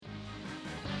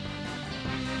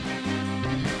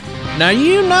Now,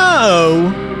 you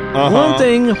know, one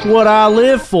thing what I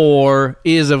live for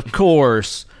is, of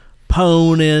course,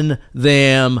 poning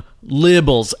them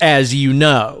libels, as you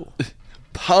know.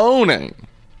 Poning.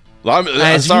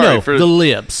 As sorry, you know, the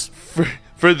libs.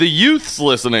 For the youths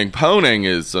listening, poning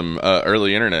is some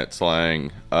early internet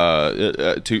slang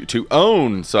to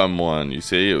own someone. You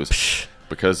see, it was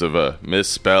because of a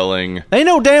misspelling. They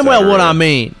know damn well what I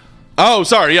mean. Oh,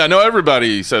 sorry. Yeah, no,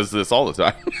 everybody says this all the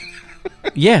time.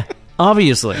 Yeah,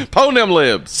 obviously. Pwn them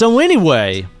libs. So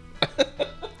anyway,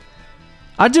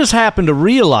 I just happened to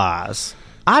realize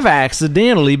I've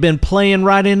accidentally been playing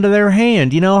right into their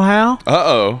hand. You know how?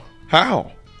 Uh-oh.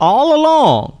 How? All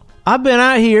along, I've been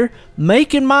out here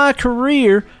making my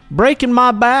career, breaking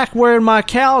my back, wearing my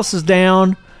calluses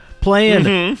down,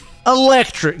 playing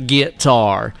electric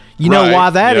guitar. You know why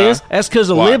that is? That's because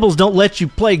the libels don't let you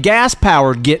play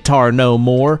gas-powered guitar no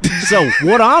more. So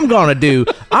what I'm going to do,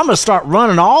 I'm going to start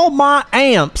running all my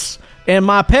amps and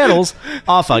my pedals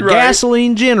off a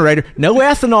gasoline generator. No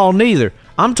ethanol neither.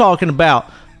 I'm talking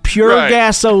about pure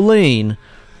gasoline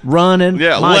running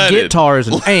my leaded guitars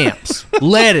and amps.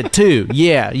 Leaded, too.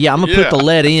 Yeah, I'm going to put the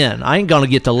lead in. I ain't going to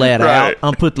get the lead out. I'm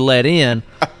going to put the lead in.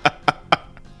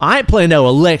 I ain't playing no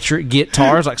electric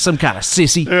guitars like some kind of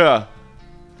sissy. Yeah.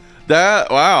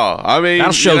 Wow. I mean,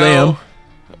 I'll show them.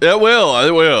 It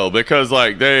will, because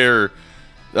like they're,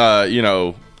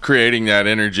 creating that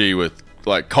energy with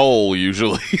like coal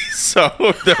usually, so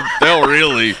they'll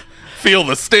really feel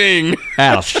the sting.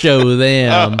 I'll show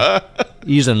them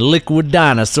using liquid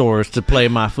dinosaurs to play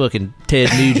my fucking Ted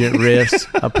Nugent riffs.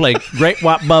 I play Great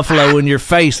White Buffalo in your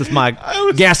face with my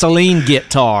gasoline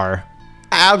guitar.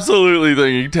 Absolutely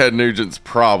thinking Ted Nugent's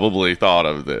probably thought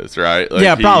of this, right? Like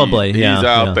yeah, probably. He's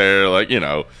out there, like,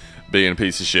 being a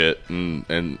piece of shit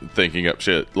and thinking up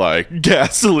shit like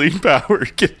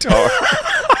gasoline-powered guitar.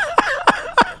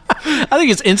 I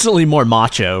think it's instantly more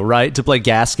macho, right, to play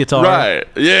gas guitar? Right,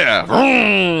 yeah.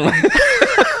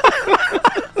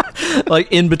 Like,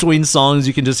 in between songs,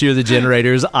 you can just hear the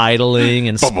generators idling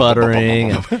and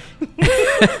sputtering.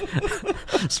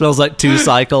 Smells like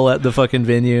two-cycle at the fucking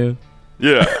venue.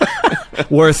 Yeah.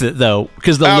 Worth it, though,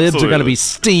 because the lids are going to be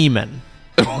steaming.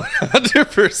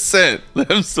 100%.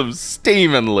 Them some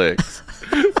steaming licks.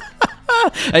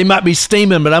 They might be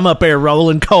steaming, but I'm up there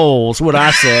rolling coals, what I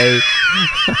say.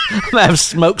 I'm going to have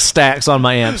smokestacks on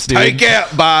my amps, dude. Take out,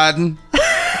 Biden.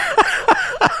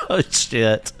 Oh,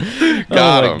 shit.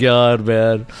 Got my God,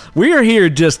 man. We are here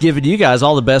just giving you guys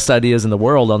all the best ideas in the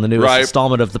world on the newest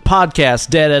installment of the podcast,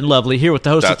 Dead and Lovely, here with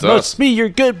the host of the most, me, your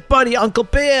good buddy, Uncle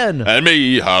Ben. And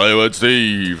me, Hollywood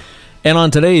Steve. And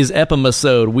on today's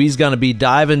episode, we's going to be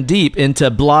diving deep into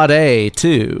Blade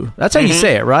too. That's how you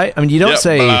say it, right? I mean, you don't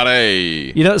say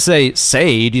Blade. You don't say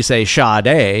Sade, you say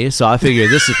Sade. So I figure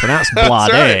this is pronounced Blade.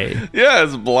 Right. Yeah,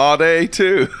 it's Blade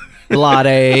too.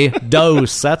 Blade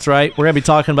Dose. That's right. We're going to be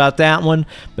talking about that one,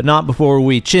 but not before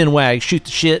we chin wag, shoot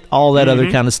the shit, all that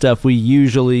other kind of stuff we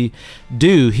usually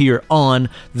do here on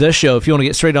the show. If you want to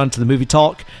get straight on to the movie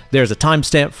talk, there's a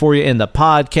timestamp for you in the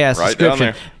podcast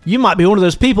description. You might be one of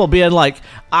those people being like,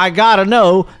 I got to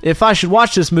know if I should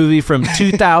watch this movie from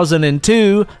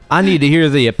 2002. I need to hear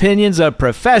the opinions of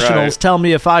professionals tell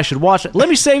me if I should watch it. Let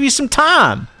me save you some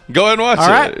time. Go ahead and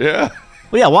watch it. Yeah.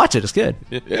 Well, yeah, watch it. It's good.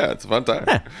 Yeah, it's a fun time.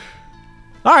 Yeah.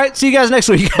 All right, see you guys next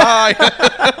week. Bye.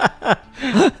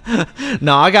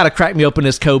 No, I got to crack me open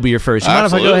this cold beer first. You mind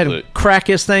if I go ahead and crack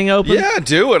this thing open? Yeah,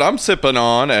 do it. I'm sipping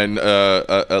on and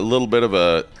a little bit of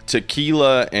a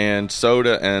tequila and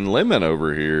soda and lemon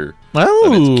over here.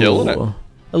 Oh, and it's killing it.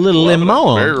 A little lemon.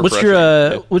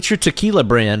 What's your tequila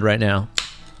brand right now?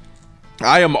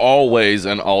 I am always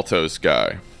an Altos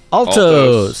guy.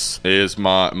 Altos is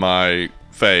my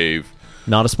fave.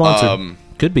 Not a sponsor.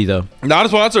 Could be, though. Not a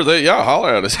sponsor.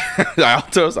 Holler at us.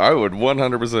 Altos, I would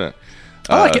 100%.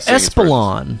 I like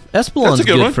Espolon. Espolon's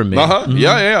good for me. Mm-hmm.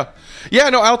 Yeah,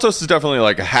 no, Altos is definitely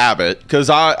like a habit, because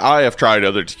I have tried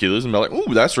other tequilas and been like,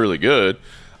 ooh, that's really good.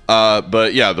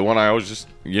 But yeah, the one I always just,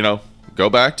 go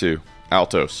back to,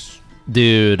 Altos.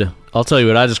 Dude, I'll tell you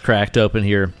what I just cracked open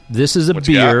here. This is a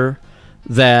beer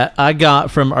that I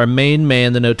got from our main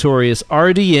man, the notorious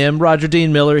RDM, Roger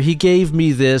Dean Miller. He gave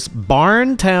me this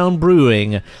Barntown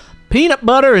Brewing peanut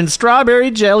butter and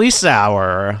strawberry jelly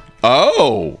sour.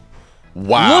 Oh,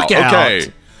 wow. Look out.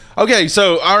 Okay,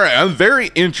 so, all right, I'm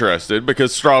very interested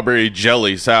because strawberry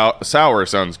jelly sour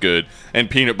sounds good and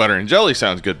peanut butter and jelly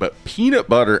sounds good, but peanut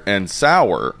butter and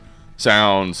sour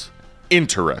sounds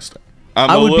interesting.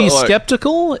 I would be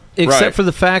skeptical, except for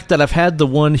the fact that I've had the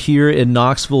one here in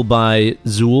Knoxville by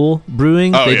Zool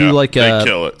Brewing. Oh, they do like they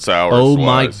kill it sour. Oh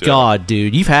my god,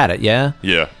 dude, you've had it, yeah?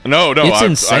 Yeah. No, it's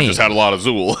insane. I've just had a lot of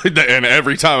Zool, and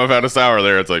every time I've had a sour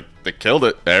there, it's like they killed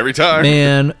it every time.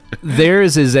 Man,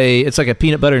 theirs is it's like a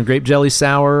peanut butter and grape jelly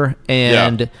sour,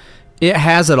 and it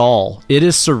has it all. It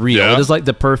is surreal. Yeah. It is like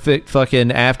the perfect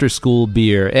fucking after school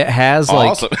beer. It has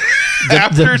awesome.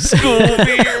 After school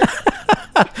beer.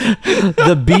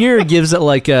 The beer gives it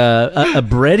like a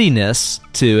breadiness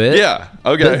to it. Yeah.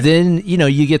 Okay. But then,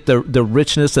 you get the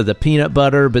richness of the peanut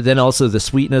butter, but then also the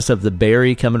sweetness of the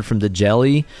berry coming from the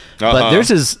jelly. But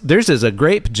theirs is a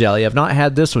grape jelly. I've not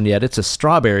had this one yet. It's a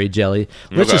strawberry jelly.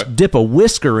 Let's just dip a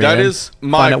whisker in. That is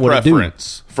my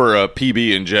preference for a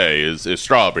PB&J is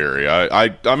strawberry.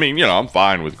 I mean, I'm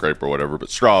fine with grape or whatever,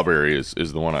 but strawberry is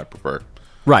the one I prefer.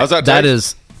 Right. How's that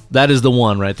taste? That is the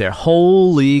one right there.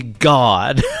 Holy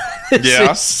God.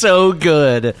 It's so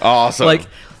good. Awesome. Like,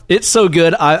 it's so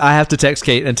good, I have to text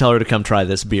Kate and tell her to come try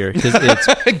this beer because it's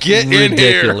Get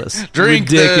ridiculous. In here. Drink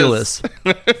ridiculous.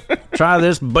 Try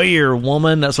this beer,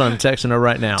 woman. That's what I'm texting her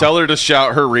right now. Tell her to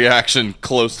shout her reaction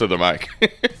close to the mic.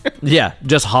 Yeah,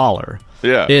 just holler.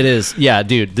 Yeah. It is. Yeah,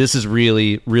 dude, this is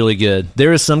really, really good.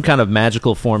 There is some kind of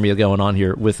magical formula going on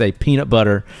here with a peanut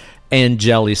butter and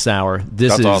jelly sour.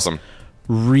 That's awesome.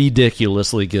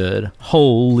 Ridiculously good.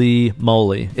 Holy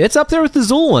moly. It's up there with the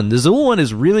Zool one. The Zool one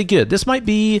is really good. This might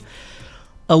be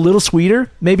a little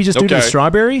sweeter, maybe just due to the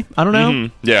strawberry. I don't know.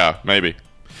 Mm-hmm. Yeah, maybe.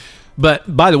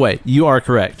 But by the way, you are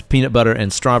correct. Peanut butter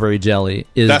and strawberry jelly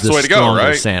is the way to go,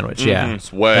 right? Sandwich. Mm-hmm. Yeah,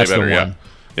 it's way that's better. The one.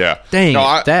 Yeah. Dang,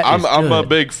 I'm a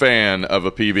big fan of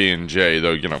a PB&J,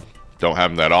 though. Don't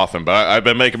have them that often. But I've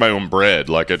been making my own bread.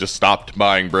 Like I just stopped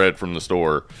buying bread from the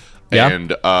store. Yeah. And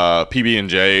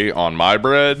PB&J on my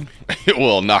bread, it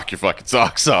will knock your fucking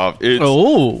socks off.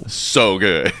 It's so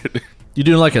good. You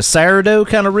doing like a sourdough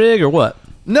kind of rig or what?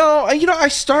 No, I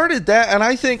started that, and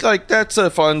I think like that's a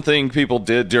fun thing people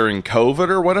did during COVID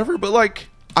or whatever. But like,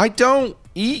 I don't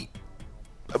eat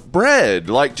bread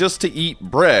like just to eat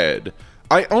bread.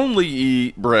 I only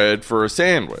eat bread for a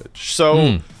sandwich.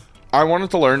 So I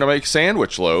wanted to learn to make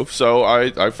sandwich loaf. So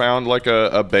I found like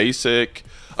a basic.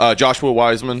 Joshua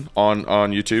Wiseman on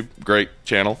YouTube, great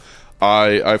channel.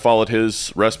 I followed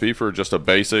his recipe for just a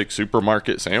basic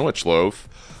supermarket sandwich loaf.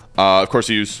 Of course,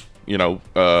 he used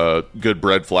good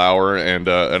bread flour and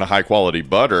a high quality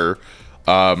butter.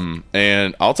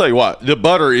 And I'll tell you what, the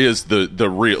butter is the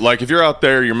real. Like if you're out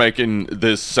there, you're making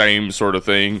this same sort of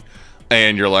thing,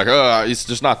 and you're like, it's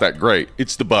just not that great.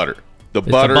 It's the butter. The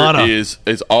butter is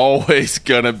always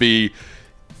gonna be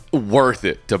worth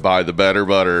it to buy the better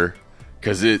butter.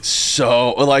 Because it's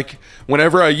so, like,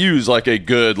 whenever I use, like, a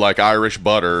good, like, Irish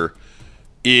butter,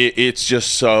 it's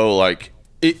just so, like,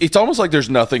 it's almost like there's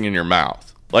nothing in your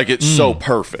mouth. Like, it's so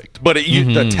perfect. But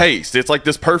the taste, it's like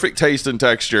this perfect taste and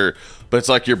texture, but it's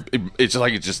like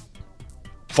it just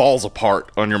falls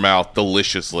apart on your mouth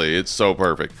deliciously. It's so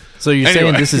perfect. So you're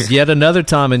saying this is yet another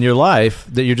time in your life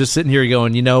that you're just sitting here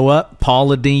going, you know what?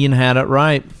 Paula Deen had it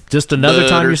right. Just another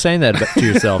time you're saying that to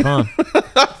yourself, huh?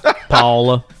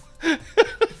 Paula.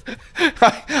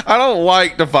 I don't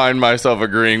like to find myself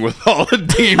agreeing with Paula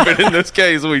Deen, but in this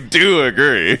case, we do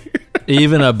agree.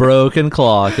 Even a broken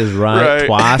clock is right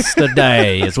twice a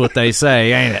day, is what they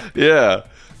say, ain't it? Yeah.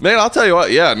 Man, I'll tell you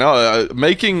what. Yeah, no,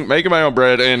 making my own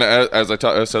bread, and as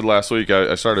I said last week,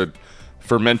 I started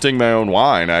fermenting my own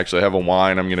wine. I actually have a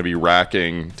wine I'm going to be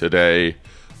racking today,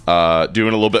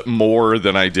 doing a little bit more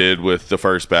than I did with the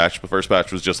first batch. The first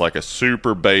batch was just like a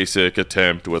super basic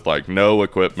attempt with like no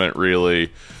equipment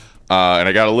really, and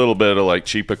I got a little bit of like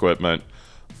cheap equipment,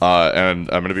 and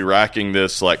I'm going to be racking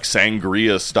this like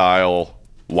sangria style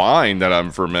wine that I'm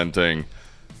fermenting.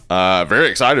 Very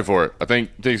excited for it. I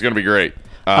think it's going to be great.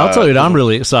 I'll tell you what I'm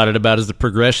really excited about is the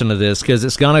progression of this, because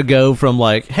it's going to go from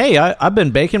like, hey, I've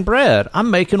been baking bread. I'm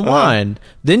making wine.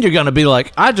 Then you're going to be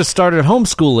like, I just started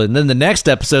homeschooling. And then the next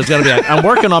episode is going to be like, I'm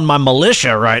working on my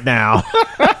militia right now.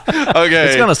 Okay.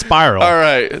 It's going to spiral. All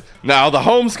right. Now, the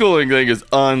homeschooling thing is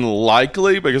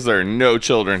unlikely because there are no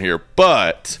children here,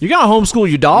 but... You got to homeschool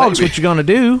your dogs. Maybe. What you going to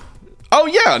do? Oh,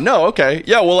 yeah. No, okay.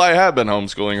 Yeah, well, I have been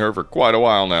homeschooling her for quite a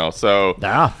while now. So,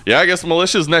 yeah, I guess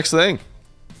militia's next thing.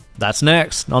 That's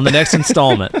next on the next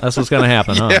installment. That's what's going to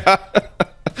happen, huh?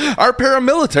 Yeah. Our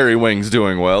paramilitary wing's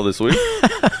doing well this week.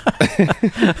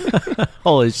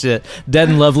 Holy shit. Dead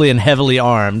and lovely and heavily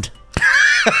armed.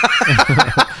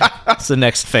 It's the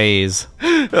next phase.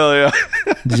 Hell yeah.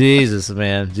 Jesus,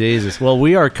 man. Jesus. Well,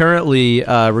 we are currently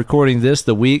recording this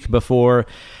the week before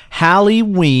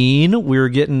Halloween. We're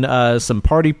getting some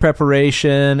party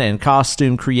preparation and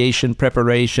costume creation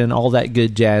preparation, all that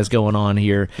good jazz going on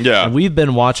here. Yeah. And we've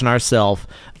been watching ourselves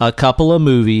a couple of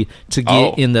movie to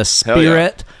get in the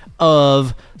spirit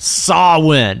of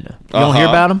Samhain. You don't hear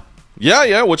about them?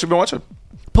 Yeah. What you been watching?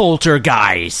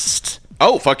 Poltergeist.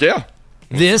 Oh, fuck yeah.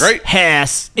 This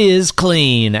house is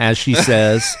clean, as she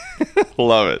says.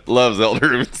 Love it. Love Zelda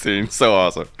Rubinstein. So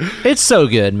awesome. It's so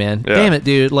good, man. Yeah. Damn it,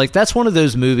 dude. Like, that's one of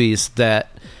those movies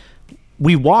that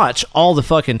we watch all the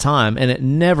fucking time, and it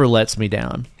never lets me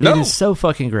down. No. It is so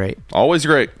fucking great. Always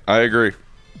great. I agree.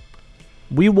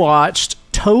 We watched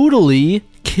Totally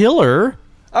Killer.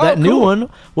 That new one.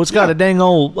 What's got a dang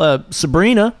old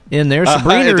Sabrina in there.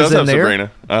 Sabrina's it does in have there.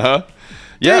 Sabrina.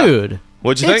 Yeah. Dude.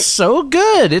 What'd you think? It's so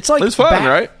good. It's like It's fun,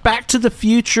 right? Back to the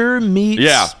Future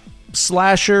meets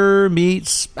slasher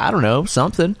meets, I don't know,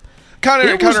 something. Kind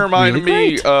of reminded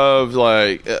really me great. of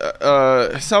like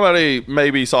somebody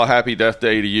maybe saw Happy Death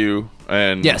Day to You,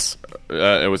 and Yes.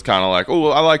 it was kind of like, oh,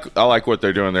 I like what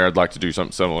they're doing there. I'd like to do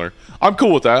something similar. I'm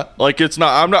cool with that. Like, it's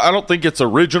not. I don't think it's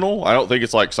original. I don't think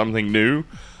it's like something new.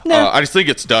 No. I just think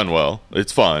it's done well.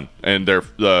 It's fun, and they're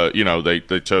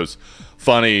they chose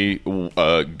funny,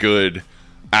 good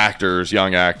actors,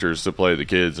 young actors to play the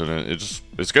kids, and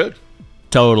it's good.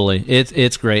 Totally.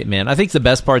 It's great, man. I think the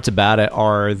best parts about it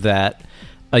are that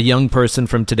a young person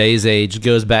from today's age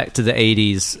goes back to the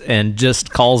 80s and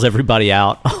just calls everybody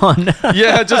out on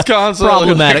just constantly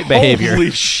problematic behavior.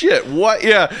 Holy shit. What?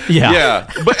 Yeah. Yeah.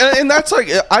 But and that's like,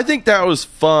 I think that was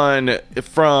fun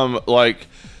from like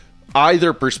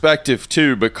either perspective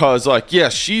too, because like,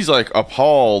 yes, she's like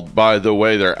appalled by the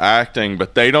way they're acting,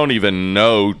 but they don't even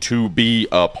know to be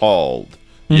appalled.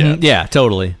 Mhm. Yeah,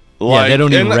 totally. Like, they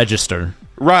don't even register.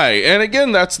 Right. And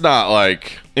again, that's not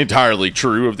like entirely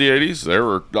true of the 80s. There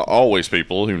were always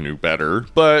people who knew better,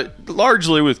 but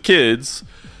largely with kids,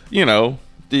 they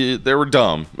were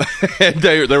dumb and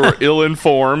they were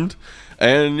ill-informed,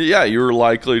 and you were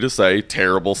likely to say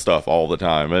terrible stuff all the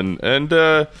time. And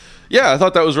I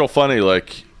thought that was real funny,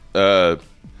 like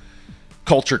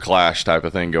culture clash type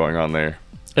of thing going on there.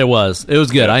 It was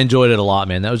good. Yeah. I enjoyed it a lot,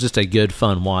 man. That was just a good,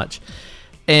 fun watch.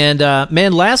 And,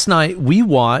 man, last night we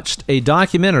watched a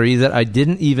documentary that I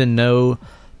didn't even know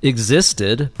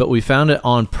existed, but we found it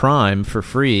on Prime for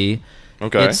free.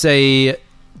 Okay. It's I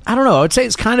don't know, I would say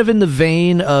it's kind of in the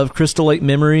vein of Crystal Lake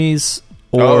Memories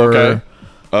or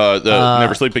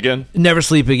Never Sleep Again? Never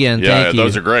Sleep Again. Yeah, Thank you.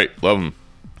 those are great. Love them.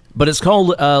 But it's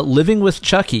called Living with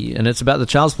Chucky, and it's about the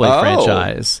Child's Play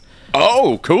franchise.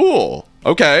 Oh, cool.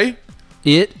 Okay.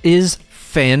 It is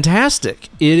fantastic.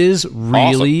 It is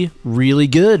really, really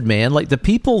good, man. Like, the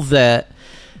people that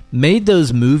made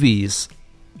those movies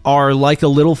are like a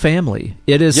little family.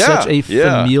 It is such a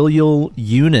familial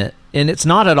unit, and it's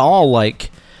not at all like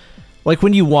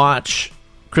when you watch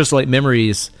Crystal Lake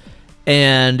Memories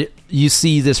and you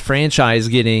see this franchise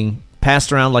getting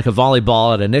passed around like a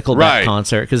volleyball at a Nickelback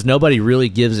concert because nobody really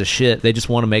gives a shit. They just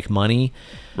want to make money.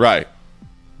 Right.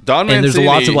 Don Mancini, and there's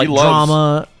lots of like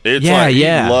drama. It's he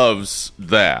loves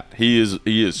that. He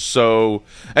is so,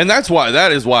 and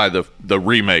that is why the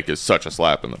remake is such a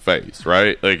slap in the face,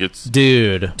 right? Like, it's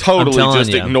totally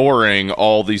just ignoring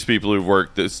all these people who've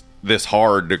worked this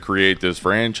hard to create this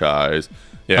franchise.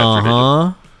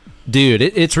 Yeah, dude,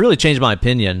 it's really changed my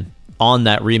opinion on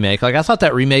that remake. Like, I thought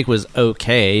that remake was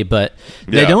okay, but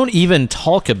they don't even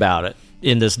talk about it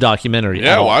in this documentary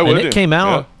at all. Why would and it came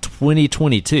out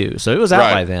 2022, so it was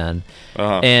out by then.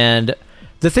 And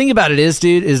the thing about it is,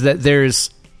 dude, is that there's,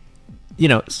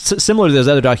 similar to those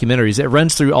other documentaries, it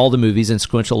runs through all the movies in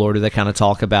sequential order. They kind of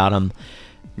talk about them.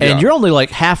 And you're only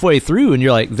like halfway through, and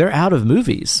you're like, they're out of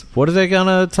movies. What are they going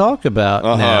to talk about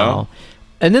now?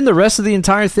 And then the rest of the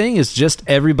entire thing is just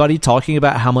everybody talking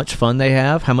about how much fun they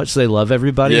have, how much they love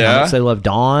everybody, how much they love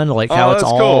Dawn, like how it's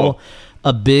all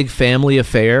a big family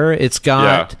affair. It's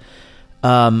got...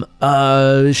 I'm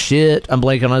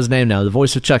blanking on his name now. The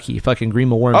voice of Chucky, fucking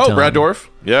Grima Wormtongue. Oh, Brad Dourif.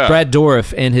 Yeah, Brad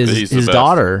Dourif and his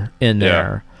daughter in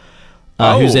there,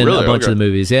 who's in a bunch of the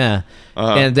movies. Yeah,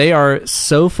 and they are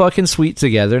so fucking sweet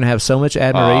together and have so much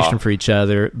admiration for each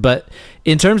other. But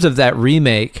in terms of that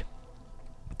remake,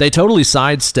 they totally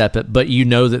sidestep it. But you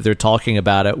know that they're talking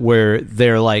about it, where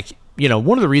they're like,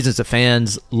 one of the reasons that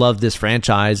fans love this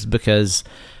franchise because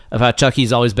of how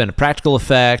Chucky's always been a practical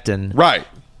effect and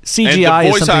CGI and the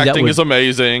voice is something acting is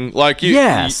amazing. Like,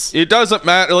 it doesn't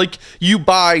matter. Like, you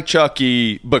buy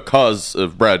Chucky because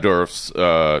of Brad Dourif's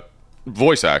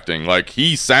voice acting. Like,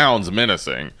 he sounds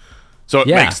menacing. So it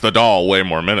Yeah. makes the doll way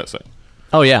more menacing.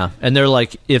 Oh yeah, and they're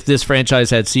like, if this franchise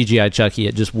had CGI Chucky,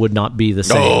 it just would not be the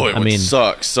same. Oh, it would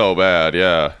suck so bad.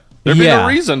 Yeah, there'd be Yeah. no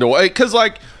reason to wait because,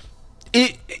 like,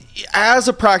 it as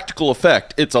a practical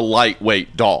effect, it's a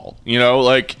lightweight doll. You know,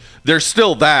 like there's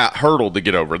still that hurdle to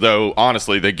get over. Though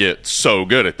honestly, they get so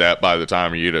good at that by the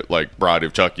time you get it, like Bride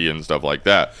of Chucky and stuff like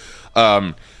that.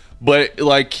 But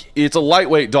like, it's a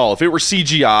lightweight doll. If it were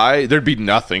CGI, there'd be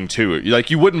nothing to it. Like,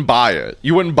 you wouldn't buy it.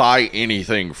 You wouldn't buy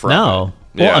anything from it. No.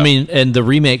 Yeah. Well, I mean, and the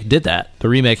remake did that. The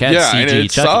remake had CG and it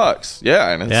Chucky. sucks. Yeah,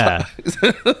 and it sucks.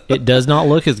 It does not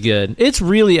look as good. It's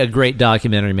really a great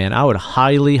documentary, man. I would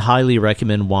highly, highly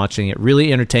recommend watching it.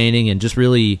 Really entertaining and just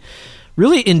really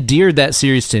endeared that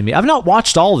series to me. I've not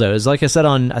watched all those. Like I said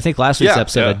on, I think, last week's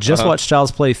episode, I just watched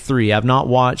Child's Play 3. I've not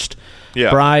watched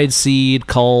Bride, Seed,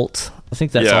 Cult. I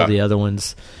think that's all the other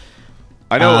ones.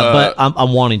 I know, but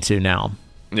I'm wanting to now.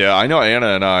 Yeah, I know Anna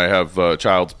and I have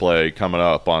Child's Play coming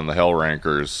up on the Hell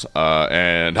Rankers,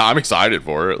 and I'm excited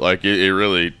for it. Like, it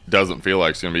really doesn't feel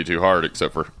like it's going to be too hard,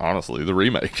 except for, honestly, the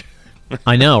remake.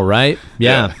 I know, right?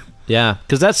 Yeah.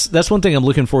 Because that's one thing I'm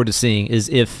looking forward to seeing is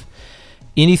if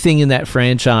anything in that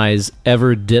franchise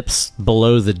ever dips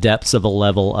below the depths of a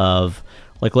level of,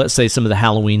 like, let's say some of the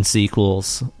Halloween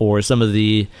sequels or some of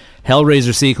the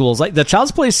Hellraiser sequels. Like, the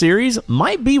Child's Play series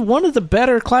might be one of the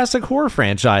better classic horror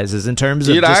franchises in terms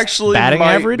of batting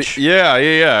average.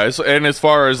 Yeah. And as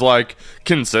far as, like,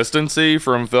 consistency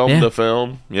from film to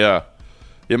film,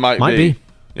 it might be.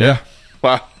 Yeah.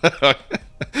 Wow.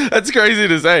 That's crazy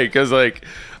to say because, like,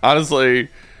 honestly,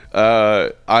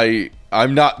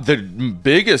 I'm not the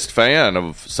biggest fan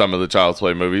of some of the Child's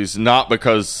Play movies, not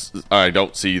because I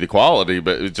don't see the quality,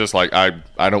 but it's just like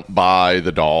I don't buy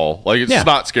the doll. Like, it's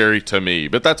not scary to me,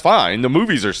 but that's fine. The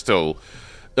movies are still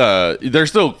they're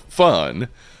still fun,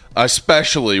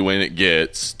 especially when it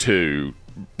gets to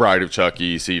Bride of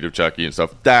Chucky, Seed of Chucky, and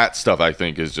stuff. That stuff I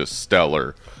think is just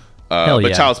stellar.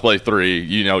 But Child's Play 3,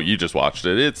 you just watched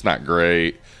it. It's not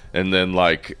great. And then,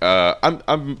 like,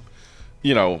 I'm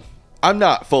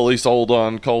not fully sold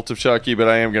on Cult of Chucky, but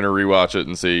I am going to rewatch it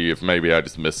and see if maybe I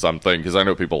just missed something because I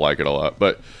know people like it a lot.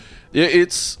 But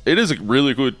it is a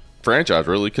really good franchise,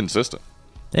 really consistent.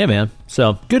 Yeah, man.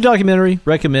 So, good documentary.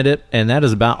 Recommend it. And that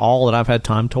is about all that I've had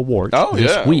time to watch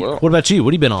this week. Well, what about you?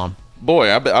 What have you been on?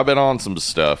 Boy, I've been on some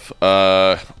stuff.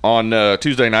 On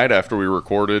Tuesday night after we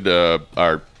recorded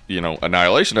our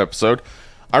Annihilation episode,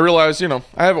 I realized, I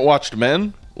haven't watched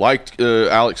Men. Liked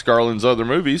Alex Garland's other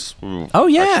movies. Oh,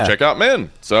 yeah. I should check out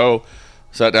Men. So,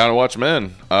 sat down and watched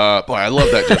Men. Boy, I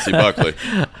love that Jesse Buckley.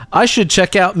 I should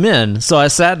check out Men. So, I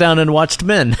sat down and watched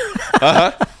Men.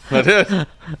 I did.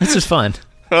 This is fun.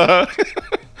 I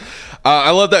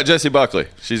love that Jesse Buckley.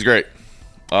 She's great.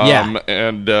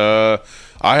 And I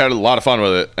had a lot of fun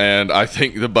with it. And I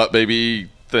think the butt baby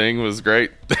thing was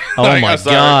great. Oh, my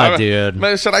God, dude.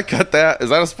 Man, should I cut that? Is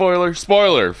that a spoiler?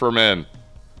 Spoiler for Men.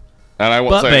 And I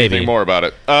won't say anything more about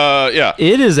it.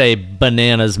 It is a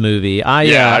bananas movie.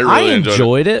 I really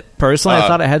enjoyed it. Personally, I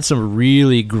thought it had some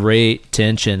really great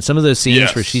tension. Some of those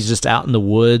scenes where she's just out in the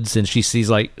woods and she sees,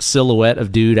 like, silhouette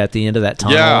of dude at the end of that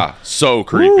tunnel. Yeah, so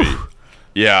creepy. Woo.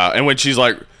 Yeah, and when she's,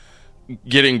 like,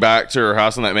 getting back to her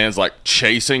house and that man's, like,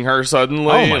 chasing her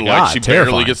suddenly. Oh, my and, God, like, she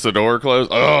terrifying. barely gets the door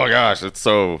closed. Oh, gosh, it's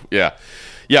so, yeah.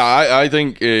 Yeah, I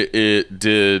think it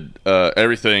did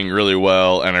everything really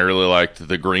well, and I really liked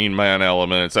the Green Man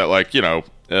element. It's that, like,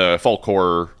 folk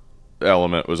horror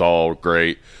element was all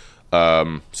great.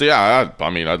 So, yeah,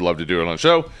 I'd love to do it on the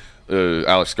show.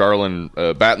 Alex Garland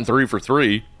batting 3 for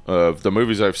 3 of the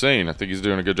movies I've seen. I think he's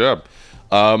doing a good job.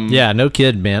 Yeah, no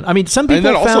kid, man. I mean, some people and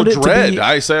then found also it Dredd. to be...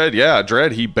 I said,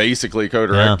 Dredd, he basically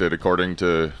co-directed according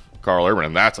to Carl Urban,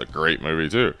 and that's a great movie,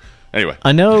 too. Anyway.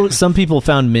 I know some people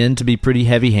found Men to be pretty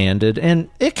heavy-handed, and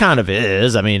it kind of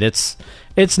is. I mean, it's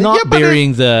not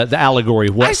burying the allegory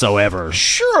whatsoever.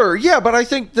 Sure, yeah, but I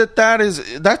think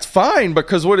that's fine,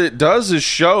 because what it does is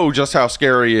show just how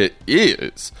scary it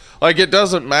is. Like, it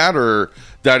doesn't matter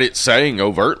that it's saying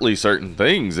overtly certain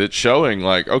things. It's showing,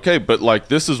 like, okay, but, like,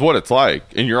 this is what it's like,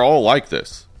 and you're all like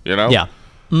this, Yeah.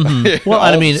 Mm-hmm. Well,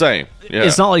 I mean, same. Yeah.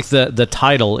 It's not like the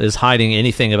title is hiding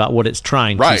anything about what it's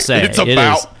trying to say. It's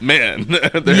about men.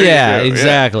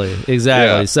 Exactly.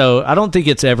 Yeah. So I don't think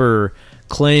it's ever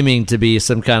claiming to be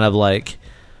some kind of, like,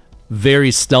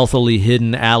 very stealthily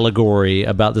hidden allegory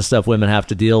about the stuff women have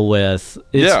to deal with.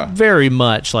 It's very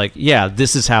much like,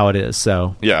 this is how it is.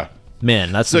 So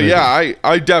Men. That's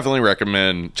I definitely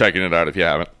recommend checking it out if you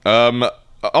haven't.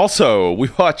 Also, we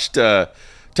watched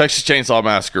Texas Chainsaw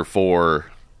Massacre 4.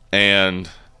 And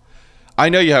I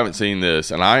know you haven't seen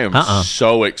this, and I am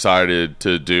so excited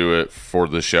to do it for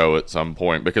the show at some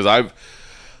point, because I've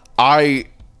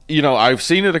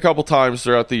seen it a couple times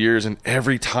throughout the years, and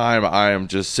every time I am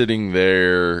just sitting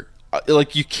there,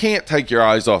 like, you can't take your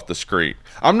eyes off the screen.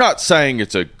 I'm not saying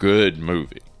it's a good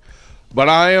movie, but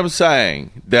I am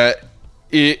saying that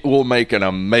it will make an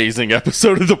amazing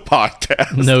episode of the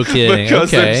podcast. No kidding. Because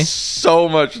there's so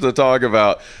much to talk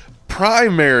about.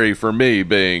 Primary for me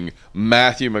being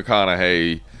Matthew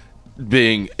McConaughey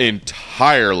being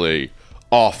entirely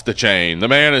off the chain. The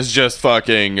man is just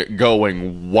fucking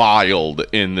going wild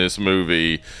in this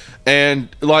movie. And,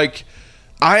 like,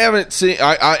 I haven't seen...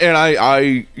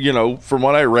 I from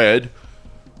what I read,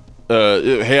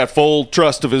 he had full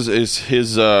trust of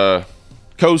his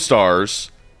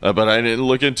co-stars, but I didn't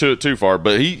look into it too far.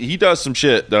 But he does some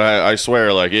shit that I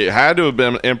swear, like, it had to have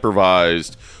been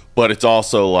improvised, but it's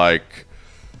also, like,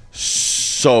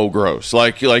 so gross.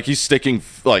 Like he's sticking,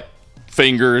 like,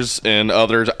 fingers in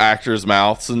other actors'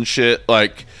 mouths and shit.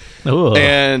 Like, ugh.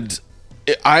 And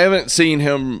I haven't seen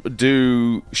him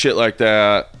do shit like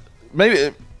that.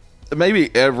 Maybe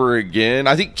ever again.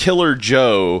 I think Killer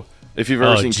Joe, if you've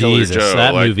ever seen Killer Joe.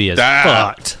 That movie is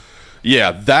fucked.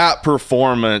 Yeah, that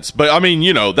performance. But, I mean,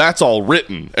 that's all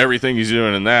written. Everything he's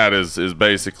doing in that is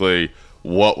basically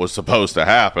what was supposed to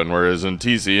happen, whereas in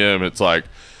TCM it's like,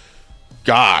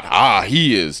 God,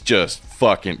 he is just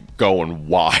fucking going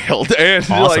wild. And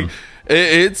awesome. Like,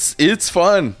 it's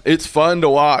fun. It's fun to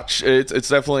watch. It's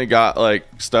definitely got, like,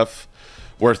 stuff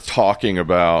worth talking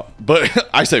about. But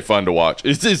I say fun to watch.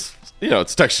 It's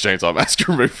Texas Chainsaw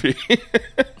Massacre movie.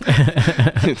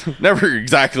 Never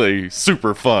exactly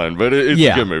super fun, but it's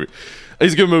a good movie.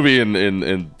 It's a good movie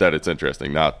in that it's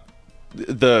interesting. Not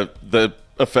the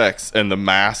effects and the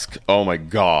mask. Oh my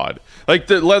God. Like,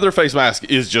 the Leatherface mask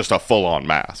is just a full-on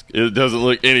mask. It doesn't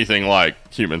look anything like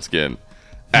human skin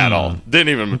at all. Didn't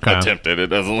even attempt it. It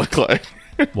doesn't look like.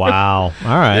 Wow. All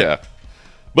right. Yeah.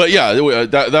 But yeah,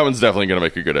 that one's definitely going to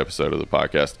make a good episode of the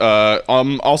podcast.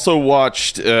 Also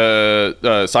watched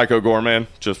Psycho Goreman,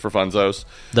 just for funzos.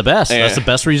 The best. That's the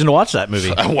best reason to watch that movie.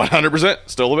 100%.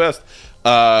 Still the best.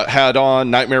 Had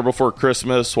on Nightmare Before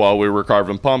Christmas while we were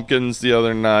carving pumpkins the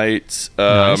other night.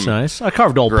 Nice. I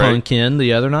carved old pumpkin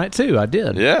the other night, too. I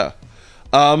did. Yeah.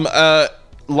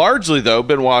 Largely, though,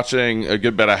 been watching a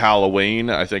good bit of Halloween.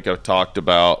 I think I've talked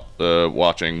about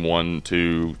watching 1,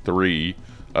 2, 3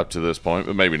 up to this point,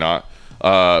 but maybe not.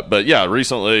 But yeah,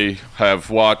 recently have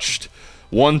watched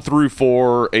 1 through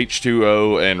 4,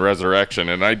 H2O, and Resurrection,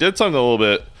 and I did something a little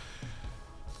bit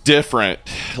different.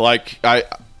 Like,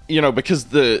 because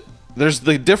there's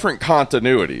the different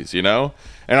continuities,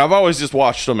 and I've always just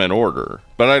watched them in order.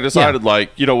 But I decided,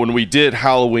 when we did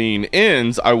Halloween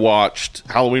Ends, I watched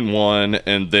Halloween 1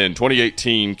 and then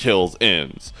 2018 Kills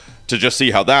Ends to just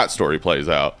see how that story plays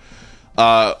out.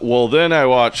 Then I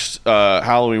watched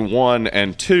Halloween 1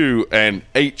 and 2 and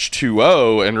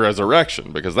H2O and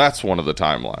Resurrection, because that's one of the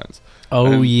timelines.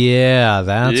 Oh,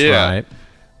 that's right.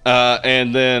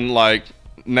 And then,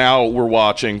 now we're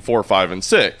watching 4, 5, and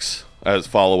 6 as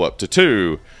follow-up to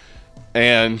 2.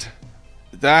 And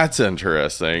that's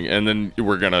interesting. And then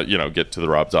we're going to, get to the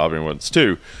Rob Zombie ones,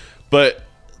 too. But,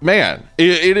 man,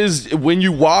 it is... When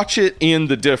you watch it in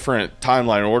the different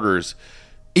timeline orders...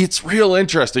 It's real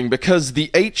interesting, because the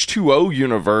H2O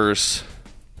universe,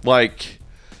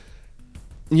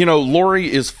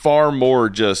 Laurie is far more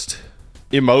just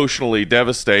emotionally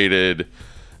devastated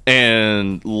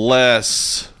and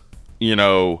less,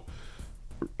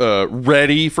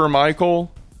 ready for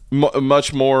Michael.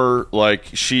 Much more like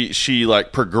she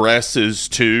progresses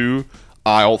to,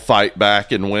 I'll fight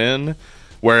back and win.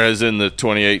 Whereas in the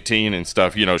 2018 and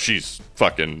stuff, she's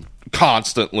fucking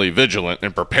constantly vigilant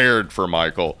and prepared for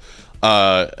Michael.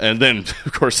 And then,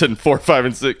 of course, in 4, 5,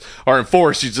 and 6, or in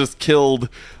 4, she's just killed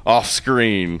off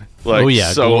screen,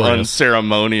 glorious.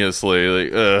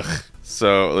 Unceremoniously. Ugh.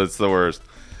 So it's the worst.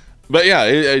 But yeah,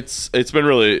 it's been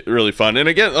really, really fun. And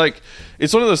again,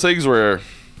 it's one of those things where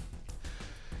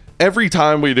every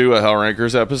time we do a Hell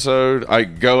Rankers episode, I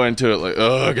go into it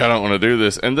ugh, I don't want to do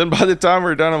this. And then by the time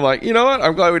we're done, I'm like, you know what?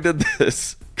 I'm glad we did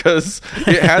this, because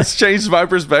it has changed my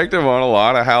perspective on a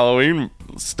lot of Halloween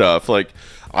stuff.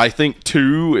 I think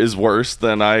 2 is worse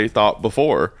than I thought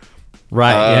before.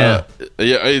 Right,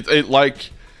 Yeah,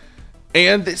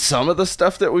 and some of the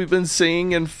stuff that we've been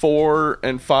seeing in 4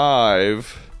 and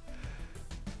 5...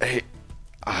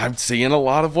 I'm seeing a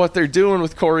lot of what they're doing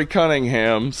with Corey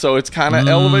Cunningham, so it's kind of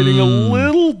elevating a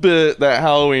little bit that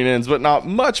Halloween Ends, but not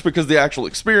much, because the actual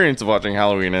experience of watching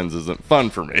Halloween Ends isn't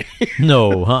fun for me.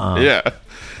 No, Yeah.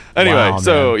 Anyway, wow,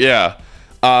 so man. yeah.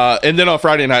 And then on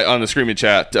Friday night on the Screaming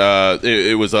Chat,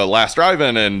 it was a Last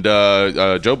Drive-In, and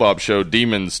Joe Bob showed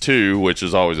Demons 2, which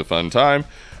is always a fun time.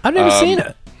 I've never seen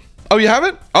it. Oh, you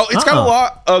haven't? Oh, it's got a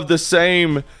lot of the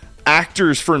same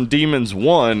actors from Demons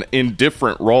 1 in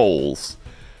different roles.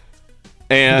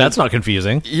 And that's not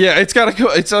confusing. Yeah, it's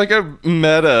like a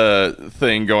meta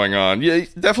thing going on. Yeah,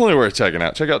 definitely worth checking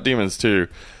out. Check out Demons 2.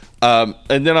 And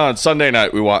then on Sunday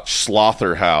night, we watched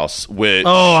Slaughterhouse, which...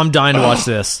 Oh, I'm dying to watch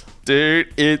this.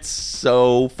 Dude, it's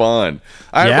so fun.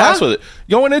 I had a blast with it.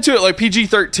 Going into it like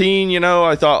PG-13,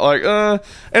 I thought like,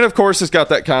 and of course it's got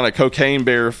that kind of Cocaine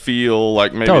Bear feel,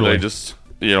 like maybe they just,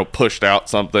 pushed out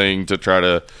something to try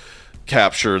to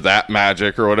capture that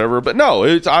magic or whatever. But no,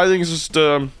 I think it's just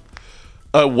a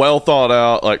well thought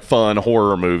out, like fun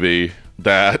horror movie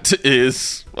that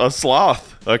is a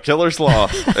killer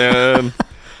sloth, and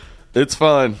it's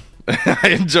fun.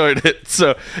 I enjoyed it.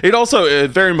 So it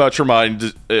very much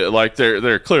reminded, like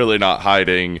they're clearly not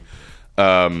hiding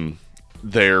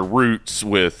their roots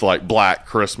with like Black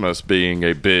Christmas being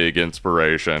a big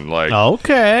inspiration. Like,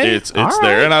 okay, it's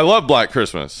there, and I love Black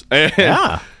Christmas.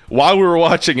 And while we were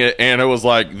watching it, Anna was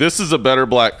like, "This is a better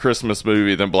Black Christmas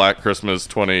movie than Black Christmas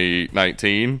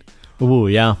 2019." Ooh,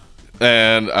 yeah.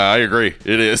 And I agree.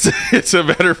 It is. It's a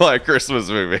better Black Christmas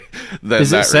movie than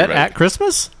Is it set at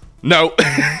Christmas? No.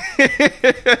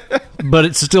 But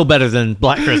it's still better than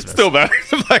Black Christmas. Still better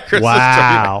than Black Christmas.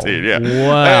 Wow. 2019, yeah.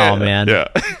 Wow, man. Yeah.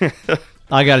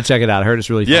 I got to check it out. I heard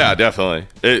it's really fun. Yeah, definitely.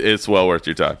 It's well worth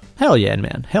your time. Hell yeah,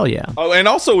 man. Hell yeah. Oh, and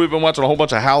also we've been watching a whole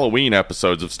bunch of Halloween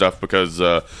episodes of stuff because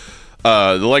the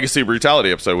Legacy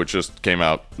Brutality episode, which just came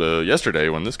out yesterday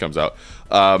when this comes out,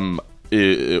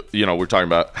 we're talking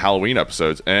about Halloween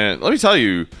episodes. And let me tell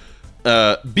you,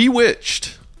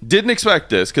 Bewitched... Didn't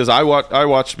expect this because I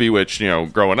watched Bewitched,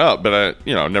 growing up, but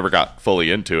I, never got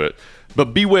fully into it.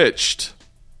 But Bewitched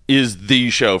is the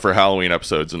show for Halloween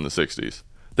episodes in the 60s.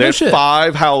 They had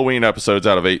 5 Halloween episodes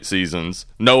out of 8 seasons.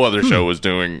 No other show was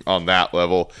doing on that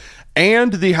level.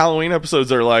 And the Halloween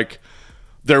episodes are like,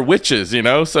 they're witches,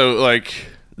 So like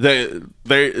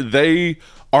they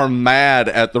are mad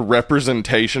at the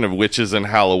representation of witches in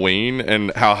Halloween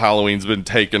and how Halloween's been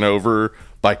taken over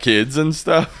by kids and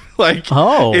stuff. Like,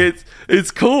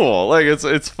 it's cool. Like,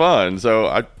 it's fun.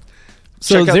 So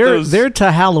they're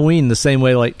to Halloween the same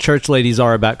way like church ladies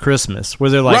are about Christmas, where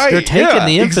they're like they're taking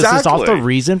the emphasis off the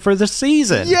reason for the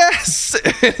season. Yes,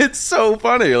 it's so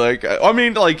funny. Like, I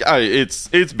mean, like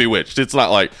it's Bewitched. It's not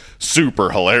like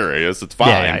super hilarious. It's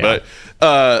fine, but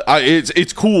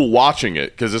it's cool watching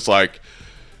it because it's like,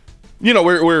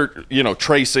 we're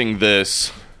tracing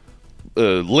this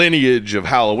lineage of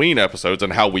Halloween episodes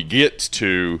and how we get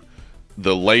to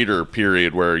the later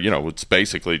period where it's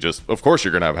basically just, of course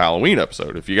you're gonna have a Halloween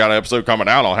episode. If you got an episode coming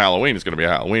out on Halloween, it's gonna be a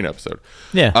Halloween episode.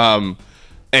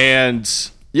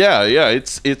 It's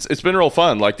been real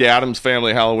fun. Like the Addams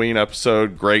Family Halloween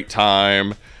episode, great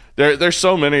time. There's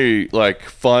so many like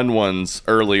fun ones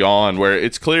early on where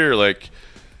it's clear like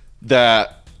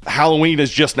that Halloween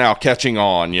is just now catching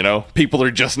on. People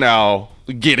are just now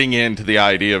getting into the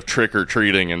idea of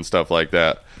trick-or-treating and stuff like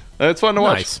that. And it's fun to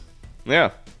watch.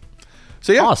 Yeah.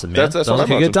 So yeah, awesome, man. That's like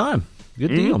a good time. Good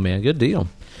deal, man. Good deal.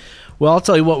 Well, I'll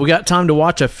tell you what, we got time to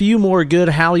watch a few more good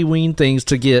Halloween things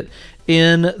to get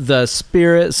in the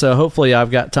spirit. So hopefully I've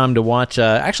got time to watch.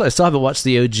 Actually, I still haven't watched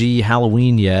the OG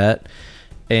Halloween yet.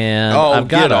 And I've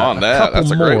got a couple That's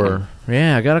a more. Great one.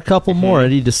 Yeah, I got a couple more I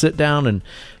need to sit down and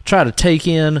try to take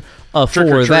in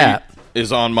for that.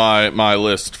 Is on my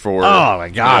list for... Oh, my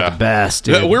God, the best,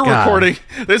 dude. We're recording...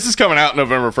 This is coming out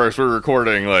November 1st. We're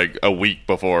recording, like, a week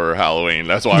before Halloween.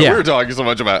 That's why we're talking so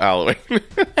much about Halloween.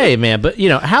 Hey, man, but,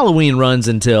 Halloween runs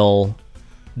until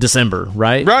December,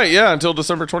 right? Right, yeah, until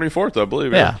December 24th, I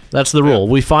believe. Yeah, that's the rule.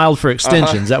 We filed for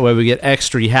extensions. That way we get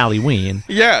extra Halloween.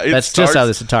 Yeah, that's just how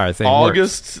this entire thing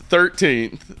August works.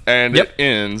 13th, and it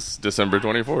ends December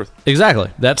 24th.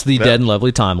 Exactly. That's the dead and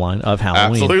lovely timeline of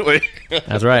Halloween. Absolutely.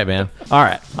 That's right, man. All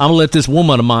right, I'm going to let this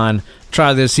woman of mine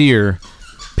try this here.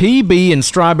 PB and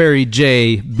Strawberry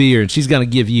J beer, and she's going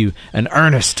to give you an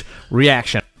earnest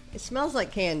reaction. It smells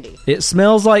like candy. It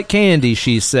smells like candy,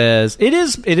 she says. It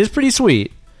is pretty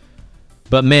sweet.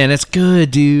 But, man, it's good,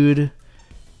 dude.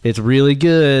 It's really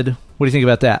good. What do you think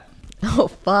about that? Oh,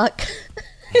 fuck.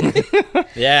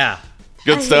 Yeah.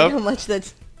 Good stuff? I hate how much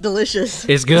that's delicious.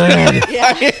 It's good. Yeah.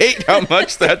 I hate how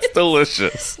much that's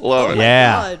delicious. Love it.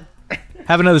 Yeah. God.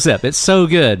 Have another sip. It's so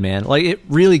good, man. Like, it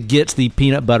really gets the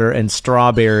peanut butter and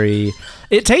strawberry.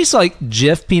 It tastes like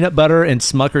Jif peanut butter and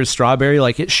Smucker's strawberry.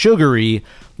 Like, it's sugary,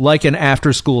 like an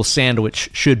after-school sandwich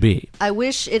should be. I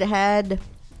wish it had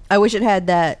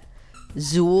that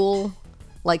Zool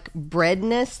like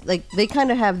breadness. Like they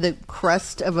kind of have the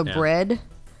crust of a bread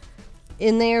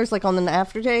in theirs, like on the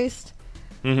aftertaste.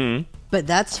 Mm-hmm. But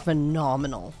that's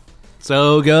phenomenal.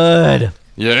 So good.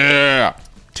 Yeah.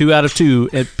 2 out of 2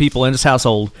 people in this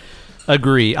household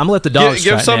agree. I'm gonna let the dogs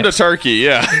Give try some next. to Turkey,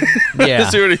 yeah. Yeah.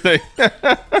 See what he think.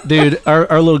 Dude,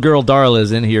 our little girl Darla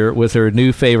is in here with her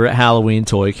new favorite Halloween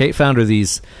toy. Kate found her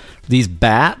these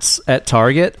bats at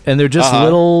Target, and they're just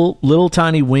little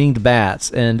tiny winged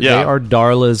bats, and they are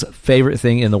Darla's favorite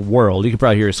thing in the world. You can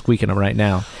probably hear her squeaking them right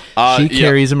now. She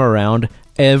carries them around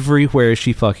everywhere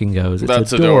she fucking goes. It's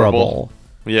That's adorable.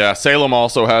 Yeah, Salem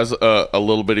also has a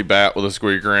little bitty bat with a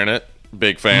squeaker in it.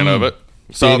 Big fan of it.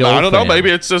 So I don't know. Maybe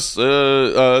it's just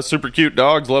super cute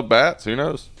dogs love bats. Who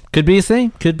knows? Could be a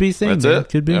thing. That's man. it.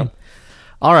 Could be. Yeah.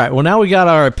 All right. Well, now we got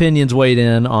our opinions weighed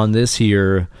in on this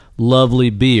here lovely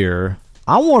beer.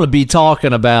 I want to be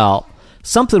talking about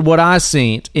something what I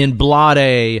seen in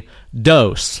Blade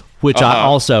Dose, which I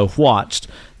also watched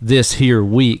this here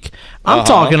week. I'm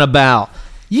talking about.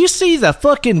 You see the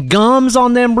fucking gums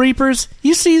on them Reapers?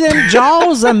 You see them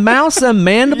jaws, them mouths, them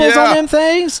mandibles on them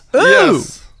things? Ooh.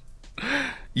 Yes.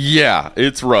 Yeah,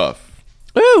 it's rough.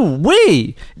 Ooh,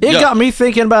 wee. It got me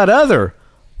thinking about other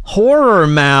horror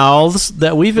mouths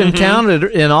that we've encountered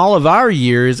in all of our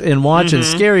years in watching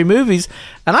scary movies.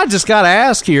 And I just got to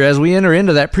ask here as we enter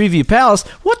into that preview palace,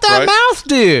 what that mouth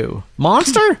do?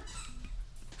 Monster?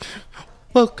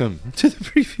 Welcome to the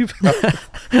preview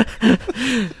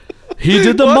palace. He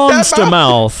did the monster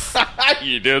mouth.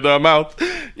 You did the mouth.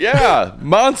 Yeah,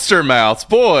 monster mouths.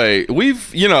 Boy, we've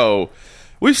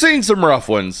seen some rough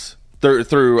ones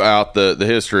throughout the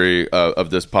history of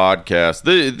this podcast.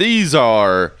 These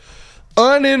are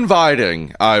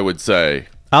uninviting, I would say.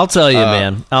 I'll tell you,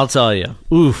 man. I'll tell you.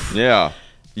 Oof. Yeah.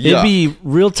 It'd be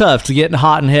real tough to get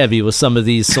hot and heavy with some of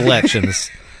these selections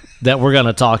that we're going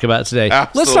to talk about today.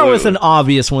 Absolutely. Let's start with an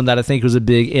obvious one that I think was a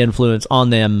big influence on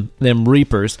them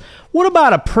Reapers. What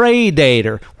about a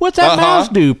Predator? What's that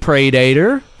mouth do,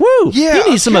 Predator? Woo! Yeah, he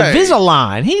needs some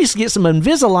Invisalign. He needs to get some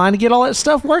Invisalign to get all that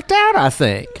stuff worked out, I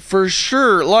think. For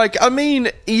sure. Like, I mean,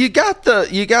 you got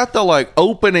the like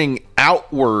opening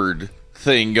outward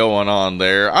thing going on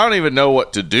there. I don't even know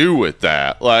what to do with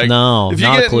that. Like, no, if you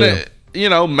not a clue.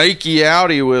 makey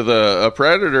outy with a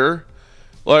Predator,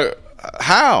 like,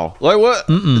 how? Like, what?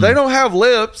 They don't have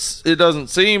lips, it doesn't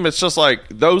seem. It's just like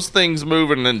those things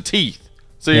moving and teeth.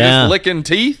 So you're just licking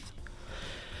teeth?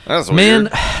 That's weird. Man,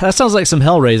 that sounds like some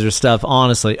Hellraiser stuff,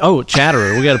 honestly. Oh,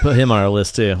 Chatterer. We got to put him on our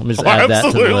list, too. Let me just add that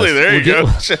to the list. There you go.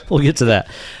 We'll get to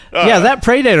that. Yeah, that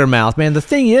Predator mouth, man. The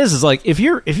thing is like, if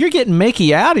you're getting makey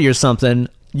outy or something,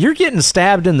 you're getting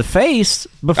stabbed in the face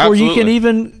before you can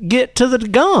even get to the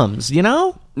gums, you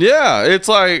know? Yeah, it's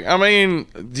like, I mean,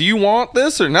 do you want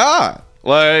this or not?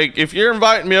 Like, if you're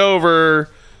inviting me over,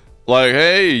 like,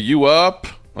 hey, you up?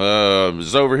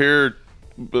 Just over here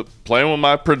playing with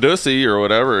my producy or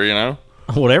whatever, you know?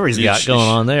 Whatever he's got going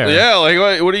on there. Yeah,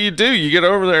 like, what do? You get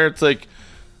over there, it's like,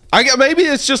 maybe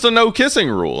it's just a no kissing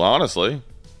rule, honestly.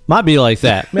 Might be like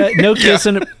that. No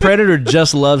kissing. Predator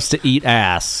just loves to eat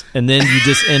ass, and then you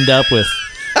just end up with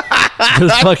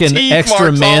those fucking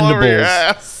extra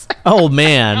mandibles. Oh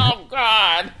man! Oh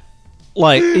god!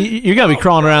 Like you're gonna be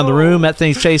crawling around the room. That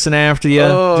thing's chasing after you,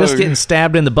 just getting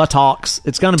stabbed in the buttocks.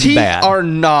 It's gonna be bad. Teeth are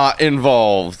not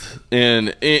involved in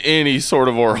any sort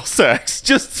of oral sex.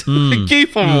 Just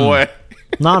keep them away.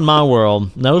 Not in my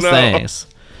world. No thanks.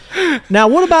 Now,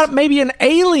 what about maybe an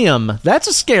alien? That's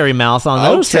a scary mouth on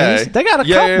those things. They got a couple.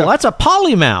 Yeah. That's a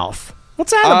polymouth.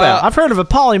 What's that about? I've heard of a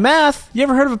polymath. You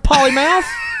ever heard of a polymouth?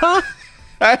 Huh?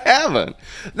 I haven't.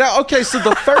 Now, okay, so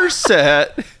the first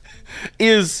set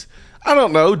is, I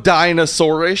don't know,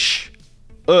 dinosaurish.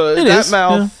 That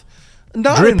mouth,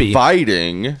 not drippy.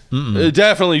 Inviting.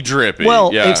 Definitely drippy.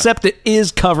 Well, except it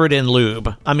is covered in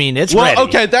lube. I mean, it's ready.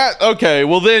 Okay,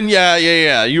 well then,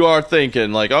 yeah. You are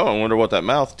thinking, like, oh, I wonder what that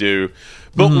mouth do.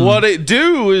 But what it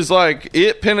do is, like,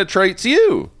 it penetrates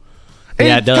you. In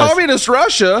it does. Communist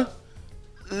Russia,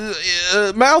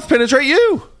 mouth penetrate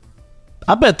you.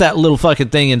 I bet that little fucking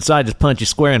thing inside just punch you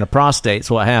square in the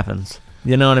prostate's what happens.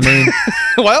 You know what I mean?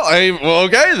 well,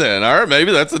 okay then. All right,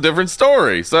 maybe that's a different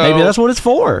story. So maybe that's what it's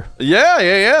for. Yeah.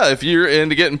 If you're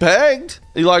into getting pegged,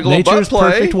 you like a little nature's butt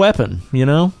play. Perfect weapon, you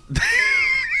know?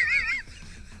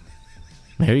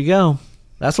 There you go.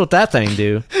 That's what that thing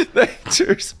do.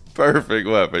 Nature's perfect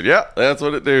weapon. Yeah, that's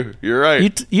what it do. You're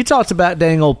right. You talked about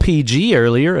dang old PG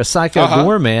earlier, a psycho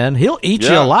gore man. He'll eat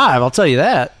you alive, I'll tell you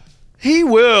that. He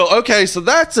will. Okay, so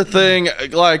that's the thing.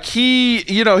 Like, he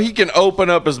can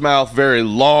open up his mouth very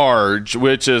large,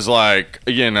 which is like,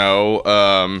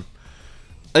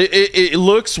 It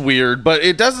looks weird, but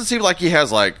it doesn't seem like he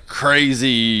has like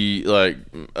crazy like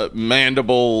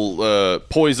mandible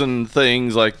poison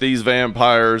things like these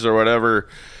vampires or whatever.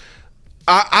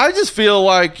 I just feel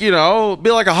like, be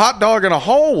like a hot dog in a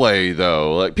hallway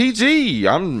though. Like PG,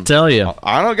 Tell you,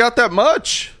 I don't got that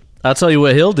much. I'll tell you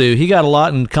what he'll do. He got a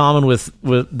lot in common with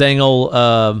dang old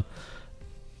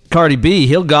Cardi B.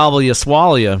 He'll gobble you,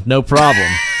 swallow you, no problem.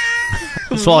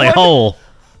 Swallow you whole.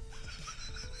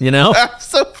 Absolutely.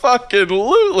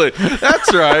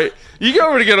 That's right. You go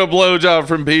over to get a blowjob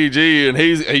from PG, and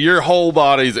your whole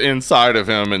body's inside of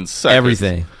him in seconds.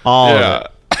 Everything. All of it.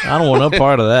 I don't want no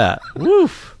part of that.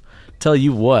 Woof. Tell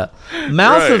you what.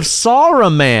 Mouth of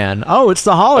Saruman. Oh, it's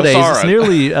the holidays. It's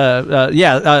nearly,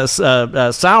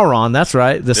 Sauron. That's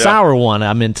right. The sour one,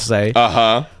 I meant to say.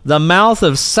 Uh-huh. The Mouth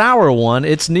of Sauron.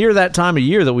 It's near that time of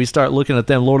year that we start looking at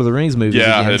them Lord of the Rings movies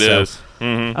again. Yeah, it is.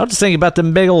 Mm-hmm. I was just thinking about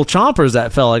them big old chompers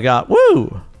that fella got.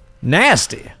 Woo!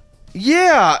 Nasty.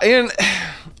 Yeah, and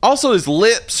also his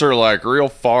lips are like real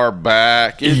far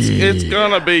back. It's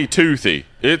gonna be toothy.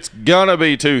 It's gonna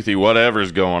be toothy,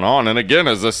 whatever's going on. And again,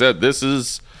 as I said, this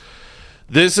is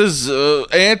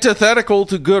antithetical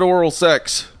to good oral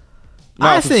sex.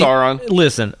 Mouth of Sauron.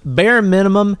 Listen, bare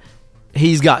minimum,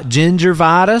 he's got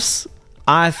gingivitis.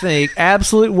 I think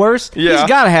absolute worst. Yeah. He's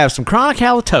got to have some chronic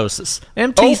halitosis.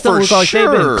 Them teeth don't look like they've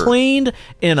been cleaned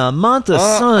in a month of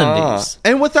Sundays.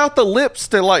 And without the lips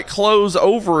to like close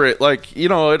over it, like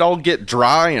it all get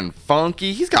dry and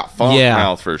funky. He's got funk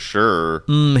mouth for sure.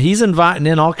 He's inviting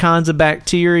in all kinds of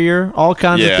bacteria, all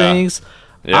kinds of things.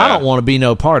 Yeah. I don't want to be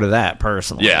no part of that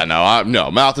personally. Yeah,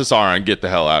 no, Mouth of Sauron, get the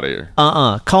hell out of here.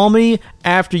 Call me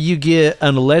after you get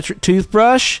an electric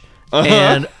toothbrush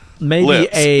and maybe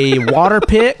lips. A water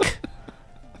pick.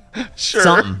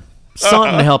 Sure.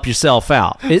 Something to help yourself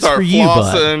out. It's Start for you,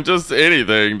 bud. Flossing, just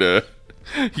anything to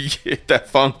get that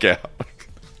funk out.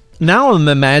 Now I'm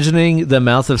imagining the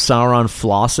Mouth of Sauron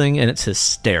flossing, and it's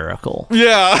hysterical.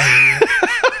 Yeah.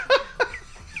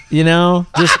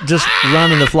 Just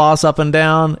running the floss up and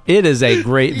down. It is a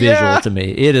great visual to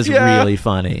me. It is really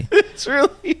funny. It's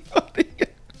really funny.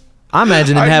 I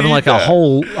imagine him having like a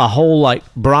whole like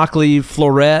broccoli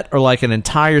floret or like an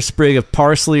entire sprig of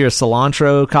parsley or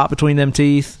cilantro caught between them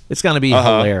teeth. It's going to be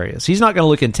hilarious. He's not going to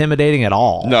look intimidating at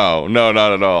all. No, not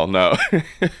at all. No.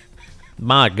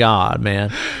 My God,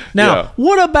 man. Now,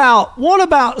 what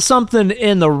about something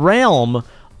in the realm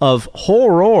of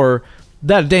horror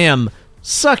that damn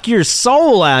suck your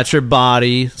soul out your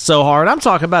body so hard? I'm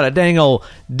talking about a dang old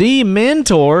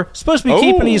Dementor supposed to be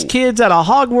keeping these kids at a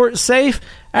Hogwarts safe.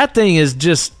 That thing is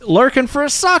just lurking for a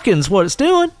sucking, what it's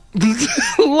doing.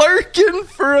 Lurking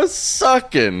for a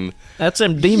sucking. That's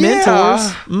them Dementors.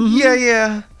 Yeah. Mm-hmm.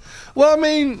 Yeah. Well, I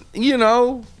mean,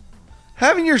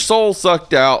 having your soul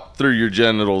sucked out through your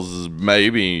genitals is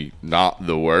maybe not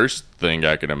the worst thing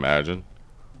I can imagine.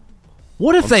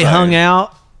 What if they hung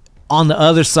out on the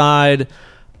other side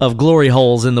of glory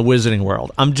holes in the Wizarding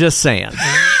World? I'm just saying.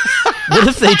 What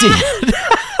if they did?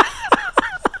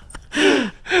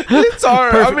 It's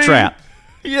perfect trap.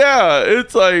 Yeah,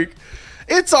 it's like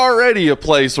it's already a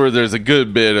place where there's a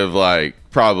good bit of like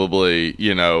probably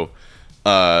the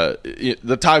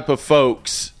type of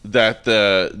folks that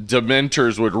the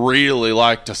Dementors would really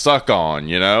like to suck on,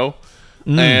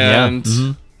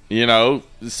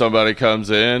 somebody comes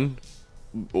in,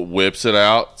 whips it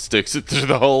out, sticks it through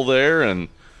the hole there, and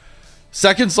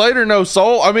seconds later, no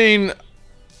soul. I mean,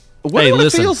 what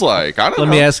it feels like. I don't know.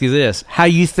 Let me ask you this. How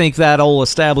you think that old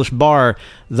established bar,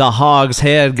 the Hog's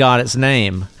Head, got its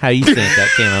name? How you think that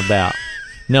came about?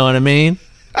 Know what I mean?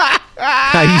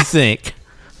 How you think?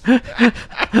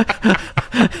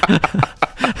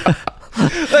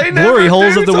 Glory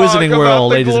holes of the Wizarding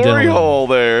World, ladies and gentlemen. Glory hole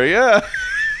there, yeah.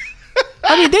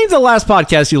 I mean, name the last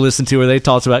podcast you listened to where they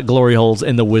talked about glory holes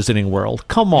in the Wizarding World.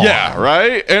 Come on. Yeah,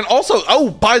 right? And also,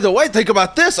 by the way, think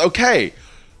about this. Okay.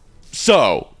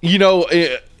 So,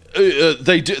 they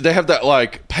have that,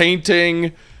 like,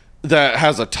 painting that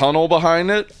has a tunnel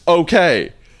behind it.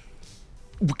 Okay.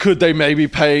 Could they maybe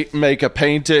make a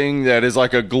painting that is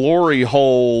like a glory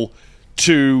hole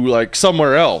to, like,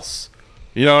 somewhere else?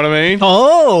 You know what I mean?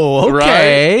 Oh,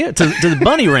 okay. Right? To the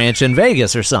Bunny Ranch in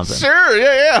Vegas or something. Sure,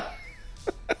 yeah.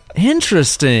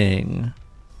 Interesting.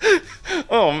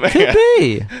 Oh, man. Could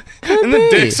be. The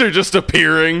dicks are just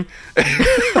appearing.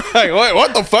 Like, wait,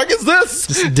 what the fuck is this?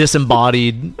 Just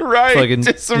disembodied. Right, fucking,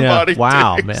 disembodied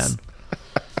wow, dicks. Man.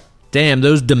 Damn,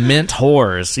 those dement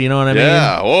whores. You know what I mean?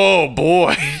 Yeah, oh,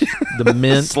 boy.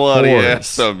 Dement slutty whores.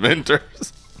 ass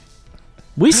Dementors.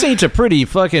 We seen a pretty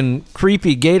fucking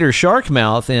creepy gator shark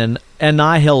mouth in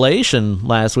Annihilation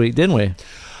last week, didn't we?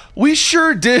 We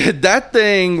sure did. That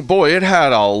thing, boy, it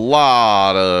had a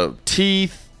lot of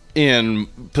teeth in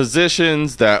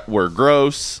positions that were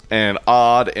gross and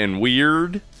odd and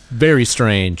weird. Very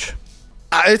strange.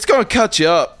 It's going to cut you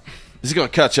up. It's going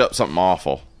to cut you up something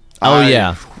awful.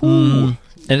 Yeah. And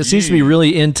it seems to be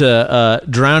really into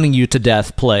drowning you to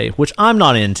death play, which I'm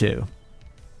not into.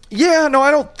 Yeah, no,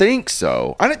 I don't think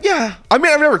so. I mean, I've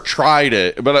never tried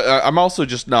it, but I'm also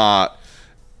just not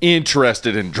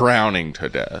interested in drowning to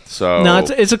death. So no,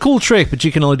 it's a cool trick, but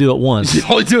you can only do it once. You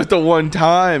only do it the one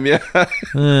time, yeah.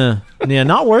 Yeah,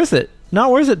 not worth it.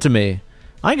 Not worth it to me.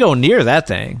 I ain't going near that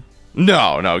thing.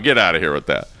 No, get out of here with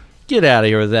that. Get out of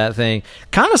here with that thing.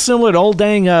 Kind of similar to old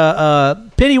dang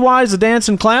Pennywise the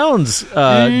Dancing Clown's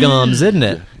gums, isn't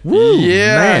it? Woo,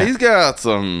 yeah, man.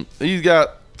 he's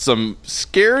got some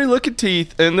scary looking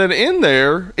teeth, and then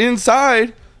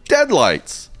inside,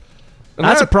 deadlights. And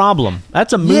That's a problem.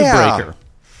 That's a mood breaker.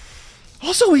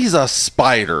 Also, he's a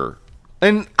spider.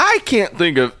 And I can't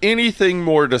think of anything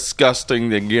more disgusting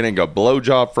than getting a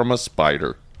blowjob from a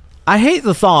spider. I hate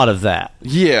the thought of that.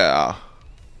 Yeah.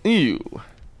 Ew.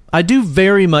 I do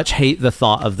very much hate the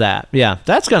thought of that. Yeah,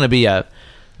 that's going to be a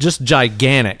just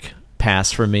gigantic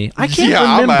pass for me. I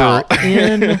can't remember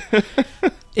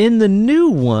in the new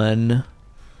one,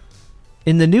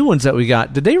 in the new ones that we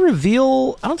got, did they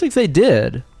reveal? I don't think they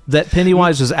did. That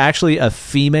Pennywise was actually a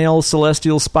female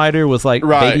celestial spider with like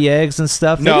baby eggs and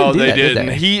stuff. No, they didn't.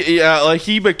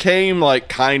 He became like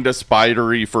kind of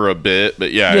spidery for a bit,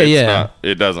 but not,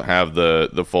 it doesn't have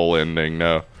the full ending.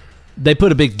 No, they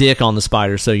put a big dick on the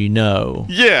spider, so you know.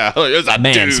 Yeah, like, it's a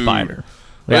man spider.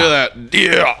 Look at that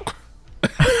dick.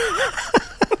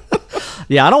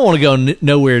 Yeah, I don't want to go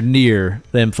nowhere near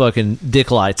them fucking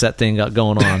dick lights that thing got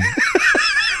going on.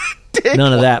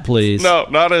 None of that, please. No,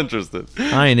 not interested.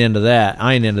 I ain't into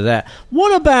that.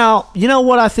 What about, you know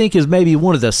what I think is maybe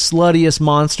one of the sluttiest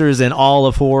monsters in all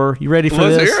of horror? You ready for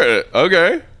this? Let's hear it.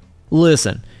 Okay.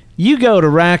 Listen, you go to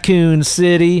Raccoon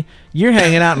City, you're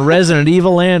hanging out in Resident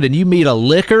Evil Land, and you meet a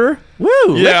licker. Woo,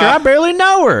 licker, I barely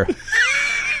know her.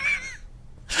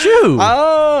 Shoo.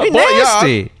 Hey,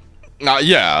 nasty.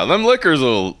 Them lickers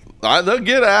they'll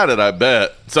get at it, I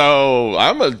bet. So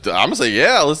I'm gonna say,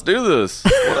 yeah, let's do this.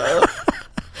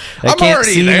 I can't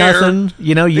see there. Nothing.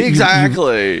 You know,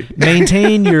 exactly. You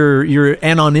maintain your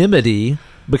anonymity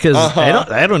because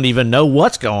they don't even know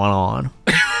what's going on.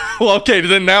 Well, okay,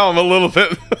 then now I'm a little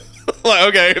bit like,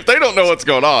 okay, if they don't know what's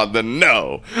going on, then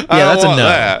no. Yeah, that's a no.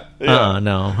 That. Yeah.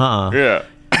 No. Yeah.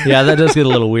 Yeah, that does get a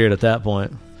little weird at that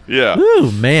point. Yeah.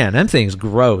 Ooh, man, that thing's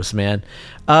gross, man.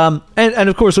 And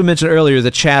of course, we mentioned earlier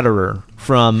the Chatterer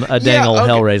from a dang old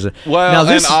Hellraiser. Well, now,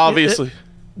 this, and obviously...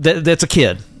 that's a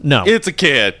kid. No. It's a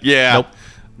kid, yeah. Nope.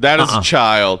 That is a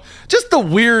child. Just the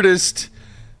weirdest,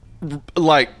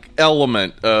 like,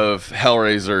 element of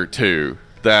Hellraiser 2.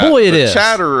 That Boy, it is.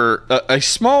 Chatterer, a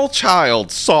small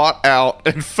child sought out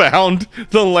and found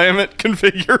the Lamet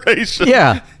configuration.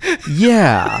 Yeah.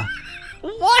 Yeah.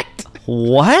 What?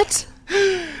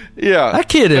 Yeah. That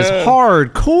kid is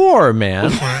hardcore,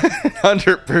 man.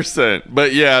 100%.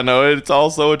 But yeah, no, it's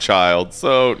also a child.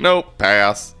 So, nope,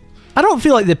 pass. I don't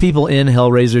feel like the people in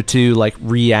Hellraiser 2 like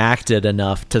reacted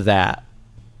enough to that.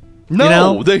 No, you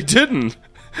know? They didn't.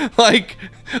 Like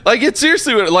it's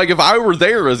seriously like if I were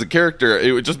there as a character,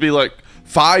 it would just be like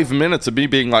 5 minutes of me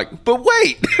being like, but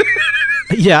wait.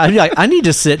 Yeah, I need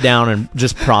to sit down and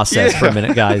just process for a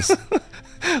minute, guys.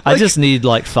 I just need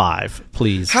like 5,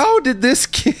 please. How did this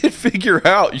kid figure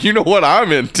out, you know what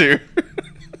I'm into?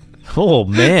 Oh,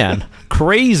 man.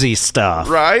 Crazy stuff.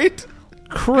 Right?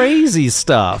 Crazy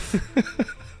stuff.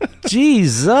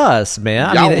 Jesus,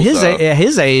 man. I mean, at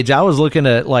his age, I was looking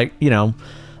at, like, you know,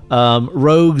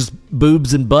 Rogue's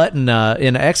boobs and butt in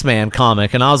an X-Man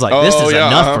comic, and I was like, this is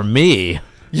enough for me.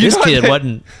 This kid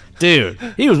wasn't... Dude,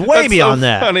 he was way beyond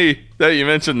that. It's funny that you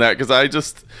mentioned that, because I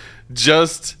just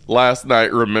last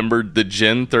night remembered the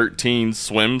Gen 13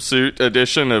 swimsuit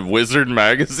edition of Wizard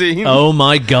magazine. Oh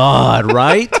my god,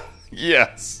 right?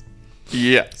 Yes.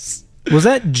 Was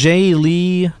that Jay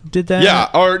Lee did that? Yeah,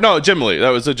 or no, Jim Lee.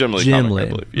 That was a Jim Lee comic, I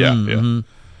believe. Yeah, yeah.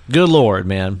 Good Lord,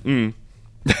 man.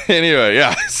 Anyway,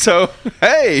 yeah. So,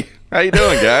 hey, how you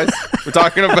doing, guys? We're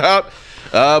talking about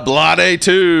Blood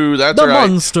 2. That's the right.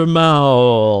 Monster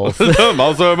Mouth. The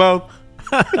Monster Mouth.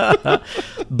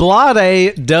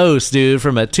 Blood Dose, dude,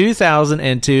 from a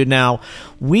 2002. Now,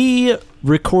 we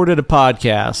recorded a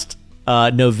podcast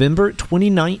November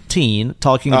 2019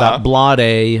 talking about Blood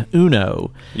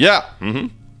Uno. Yeah. Mm-hmm.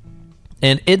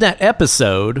 And in that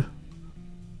episode,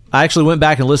 I actually went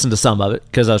back and listened to some of it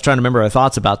because I was trying to remember our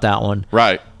thoughts about that one.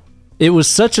 Right. It was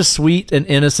such a sweet and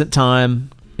innocent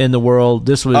time. in the world.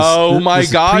 This was my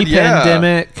God,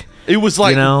 pre-pandemic. It was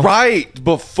like right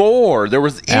before there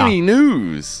was any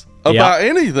news about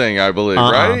anything, I believe,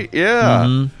 right? Yeah.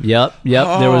 Mm-hmm. Yep.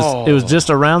 It was just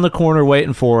around the corner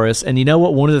waiting for us. And you know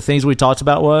what? One of the things we talked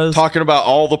about was talking about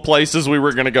all the places we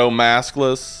were going to go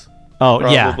maskless. Oh,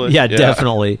 probably. Yeah,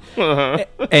 definitely.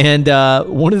 And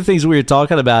one of the things we were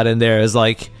talking about in there is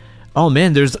like, oh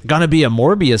man, there's gonna be a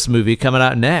Morbius movie coming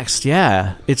out next.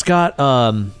 Yeah, it's got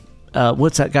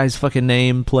what's that guy's fucking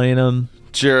name playing him?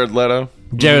 Jared Leto.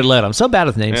 Jared Leto. I'm so bad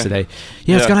with names today.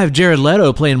 Yeah, it's gonna have Jared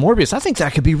Leto playing Morbius. I think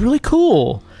that could be really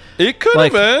cool. It could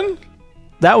have been.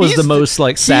 That was the most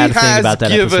like sad thing about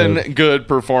that episode. He has given good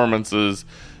performances,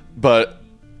 but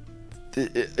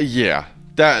yeah,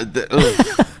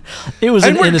 it was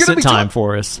an innocent time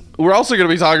for us. We're also going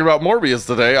to be talking about Morbius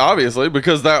today, obviously,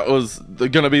 because that was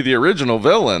going to be the original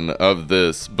villain of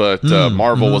this. But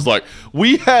Marvel was like,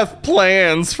 we have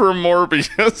plans for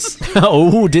Morbius.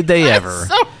 Oh, did they ever?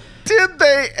 Did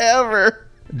they ever?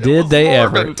 Did they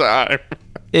ever? Time.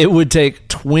 It would take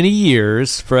 20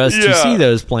 years for us to see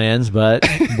those plans, but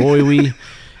boy,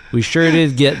 we sure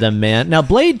did get them, man. Now,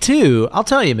 Blade 2, I'll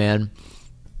tell you, man,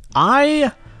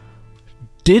 I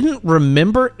didn't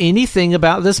remember anything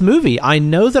about this movie. I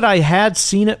know that I had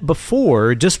seen it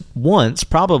before, just once,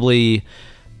 probably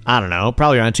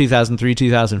around 2003,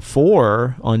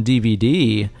 2004 on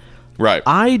DVD. Right.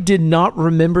 I did not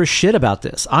remember shit about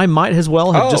this. I might as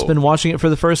well have just been watching it for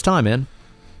the first time, man.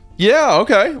 Yeah,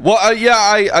 okay. Well,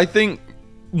 I think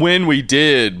when we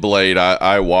did Blade,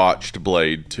 I watched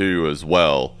Blade 2 as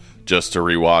well, just to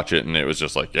rewatch it, and it was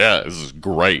just like, yeah, this is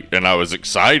great. And I was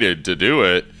excited to do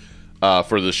it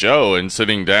for the show, and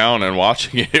sitting down and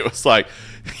watching it, it was like,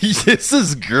 this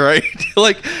is great.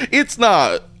 Like, it's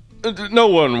not... No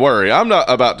one worry. I'm not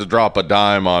about to drop a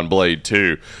dime on Blade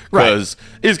 2 because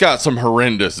it's got some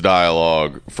horrendous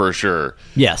dialogue for sure.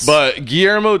 Yes. But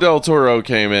Guillermo del Toro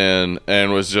came in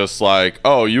and was just like,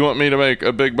 oh, you want me to make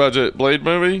a big budget Blade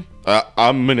movie?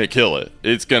 I'm going to kill it.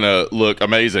 It's going to look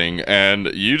amazing.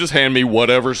 And you just hand me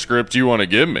whatever script you want to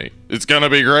give me. It's going to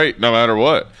be great no matter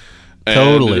what. And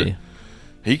totally.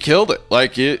 He killed it.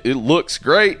 Like, it looks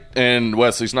great, and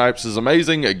Wesley Snipes is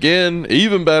amazing. Again,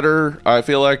 even better, I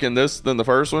feel like, in this than the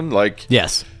first one. Like,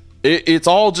 yes. It's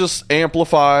all just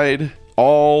amplified,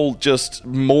 all just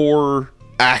more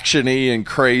action-y and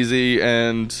crazy,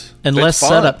 and less fun.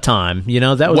 setup time. You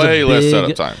know, that was way less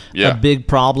setup time. Yeah. A big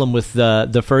problem with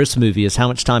the first movie is how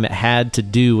much time it had to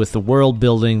do with the world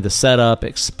building, the setup,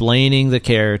 explaining the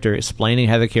character, explaining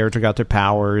how the character got their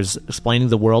powers, explaining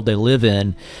the world they live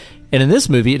in. And in this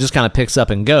movie, it just kind of picks up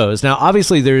and goes. Now,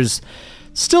 obviously, there's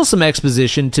still some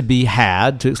exposition to be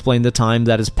had to explain the time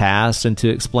that has passed and to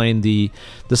explain the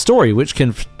story, which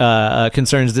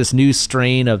concerns this new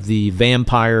strain of the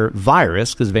vampire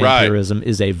virus, because vampirism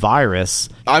is a virus.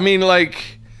 I mean,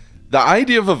 like, the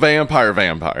idea of a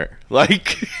vampire.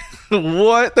 Like,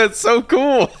 what? That's so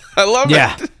cool. I love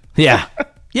it. Yeah.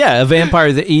 Yeah, a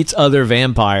vampire that eats other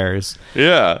vampires.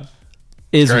 Yeah.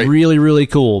 Is great. Really, really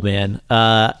cool, man.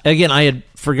 Again, I had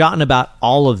forgotten about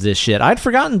all of this shit. I'd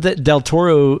forgotten that Del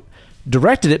Toro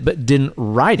directed it but didn't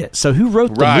write it. So who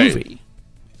wrote the movie?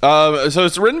 So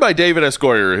it's written by David S.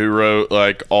 Goyer, who wrote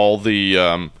like all the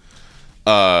Nolan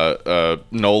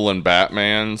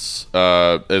Batmans,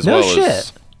 as well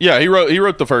as he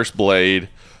wrote the first Blade,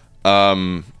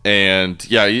 and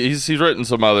yeah, he's written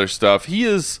some other stuff. He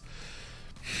is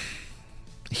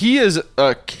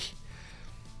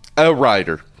a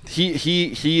writer.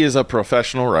 He is a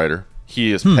professional writer.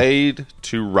 He is paid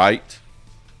to write,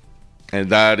 and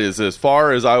that is as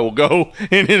far as I will go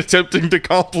in attempting to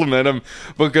compliment him,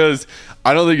 because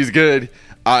I don't think he's good.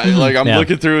 I'm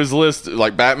looking through his list,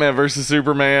 like Batman versus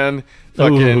Superman,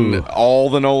 fucking all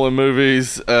the Nolan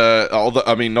movies,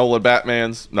 Nolan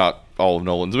Batmans, not all of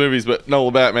Nolan's movies, but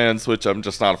Nolan Batmans, which I'm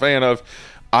just not a fan of.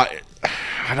 I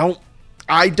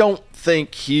don't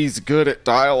think he's good at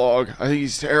dialogue. I think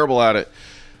he's terrible at it.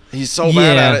 He's so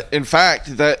bad at it. In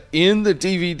fact, that in the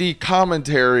DVD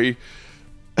commentary,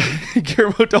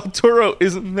 Guillermo del Toro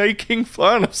is making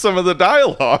fun of some of the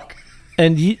dialogue.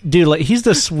 And dude, like, he's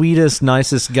the sweetest,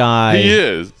 nicest guy. He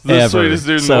is the sweetest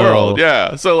dude in the world.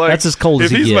 Yeah, so like, that's as cold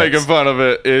as if he he's gets. making fun of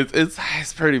it,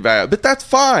 it's pretty bad. But that's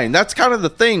fine. That's kind of the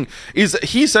thing. Is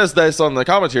he says this on the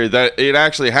commentary that it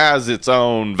actually has its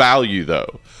own value,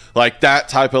 though. Like that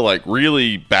type of like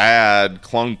really bad,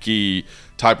 clunky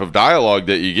type of dialogue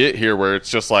that you get here, where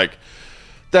it's just like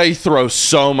they throw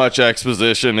so much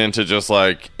exposition into just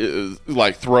like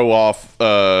throw off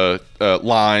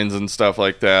lines and stuff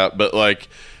like that. But like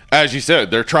as you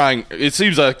said, they're trying. It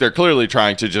seems like they're clearly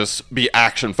trying to just be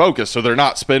action focused, so they're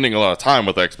not spending a lot of time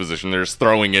with exposition. They're just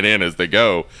throwing it in as they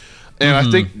go, and I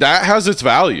think that has its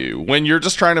value. When you're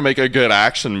just trying to make a good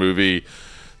action movie,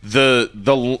 the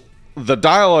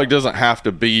dialogue doesn't have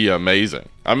to be amazing.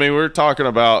 I mean, we're talking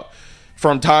about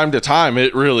from time to time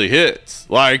it really hits.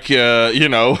 Like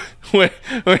when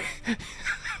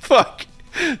fuck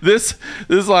this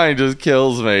line just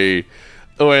kills me.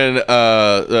 When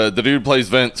the dude plays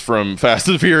Vince from Fast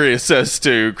and Furious says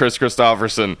to Chris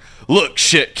Christopherson, "Look,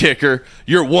 shit kicker,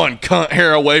 you're one cunt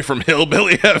hair away from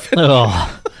hillbilly heaven."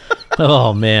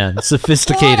 Oh man,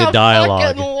 sophisticated what a dialogue.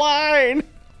 fucking line.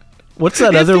 What's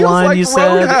that It other feels line like you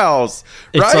said? Roadhouse,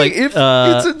 It's right? like,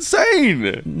 It's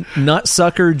insane.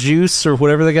 Nutsucker juice or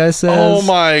whatever the guy says. Oh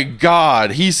my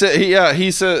god, he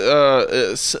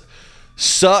said,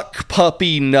 suck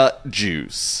puppy nut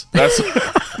juice. That's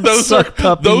those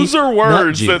are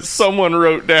words that someone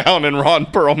wrote down and Ron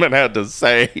Perlman had to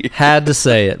say. Had to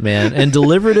say it, man, and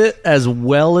delivered it as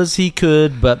well as he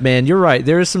could. But man, you're right.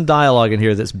 There is some dialogue in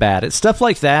here that's bad. It's stuff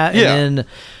like that, and then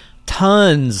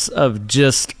tons of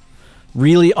just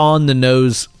really on the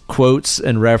nose quotes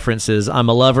and references. I'm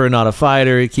a lover, not a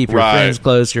fighter. Keep your friends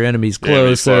close, your enemies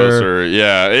closer.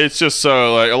 Yeah, it's just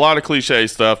so like a lot of cliche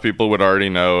stuff people would already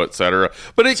know, etc.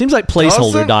 But it seems like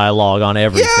placeholder dialogue on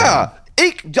everything. Yeah,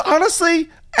 honestly,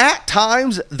 at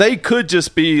times they could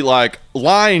just be like,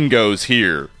 line goes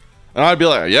here, and I'd be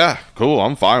like, yeah, cool,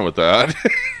 I'm fine with that.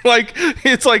 Like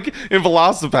it's like in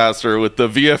Velocipaster with the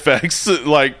VFX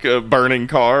like burning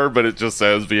car, but it just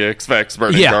says VFX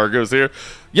burning car goes here.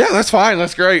 Yeah, that's fine.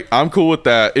 That's great. I'm cool with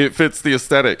that. It fits the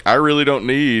aesthetic. I really don't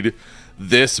need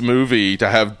this movie to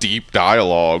have deep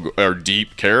dialogue or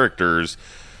deep characters.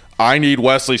 I need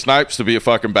Wesley Snipes to be a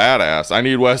fucking badass. I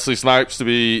need Wesley Snipes to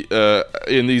be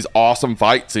in these awesome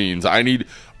fight scenes. I need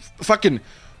fucking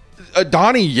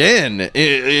Donnie Yen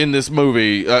in this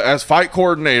movie as fight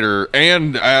coordinator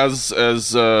and as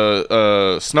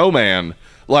Snowman.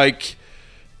 Like,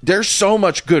 there's so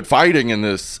much good fighting in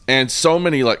this, and so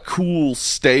many like cool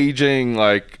staging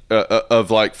like of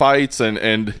like fights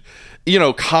and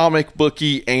comic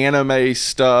booky anime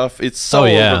stuff. It's so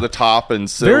over the top and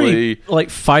silly, very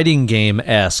like fighting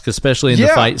game-esque, especially in the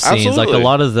fight scenes. Absolutely. Like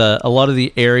a lot of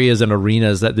the areas and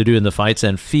arenas that they do in the fights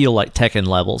and feel like Tekken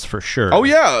levels for sure. Oh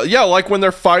yeah, like when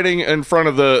they're fighting in front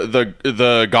of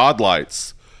the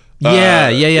godlights.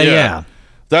 Yeah.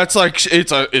 That's like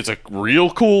it's a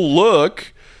real cool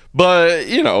look. But,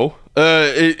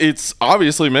 it's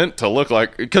obviously meant to look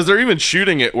like... Because they're even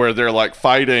shooting it where they're, like,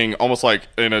 fighting almost like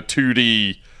in a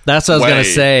 2D That's what I was going to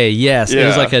say. Yes. Yeah. It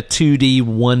was like a 2D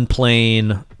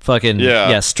one-plane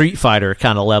fucking Street Fighter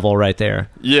kind of level right there.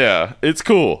 Yeah. It's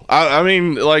cool. I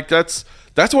mean, like, that's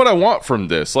what I want from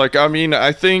this. Like, I mean,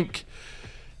 I think...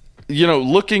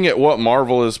 looking at what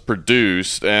Marvel has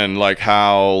produced and, like,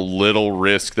 how little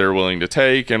risk they're willing to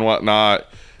take and whatnot...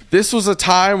 This was a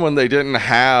time when they didn't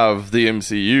have the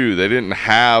MCU. They didn't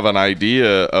have an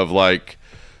idea of like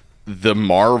the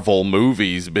Marvel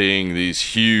movies being these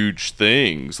huge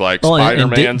things. Like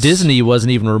Spider-Man. Disney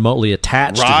wasn't even remotely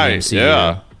attached to the MCU.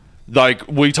 Yeah. Like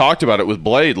we talked about it with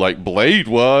Blade. Like Blade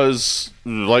was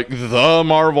like the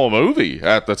Marvel movie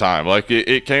at the time. Like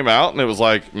it came out and it was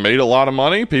like made a lot of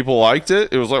money. People liked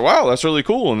it. It was like, wow, that's really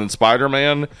cool. And then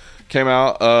Spider-Man came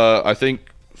out, I think,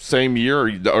 same year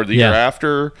or the year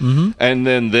after, and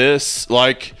then this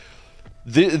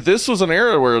this was an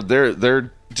era where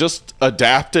they're just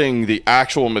adapting the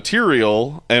actual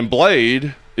material, and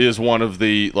Blade is one of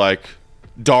the like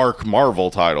dark Marvel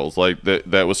titles like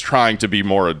that was trying to be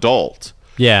more adult.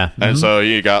 And so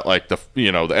you got like the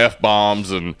the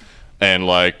F-bombs and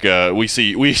like we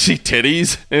see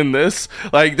titties in this.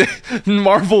 Like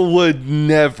Marvel would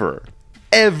never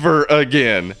ever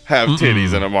again have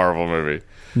titties in a Marvel movie.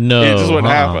 No, it just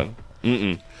wouldn't happen.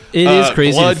 It is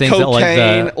crazy to think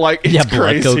cocaine, that it's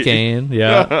crazy. Blood cocaine.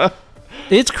 Yeah,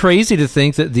 it's crazy to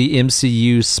think that the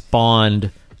MCU spawned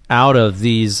out of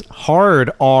these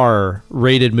hard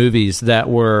R-rated movies that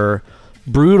were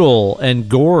brutal and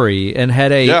gory and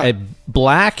had a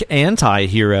black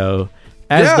anti-hero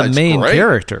as the main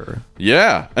character.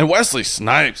 Yeah, and Wesley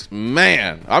Snipes,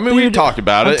 man. I mean, we talked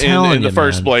about it in the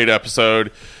first Blade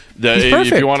episode.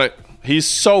 If you want to. He's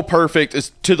so perfect. It's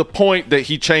to the point that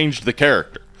he changed the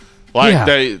character. Like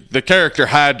the character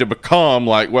had to become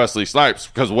like Wesley Snipes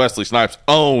because Wesley Snipes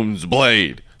owns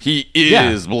Blade. He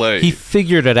is Blade. He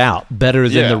figured it out better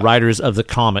than the writers of the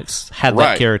comics had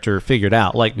that character figured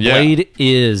out. Like Blade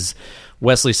is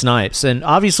Wesley Snipes, and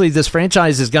obviously this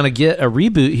franchise is going to get a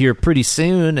reboot here pretty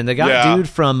soon. And they got dude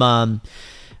from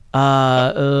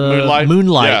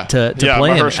Moonlight to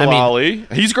play him. Mahershala Ali.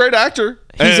 He's a great actor.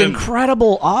 He's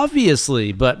incredible,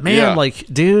 obviously, but man, like,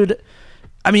 dude,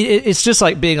 I mean, it's just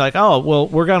like being like, oh, well,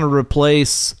 we're going to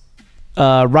replace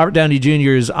Robert Downey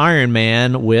Jr.'s Iron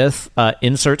Man with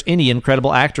insert any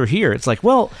incredible actor here. It's like,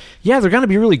 well, yeah, they're going to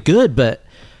be really good, but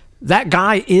that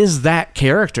guy is that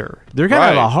character. They're going to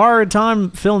have a hard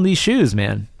time filling these shoes,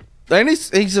 man. And he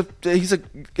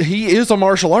is a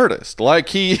martial artist. Like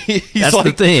he's That's like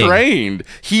the thing. trained.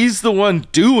 He's the one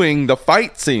doing the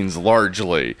fight scenes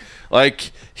largely.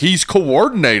 Like he's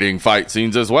coordinating fight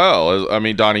scenes as well. I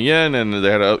mean, Donnie Yen and they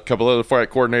had a couple other fight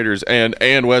coordinators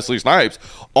and Wesley Snipes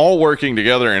all working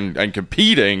together and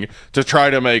competing to try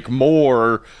to make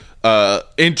more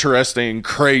interesting,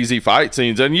 crazy fight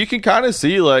scenes. And you can kind of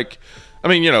see like, I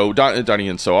mean, you know, Donnie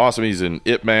Yen's so awesome. He's in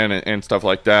Ip Man and stuff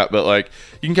like that. But, like,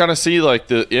 you can kind of see, like,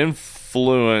 the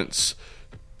influence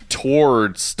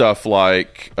towards stuff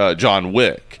like John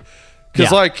Wick.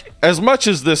 Because, like, as much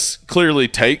as this clearly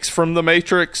takes from The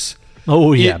Matrix,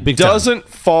 it doesn't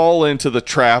fall into the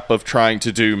trap of trying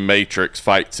to do Matrix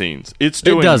fight scenes. It's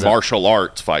doing martial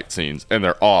arts fight scenes, and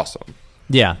they're awesome.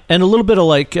 Yeah, and a little bit of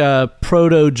like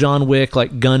proto John Wick,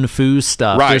 like gun fu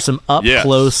stuff. Right. There's some up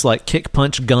close, like kick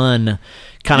punch gun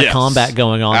kind of combat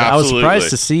going on. Absolutely. I was surprised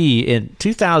to see in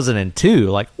 2002,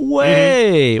 like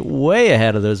way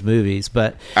ahead of those movies.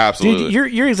 But absolutely,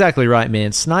 dude, you're exactly right,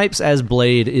 man. Snipes as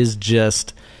Blade is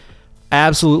just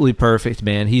absolutely perfect,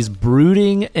 man. He's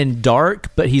brooding and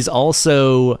dark, but he's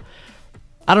also,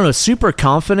 I don't know, super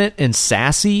confident and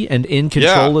sassy and in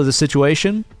control of the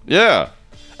situation. Yeah.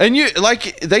 And you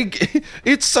like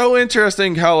it's so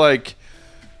interesting how like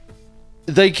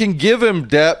they can give him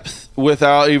depth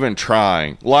without even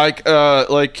trying. Like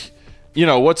you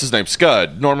know, what's his name?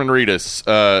 Scud, Norman Reedus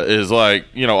is like,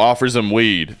 you know, offers him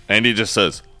weed and he just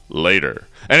says later.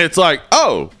 And it's like,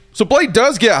 oh, so Blade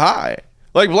does get high.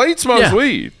 Like Blade smokes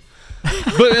weed.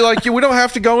 But like we don't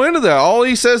have to go into that. All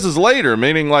he says is later,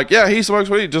 meaning like, yeah, he smokes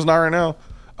weed, just not right now.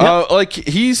 Like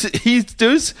he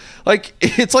does, like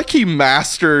it's like he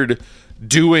mastered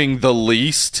doing the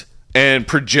least and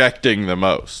projecting the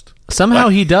most. Somehow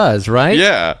he does, right?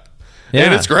 Yeah,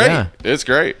 and it's great. Yeah. It's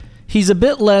great. He's a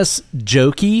bit less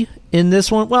jokey in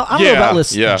this one. Well, I don't know about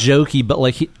less jokey, but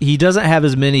like he doesn't have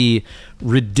as many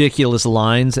ridiculous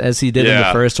lines as he did in the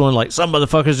first one. Like some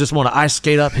motherfuckers just want to ice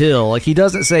skate uphill. Like he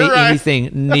doesn't say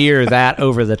anything near that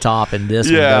over the top in this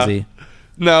one, does he?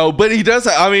 No, but he does.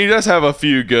 I mean, he does have a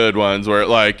few good ones where,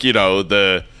 like, you know,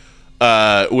 the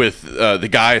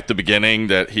guy at the beginning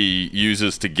that he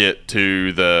uses to get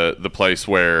to the place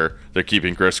where they're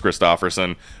keeping Chris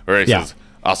Christopherson, where he says,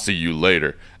 "I'll see you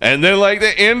later," and then like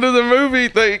the end of the movie,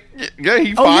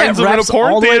 he finds him in a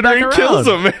porn theater and kills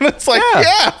him, and it's like,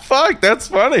 fuck, that's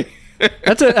funny.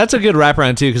 That's a good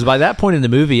wraparound too, because by that point in the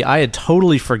movie, I had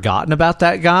totally forgotten about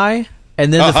that guy.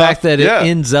 And then the fact that it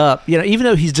ends up, you know, even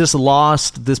though he's just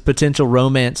lost this potential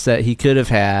romance that he could have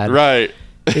had, right?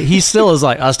 He still is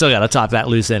like, I still got to top that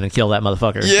loose end and kill that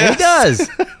motherfucker. Yeah, he does,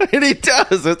 and he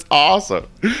does. It's awesome.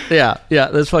 Yeah,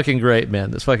 that's fucking great, man.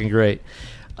 That's fucking great.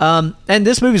 And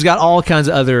this movie's got all kinds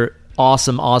of other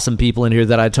awesome people in here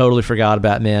that I totally forgot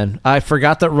about, man. I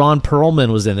forgot that Ron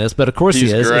Perlman was in this, but of course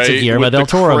he is. Great. It's a Guillermo del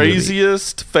Toro movie.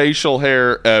 Craziest facial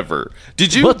hair ever.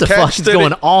 Did you what the fuck is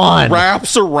going on?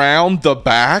 Wraps around the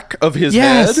back of his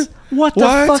head. What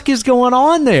the fuck is going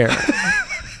on there?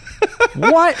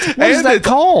 What is that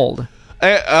called?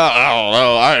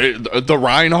 I don't know. The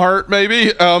Reinhardt,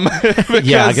 maybe.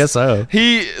 Yeah, I guess so. So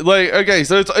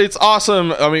it's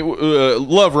awesome. I mean,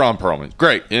 love Ron Perlman,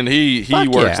 great, and he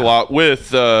works a lot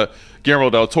with Guillermo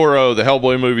del Toro. The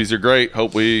Hellboy movies are great.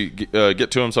 Hope we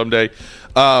get to him someday.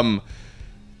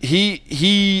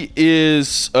 He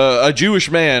is a Jewish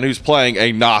man who's playing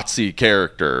a Nazi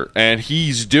character, and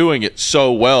he's doing it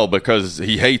so well because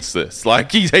he hates this.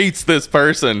 Like, he hates this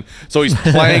person, so he's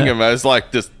playing him as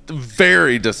like this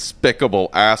very despicable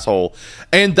asshole.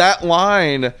 And that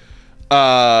line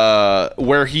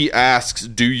where he asks,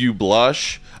 "Do you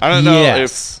blush?" I don't know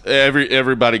if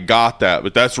everybody got that,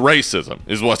 but that's racism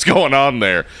is what's going on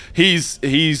there. He's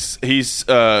this is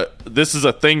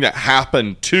a thing that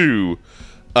happened to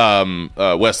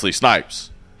Wesley Snipes.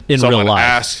 Someone real life,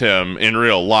 asked him in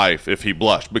real life if he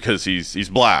blushed because he's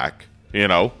black, you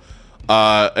know,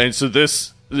 and so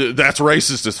that's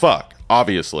racist as fuck,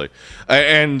 obviously,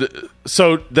 and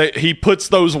so he puts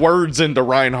those words into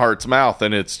Reinhardt's mouth,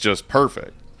 and it's just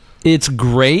perfect. It's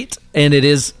great, and it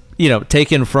is, you know,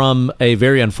 taken from a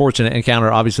very unfortunate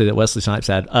encounter, obviously, that Wesley Snipes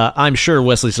had. I'm sure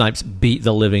Wesley Snipes beat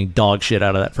the living dog shit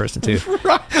out of that person, too.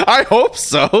 I hope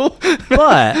so.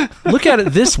 But look at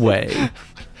it this way.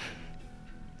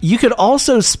 you could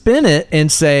also spin it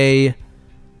and say,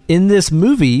 in this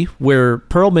movie where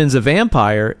Perlman's a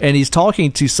vampire and he's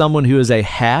talking to someone who is a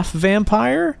half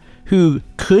vampire who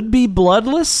could be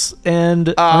bloodless and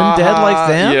undead like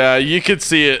them. Yeah, you could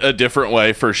see it a different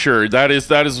way for sure. That is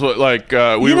what like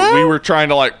we were trying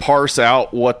to like parse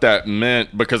out what that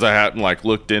meant because I hadn't like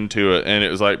looked into it, and it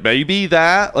was like maybe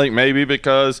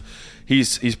because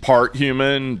he's part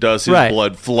human, does his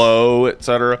blood flow,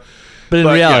 etc. But in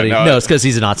reality, no, it's because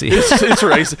he's a Nazi. It's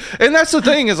racist. And that's the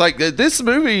thing is like this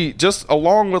movie, just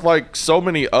along with like so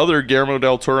many other Guillermo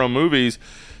del Toro movies,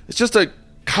 it's just a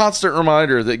constant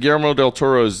reminder that Guillermo del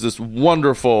Toro is this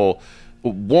wonderful,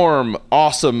 warm,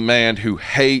 awesome man who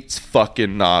hates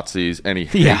fucking Nazis and he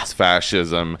hates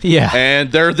fascism. Yeah.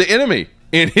 And they're the enemy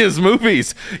in his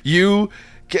movies. You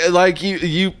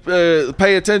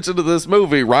pay attention to this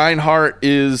movie. Reinhardt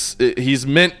he's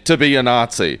meant to be a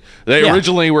Nazi. They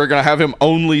originally were going to have him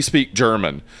only speak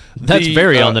German. That's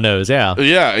very on the nose. Yeah.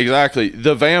 Yeah, exactly.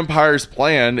 The vampire's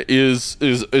plan is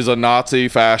a Nazi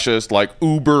fascist, like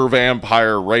uber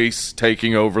vampire race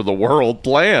taking over the world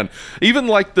plan. Even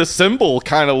like the symbol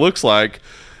kind of looks like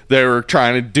they were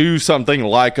trying to do something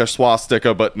like a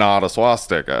swastika, but not a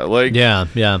swastika. Like, yeah.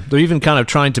 They're even kind of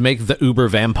trying to make the uber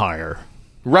vampire.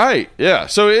 Right, yeah.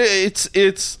 So it's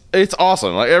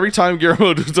awesome. Like every time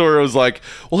Guillermo del Toro is like,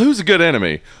 "Well, who's a good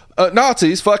enemy?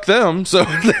 Nazis, fuck them." So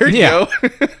there you go.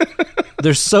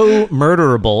 They're so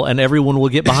murderable, and everyone will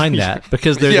get behind that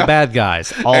because they're the bad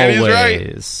guys. Always. And he's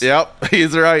right. Yep,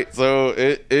 he's right. So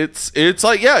it's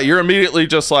like, yeah, you're immediately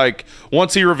just like,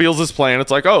 once he reveals his plan, it's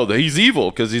like, oh, he's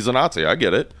evil because he's a Nazi. I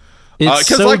get it. It's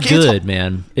so like, good,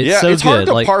 man. It's hard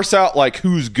to parse out like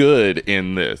who's good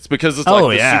in this because it's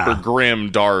like super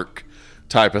grim, dark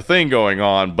type of thing going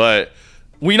on. But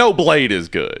we know Blade is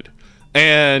good,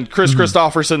 and Chris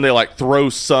Christopherson, they like throw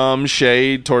some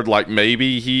shade toward like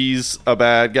maybe he's a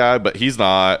bad guy, but he's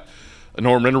not.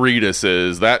 Norman Reedus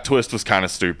is. That twist was kind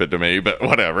of stupid to me, but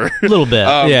whatever. A little bit,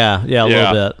 a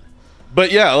little bit.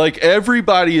 But yeah, like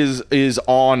everybody is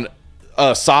on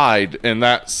a side, and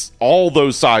that's all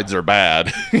those sides are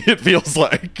bad. It feels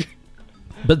like.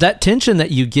 But that tension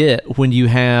that you get when you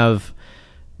have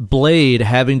Blade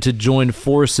having to join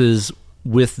forces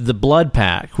with the Blood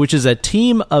Pack, which is a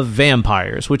team of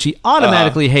vampires, which he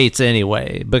automatically hates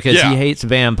anyway because he hates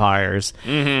vampires,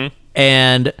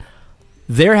 and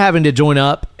they're having to join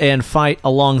up and fight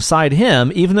alongside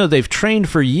him, even though they've trained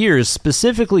for years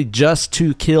specifically just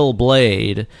to kill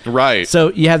Blade. Right.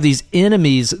 So you have these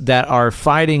enemies that are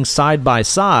fighting side by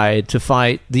side to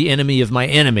fight the enemy of my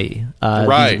enemy,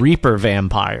 these Reaper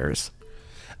vampires.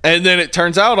 And then it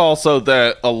turns out also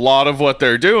that a lot of what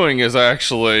they're doing is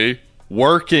actually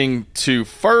working to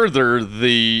further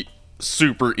the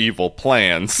super evil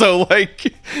plan. So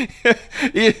like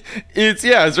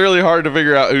it's really hard to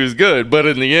figure out who's good, but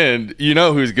in the end, you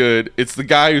know who's good. It's the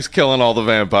guy who's killing all the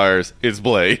vampires. It's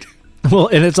Blade. Well,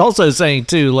 and it's also saying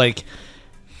too, like,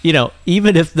 you know,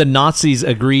 even if the Nazis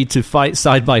agree to fight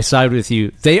side by side with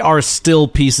you, they are still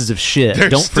pieces of shit.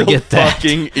 Don't forget that.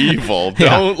 Fucking evil.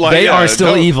 They are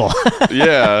still evil.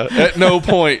 Yeah. At no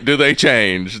point do they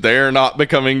change. They are not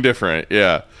becoming different.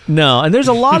 Yeah. No, and there's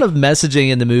a lot of messaging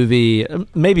in the movie,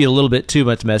 maybe a little bit too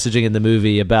much messaging in the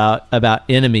movie about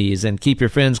enemies and keep your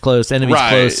friends close, enemies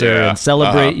closer, and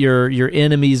celebrate your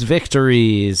enemies'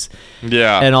 victories.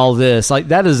 Yeah. And all this. Like,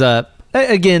 that is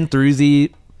again, through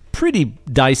the pretty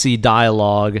dicey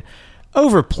dialogue,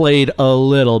 overplayed a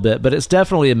little bit, but it's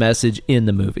definitely a message in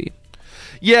the movie.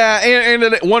 Yeah,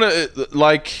 and one of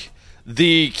like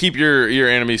the keep your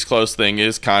enemies close thing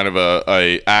is kind of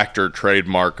a actor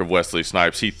trademark of Wesley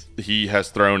Snipes. He has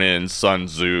thrown in Sun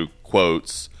Tzu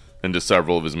quotes into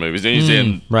several of his movies,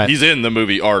 and he's in the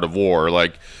movie Art of War.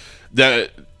 Like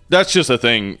that's just a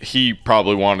thing he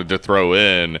probably wanted to throw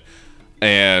in,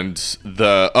 and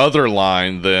the other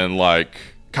line then like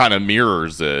kind of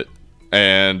mirrors it,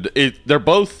 and they're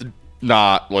both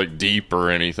not like deep or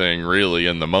anything really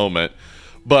in the moment,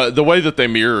 but the way that they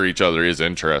mirror each other is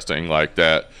interesting. Like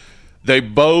that they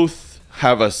both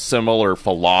have a similar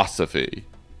philosophy,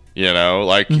 you know,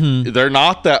 like they're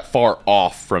not that far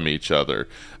off from each other.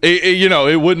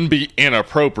 It wouldn't be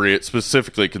inappropriate,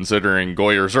 specifically considering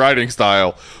Goyer's writing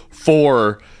style,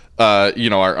 for our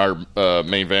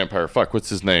main vampire. What's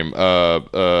his name?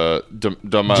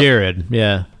 Jared.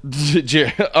 Yeah.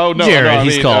 Jared.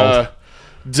 He's called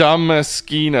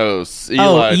Damaskinos.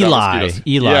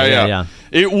 Eli. Yeah.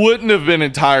 It wouldn't have been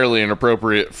entirely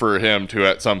inappropriate for him to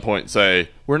at some point say,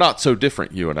 "We're not so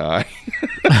different, you and I."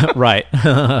 Right.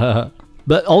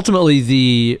 But ultimately,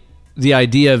 the the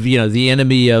idea of, the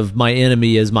enemy of my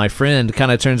enemy is my friend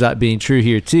kind of turns out being true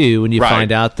here too when you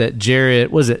find out that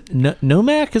Jarrett, was it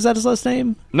Nomak? Is that his last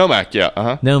name? Nomak,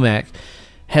 yeah. Nomak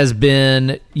has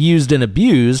been used and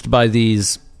abused by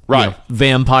these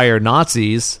vampire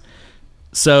Nazis.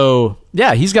 So,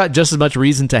 yeah, he's got just as much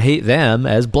reason to hate them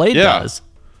as Blade does.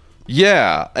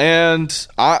 Yeah, and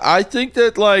I think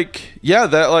that,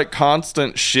 that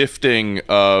constant shifting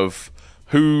of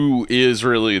who is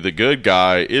really the good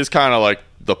guy is kind of like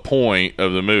the point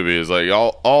of the movie. Is like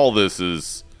all this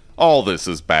is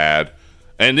bad,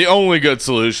 and the only good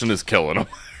solution is killing them.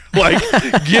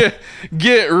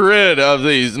 Get rid of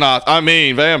these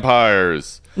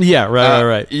vampires. Yeah,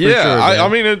 right. Yeah, sure, I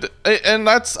mean, and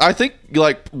that's, I think,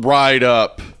 right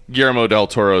up Guillermo del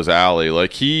Toro's alley.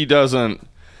 Like, he doesn't,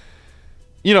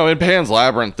 in Pan's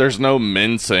Labyrinth, there's no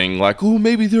mincing,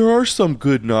 maybe there are some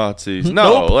good Nazis.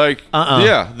 No, nope.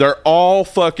 Yeah, they're all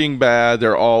fucking bad.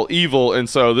 They're all evil. And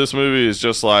so this movie is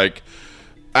just,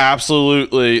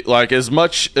 absolutely, as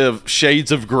much of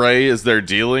shades of gray as they're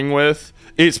dealing with,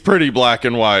 it's pretty black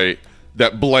and white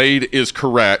that Blade is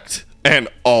correct and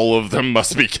all of them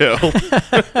must be killed.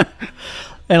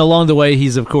 And along the way,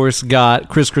 he's, of course, got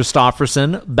Chris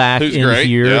Christopherson back Who's in great.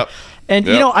 here. Yep. And,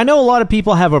 I know a lot of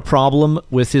people have a problem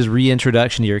with his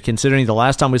reintroduction here, considering the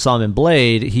last time we saw him in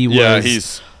Blade,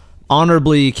 he's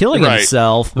honorably killing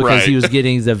himself because he was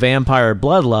getting the vampire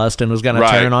bloodlust and was going to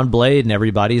turn on Blade and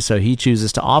everybody, so he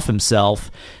chooses to off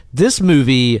himself. This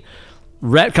movie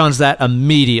retcons that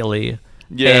immediately.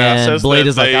 Yeah, and Blade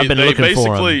is I've been looking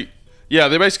for him. Yeah,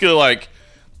 they basically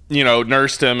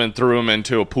nursed him and threw him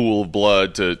into a pool of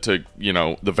blood to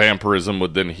the vampirism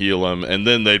would then heal him, and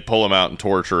then they'd pull him out and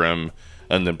torture him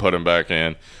and then put him back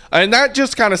in. And that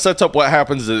just kind of sets up what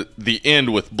happens at the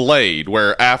end with Blade,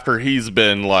 where after he's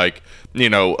been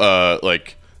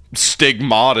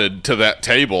stigmatted to that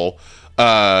table,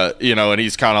 and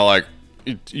he's kind of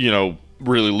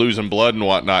really losing blood and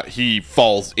whatnot, he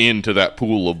falls into that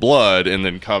pool of blood and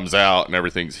then comes out and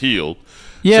everything's healed.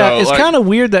 Yeah, so, it's kind of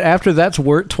weird that after that's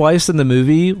worked twice in the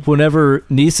movie, whenever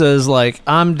Nisa is like,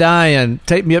 I'm dying,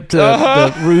 take me up to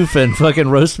the roof and fucking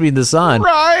roast me in the sun.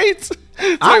 Right?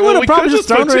 I would have probably just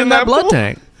thrown her in that blood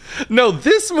tank. No,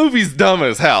 this movie's dumb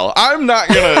as hell. I'm not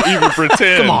going to even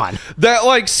pretend. Come on.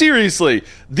 That, seriously,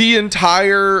 the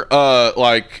entire,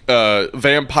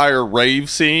 vampire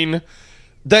rave scene,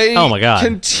 they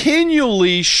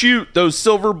continually shoot those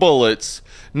silver bullets,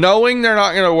 knowing they're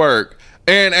not going to work.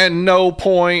 And at no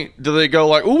point do they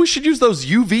go we should use those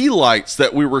UV lights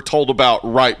that we were told about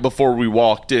right before we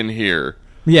walked in here.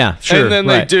 Yeah, sure. And then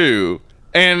they do.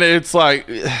 And it's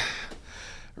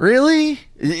really?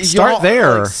 Start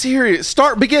there. Serious.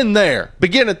 Begin there.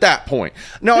 Begin at that point.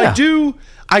 Now,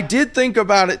 I did think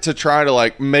about it to try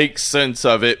to make sense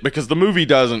of it, because the movie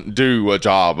doesn't do a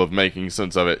job of making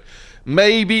sense of it.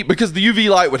 Maybe because the UV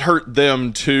light would hurt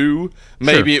them too.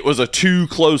 Maybe it was a too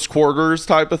close quarters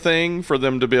type of thing for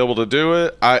them to be able to do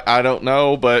it. I don't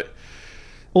know, but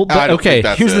okay,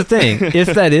 here's the thing. If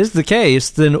that is the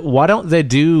case, then why don't they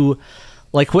do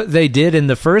what they did in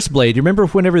the first Blade? You remember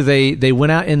whenever they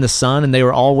went out in the sun and they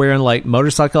were all wearing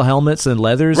motorcycle helmets and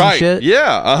leathers and shit?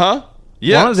 Yeah,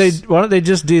 Yes. Why don't they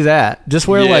just do that? Just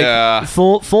wear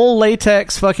full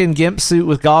latex fucking gimp suit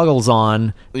with goggles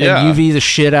on and UV the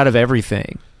shit out of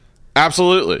everything.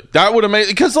 Absolutely. That would have made,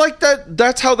 because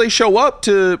that's how they show up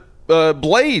to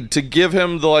Blade to give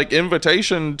him the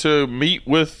invitation to meet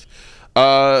with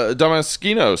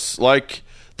Damaskinos.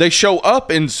 They show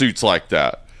up in suits like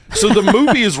that. So the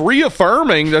movie is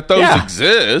reaffirming that those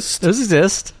exist. Those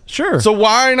exist. Sure. So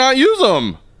why not use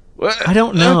them? I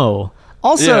don't know.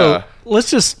 Also,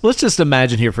 let's just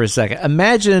imagine here for a second.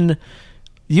 Imagine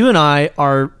you and I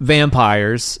are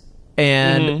vampires,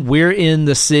 and we're in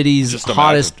the city's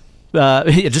hottest.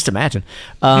 Just imagine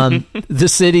the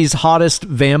city's hottest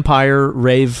vampire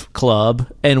rave club,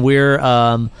 and we're.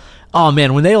 Oh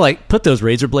man, when they put those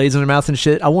razor blades in their mouth and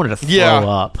shit, I wanted to throw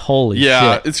up. Holy shit!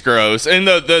 Yeah, it's gross. And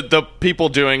the people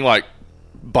doing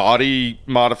body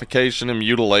modification and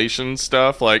mutilation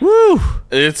stuff, woo!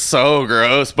 It's so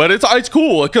gross, but it's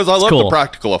cool because I love the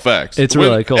practical effects. It's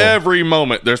really cool. Every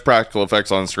moment there's practical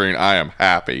effects on screen, I am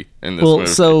happy in this movie.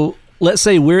 So let's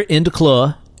say we're into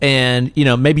Cluh, and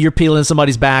maybe you're peeling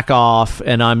somebody's back off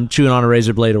and I'm chewing on a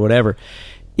razor blade or whatever.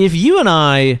 If you and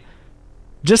I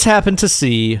just happen to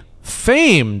see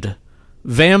famed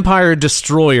vampire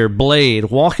destroyer Blade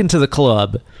walk into the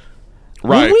club,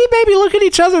 would we maybe look at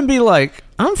each other and be like,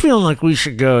 I'm feeling like we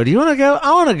should go. Do you want to go?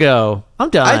 I want to go. I'm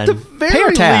done. At the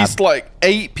very least,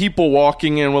 8 people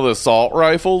walking in with assault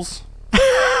rifles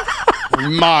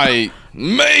might,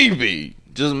 maybe,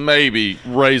 just maybe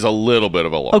raise a little bit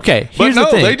of alarm. Okay, but here's no,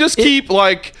 the thing. they just keep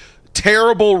like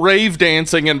terrible rave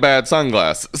dancing and bad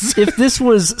sunglasses. If this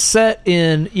was set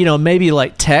in, maybe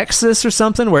like Texas or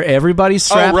something where everybody's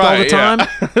strapped all the time.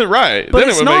 Yeah. Right. But Then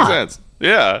it it's would not. make sense.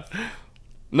 Yeah.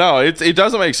 No, it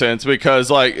doesn't make sense because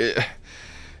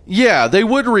yeah, they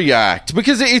would react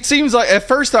because it seems like at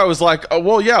first I was like, oh,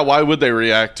 well, yeah, why would they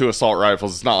react to assault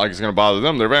rifles? It's not like it's going to bother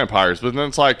them. They're vampires. But then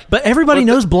it's like, But everybody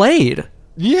knows Blade.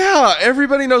 yeah,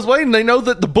 everybody knows Blade, and they know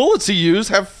that the bullets he used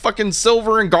have fucking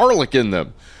silver and garlic in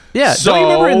them. Yeah, So- don't you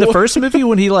remember in the first movie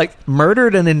when he like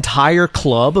murdered an entire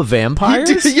club of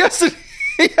vampires? Yes,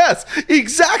 yes,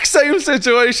 exact same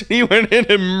situation. He went in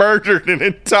and murdered an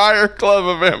entire club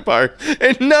of vampires,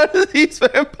 and none of these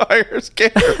vampires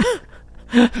care.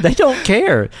 They don't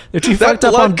care. They're too That fucked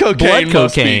up on blood cocaine blood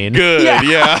must be cocaine. good.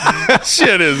 Yeah, that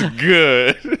shit is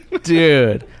good.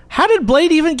 Dude, how did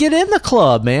Blade even get in the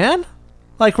club, man?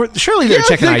 Like, surely they're Yeah,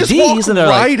 checking they just IDs walk and they're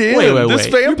right like, in. wait, This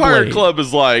you're vampire Blade. club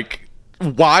is like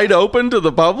wide open to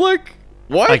the public.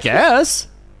 What? I guess.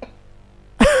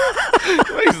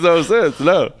 Makes no sense.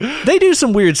 No. They do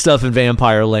some weird stuff in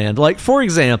Vampire Land. Like, for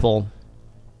example,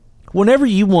 whenever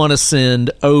you want to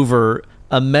send over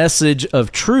a message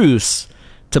of truce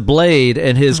to Blade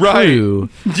and his crew,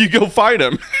 You go fight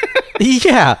him.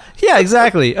 yeah,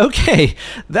 exactly. Okay,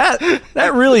 that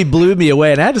really blew me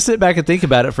away, and I had to sit back and think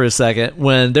about it for a second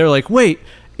when they're like, "Wait,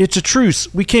 it's a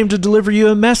truce. We came to deliver you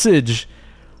a message."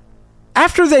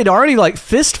 After they'd already like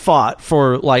fist fought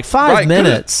for like 5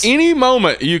 minutes, Any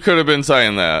moment you could have been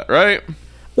saying that, right?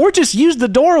 or just use the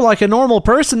door like a normal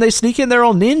person. They sneak in there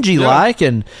all ninja like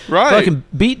and Right. fucking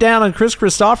beat down on Chris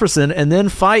Christopherson and then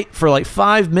fight for like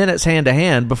 5 minutes hand to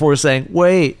hand before saying,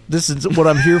 "Wait, this is what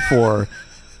I'm here for."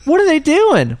 What are they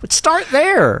doing? Let's start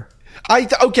there. I'm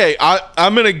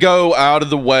going to go out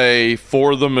of the way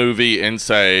for the movie and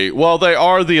say, well, they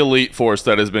are the elite force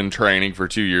that has been training for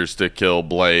 2 years to kill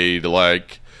Blade.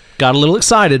 Like, Got a little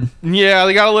excited. yeah,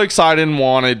 they got a little excited and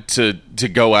wanted to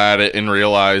go at it and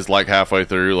realized like halfway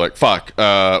through, like, fuck,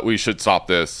 we should stop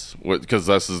this because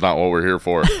this is not what we're here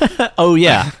for. Oh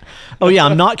yeah. Oh yeah,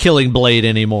 I'm not killing Blade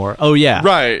anymore. Oh yeah.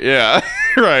 Right, yeah.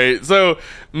 Right. So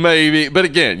maybe, but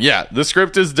again, yeah, the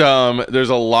script is dumb. There's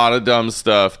a lot of dumb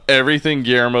stuff. Everything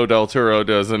Guillermo del Toro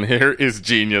does in here is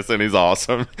genius and he's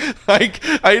awesome. Like,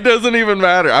 it doesn't even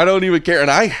matter. I don't even care.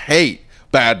 And I hate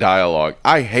bad dialogue.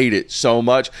 I hate it so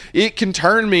much. It can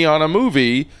turn me on a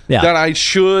movie that I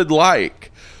should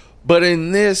like. But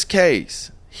in this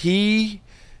case, he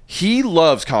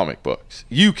loves comic books.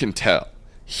 You can tell.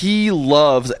 He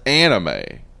loves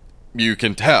anime. You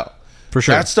can tell. For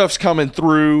sure. That stuff's coming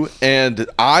through, and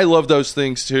I love those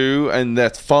things too, and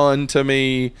that's fun to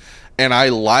me. And I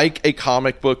like a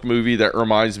comic book movie that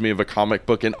reminds me of a comic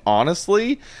book. And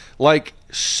honestly, like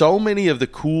so many of the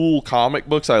cool comic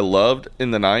books I loved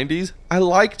in the 90s, I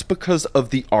liked because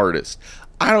of the artist.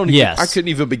 I couldn't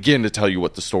even begin to tell you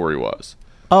what the story was.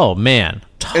 Oh man.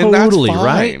 And that's Totally, fine.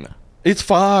 right? It's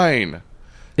fine.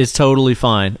 It's totally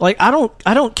fine. Like I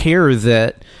don't care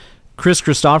that Chris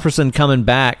Christopherson coming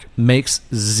back makes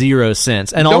zero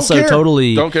sense. And Don't also care.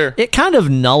 totally Don't care. It kind of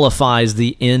nullifies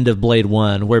the end of Blade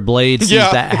 1 where Blade sees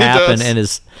Yeah, that it happen does. and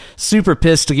is super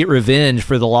pissed to get revenge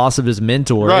for the loss of his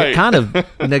mentor. Right. It kind of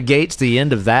negates the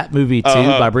end of that movie too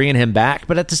by bringing him back,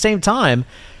 but at the same time,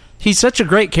 he's such a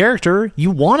great character. You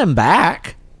want him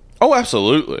back. Oh,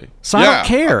 absolutely. So I don't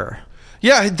care.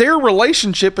 Yeah, their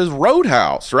relationship is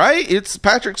Roadhouse, right? It's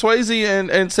Patrick Swayze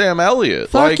and Sam Elliott.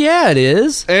 Fuck yeah, it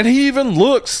is. And he even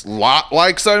looks a lot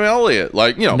like Sam Elliott.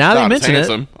 Like, you know, Now that you not as mention it.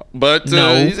 handsome, but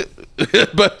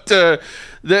No.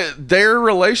 their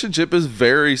relationship is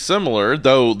very similar,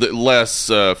 though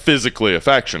less physically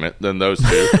affectionate than those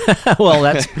two. Well,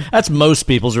 that's most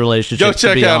people's relationship. Go to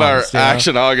check be out honest, our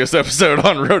Action August episode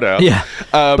on Roadhouse. Yeah.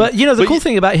 But the cool y-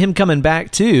 thing about him coming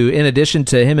back too, in addition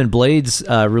to him and Blade's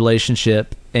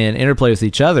relationship and interplay with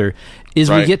each other, is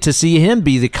we Right. get to see him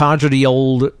be the conjury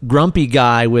old grumpy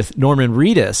guy with Norman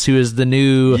Reedus, who is the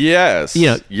new Yes.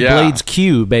 Yeah. Blades Blade's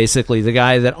Q, basically the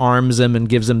guy that arms him and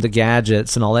gives him the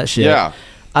gadgets and all that shit. Yeah.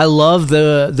 I love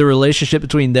the relationship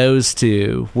between those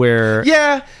two, where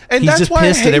Yeah, and he's that's just why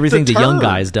pissed I hate at everything the young turn.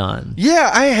 guy's done.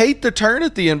 Yeah, I hate the turn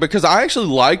at the end because I actually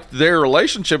liked their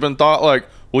relationship and thought like,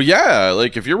 well, yeah,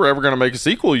 like if you were ever going to make a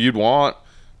sequel, you'd want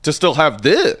to still have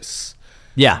this.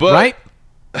 Yeah, But- right?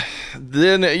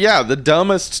 Then, yeah, the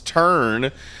dumbest turn.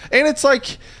 And it's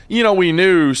like, you know, we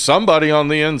knew somebody on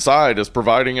the inside is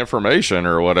providing information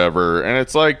or whatever. And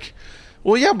it's like,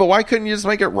 well, yeah, but why couldn't you just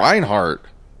make it Reinhardt?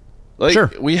 Like,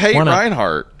 Sure. we hate Why not?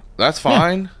 Reinhardt. That's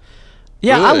fine.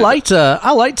 Yeah, good.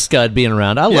 I liked Scud being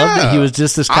around. I loved that he was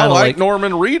just this kind I of like like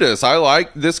Norman Reedus. I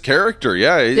like this character.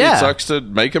 Yeah, it sucks to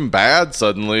make him bad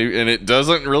suddenly, and it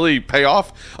doesn't really pay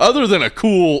off other than a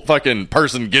cool fucking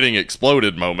person getting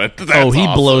exploded moment. That's he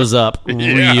awesome. blows up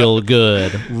real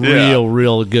good,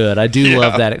 real good. I do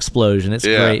love that explosion. It's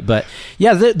great, but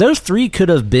yeah, those three could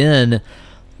have been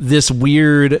this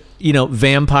weird,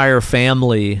 vampire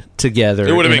family together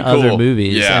in been other cool.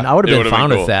 movies. Yeah, and I would have been been fine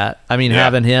cool. with that. I mean,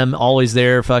 having him always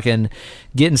there fucking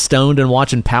getting stoned and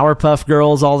watching Powerpuff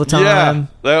Girls all the time. Yeah,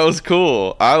 that was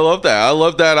cool. I love that. I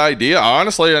love that idea,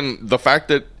 honestly, and the fact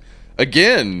that,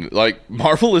 again, like,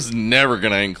 Marvel is never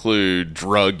going to include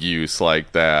drug use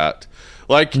like that.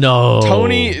 Like, No.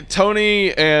 Tony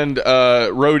and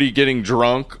Rhodey getting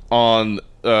drunk on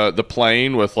the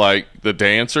plane with, like, the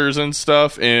dancers and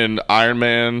stuff in Iron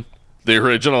Man, the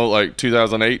original, like,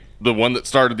 2008, the one that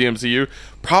started the MCU,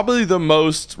 probably the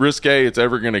most risque it's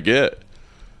ever going to get.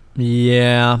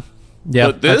 Yeah,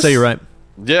 But I'd say you're right.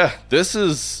 Yeah, this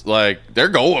is like they're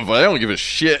going for it. They don't give a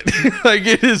shit. Like,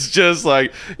 it is just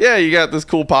like, yeah, you got this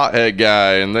cool pothead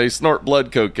guy and they snort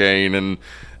blood cocaine and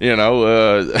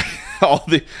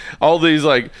all these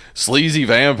like sleazy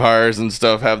vampires and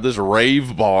stuff have this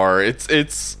rave bar.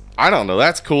 It's I don't know.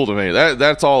 That's cool to me.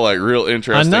 That's all like real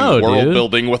interesting world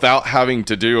building without having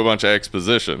to do a bunch of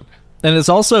exposition. And it's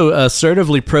also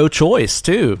assertively pro-choice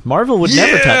too. Marvel would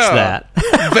never touch that.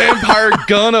 Vampire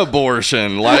gun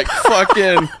abortion, like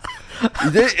fucking.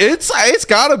 It's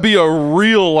got to be a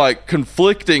real like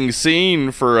conflicting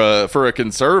scene for a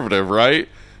conservative, right?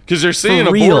 Because they're seeing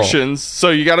abortions,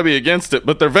 so you got to be against it.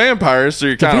 But they're vampires, so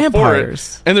you're kind of for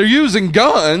it. And they're using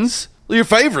guns. Your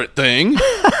favorite thing.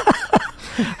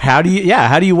 How do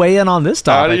you weigh in on this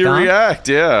topic? How do you react?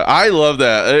 Yeah, I love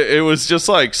that. It was just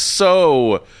like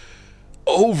so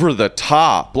over the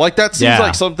top. Like, that seems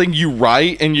like something you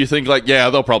write and you think like, yeah,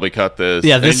 they'll probably cut this.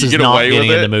 Yeah, this is not getting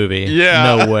in the movie.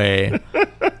 Yeah, no way.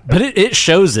 But it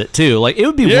shows it too. Like, it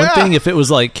would be one thing if it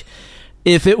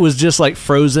was just like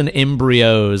frozen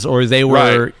embryos, or they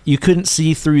were you couldn't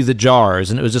see through the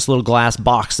jars and it was just little glass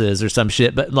boxes or some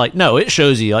shit. But like, no, it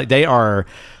shows you like they are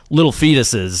little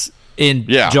fetuses in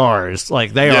jars.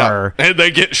 Like, they are, and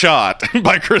they get shot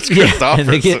by Chris Christopherson. and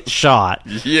they get shot.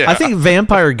 Yeah, I think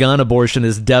Vampire Gun Abortion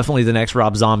is definitely the next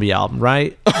Rob Zombie album,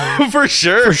 right? For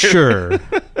sure.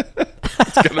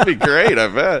 It's gonna be great, I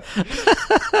bet.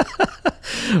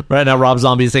 Right now, Rob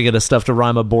Zombie is thinking of stuff to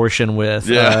rhyme abortion with.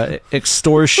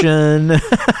 Extortion.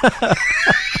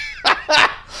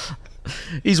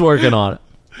 He's working on it.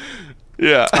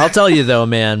 Yeah. I'll tell you, though,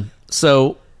 man.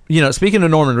 So, speaking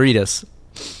of Norman Reedus,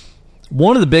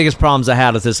 one of the biggest problems I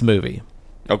had with this movie,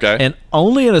 okay, and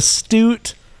only an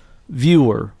astute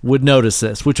viewer would notice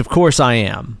this, which of course I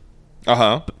am.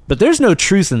 But there's no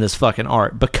truth in this fucking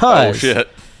art, because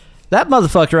that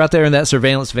motherfucker out there in that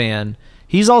surveillance van,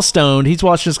 he's all stoned, he's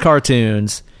watching his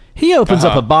cartoons, he opens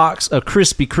up a box of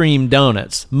Krispy Kreme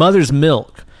donuts, Mother's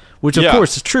Milk, which of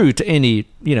course is true to any,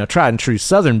 tried and true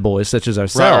Southern boys such as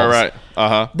ourselves.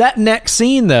 Right. That next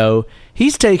scene, though,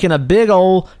 he's taking a big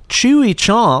old chewy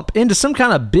chomp into some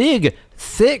kind of big,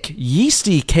 thick,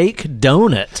 yeasty cake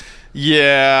donut.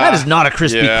 Yeah. That is not a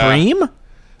Krispy Kreme.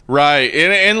 Right.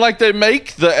 And like, they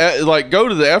make go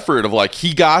to the effort of like,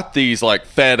 he got these like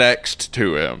FedExed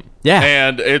to him. Yeah.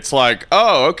 And it's like,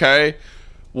 oh, okay.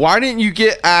 Why didn't you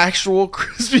get actual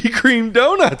Krispy Kreme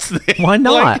donuts then? Why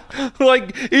not?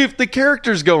 Like, if the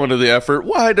character's going to the effort,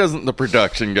 why doesn't the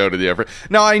production go to the effort?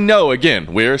 Now, I know,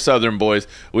 again, we're Southern boys.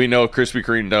 We know a Krispy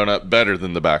Kreme donut better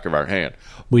than the back of our hand.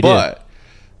 But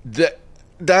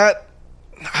that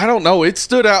I don't know. It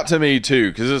stood out to me,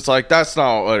 too, because it's like, that's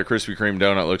not what a Krispy Kreme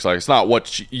donut looks like. It's not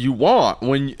what you want.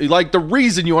 Like, the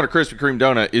reason you want a Krispy Kreme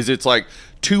donut is it's like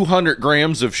 200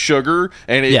 grams of sugar,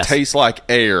 and it tastes like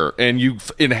air, and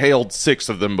you've inhaled 6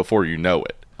 of them before you know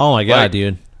it. Oh, my God,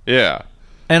 dude. Yeah.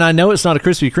 And I know it's not a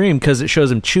Krispy Kreme because it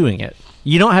shows him chewing it.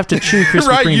 You don't have to chew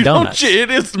Krispy Kreme donuts. It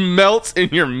just melts in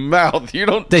your mouth. You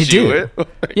don't chew it.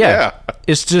 Yeah.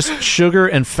 It's just sugar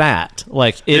and fat.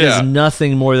 Like, it is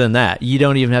nothing more than that. You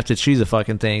don't even have to chew the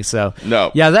fucking thing. So,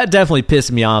 yeah, that definitely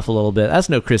pissed me off a little bit. That's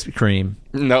no Krispy Kreme.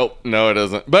 Nope, no, it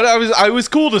doesn't. But I was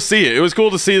cool to see it. It was cool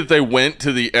to see that they went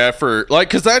to the effort. Like,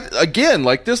 because that, again,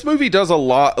 like, this movie does a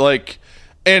lot, like,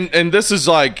 and this is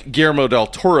like Guillermo del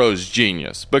Toro's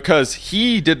genius, because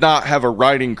he did not have a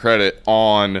writing credit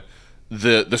on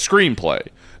the screenplay.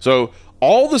 So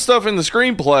all the stuff in the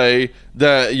screenplay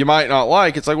that you might not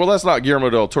like, it's like, well, that's not Guillermo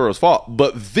del Toro's fault.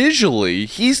 But visually,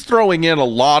 he's throwing in a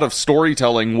lot of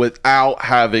storytelling without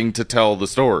having to tell the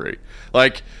story.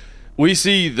 Like, we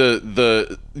see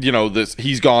the this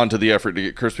he's gone to the effort to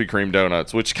get Krispy Kreme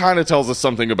donuts, which kind of tells us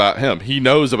something about him. He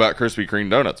knows about Krispy Kreme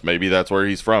donuts. Maybe that's where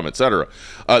he's from, etc.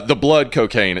 The blood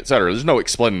cocaine, etc. There's no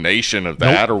explanation of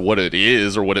that or what it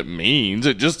is or what it means.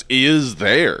 It just is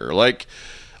there. Like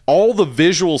all the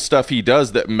visual stuff he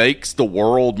does that makes the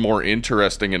world more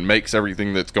interesting and makes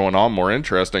everything that's going on more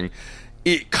interesting.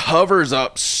 It covers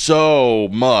up so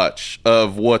much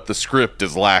of what the script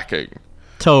is lacking.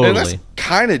 Totally. And that's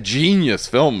kind of genius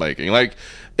filmmaking. Like,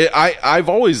 I've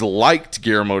always liked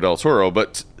Guillermo del Toro,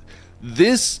 but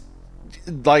this,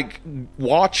 like,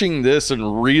 watching this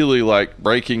and really, like,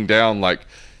 breaking down, like,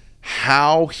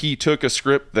 how he took a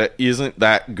script that isn't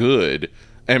that good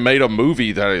and made a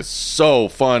movie that is so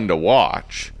fun to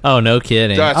watch. Oh, no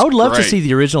kidding. That's I would love to great. see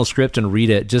the original script and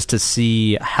read it just to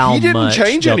see how He didn't much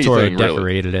change Del Toro anything, really.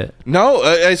 decorated it. No,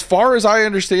 as far as I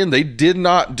understand, they did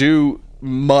not do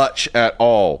much at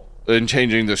all in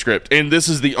changing the script. And this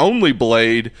is the only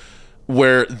Blade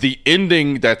where the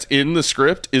ending that's in the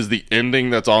script is the ending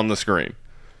that's on the screen.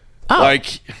 Oh.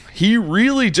 Like, he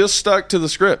really just stuck to the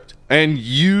script and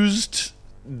used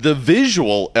the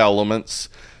visual elements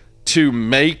to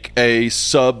make a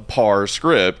subpar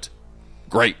script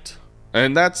great.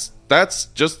 And that's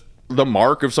just the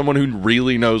mark of someone who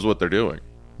really knows what they're doing.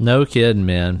 No kidding,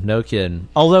 man. No kidding.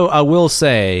 Although I will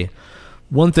say,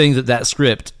 one thing that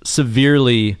script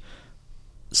severely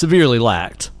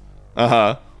lacked.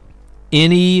 Uh-huh.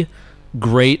 Any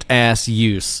great-ass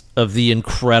use of the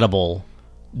incredible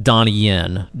Donnie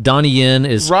Yen. Donnie Yen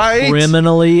is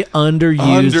criminally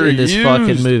underused in this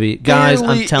fucking movie. Guys,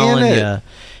 Barely I'm telling in it. you,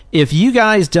 if you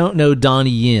guys don't know Donnie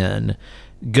Yen,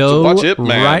 go So watch Ip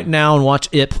Man. right now and watch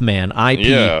Ip Man.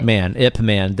 Ip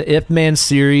Man. The Ip Man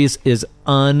series is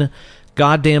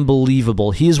un-goddamn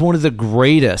believable. He is one of the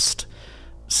greatest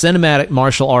cinematic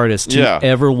martial artists to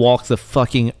ever walk the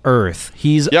fucking earth.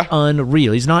 He's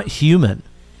unreal. He's not human.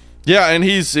 Yeah, and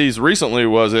he's recently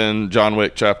was in John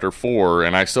Wick Chapter 4,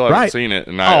 and I still haven't seen it.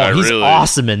 And he's really,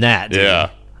 awesome in that, dude. Yeah.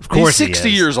 Of course he's 60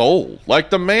 he is. years old. Like,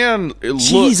 the man looks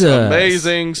Jesus.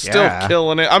 amazing, still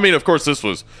killing it. I mean, of course, this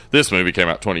movie came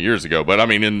out 20 years ago, but I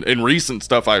mean, in recent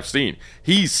stuff I've seen,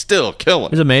 he's still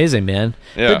killing It's it. amazing, man.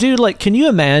 Yeah. But, dude, like, can you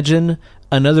imagine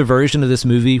another version of this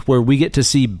movie where we get to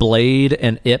see Blade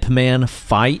and Ip Man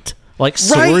fight? Like,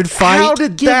 sword fight? How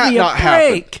did Give that me a not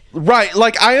break. happen? Right.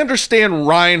 Like, I understand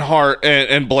Reinhardt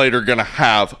and Blade are going to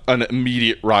have an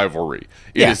immediate rivalry.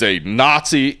 It is a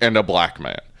Nazi and a black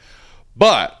man.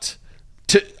 But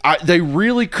they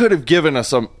really could have given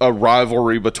us a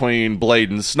rivalry between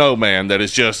Blade and Snowman that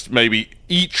is just maybe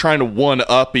each trying to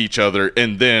one-up each other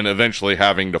and then eventually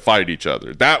having to fight each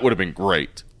other. That would have been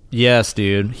great. Yes,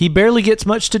 dude. He barely gets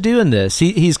much to do in this.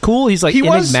 He's cool. He's like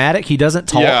enigmatic. He doesn't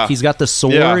talk. Yeah. He's got the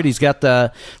sword. Yeah. He's got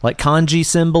the like kanji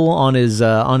symbol on his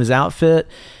outfit.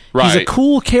 He's a Right.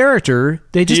 cool character.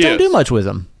 They just don't do much with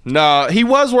him. No, he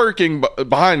was working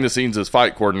behind the scenes as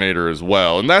fight coordinator as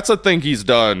well, and that's a thing he's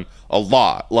done a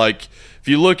lot. Like, if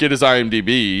you look at his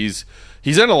IMDb,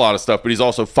 he's in a lot of stuff, but he's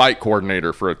also fight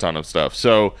coordinator for a ton of stuff.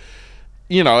 So,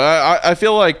 you know, I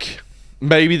feel like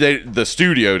maybe the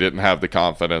studio didn't have the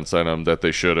confidence in him that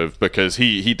they should have, because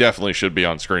he definitely should be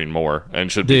on screen more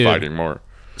and should be fighting more.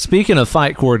 Speaking of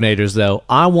fight coordinators, though,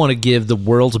 I want to give the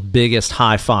world's biggest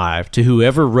high five to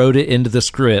whoever wrote it into the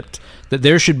script that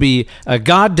there should be a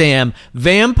goddamn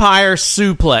vampire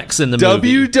suplex in the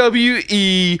movie.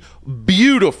 WWE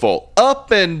beautiful up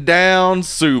and down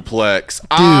suplex.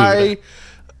 Dude.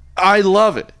 I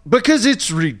love it because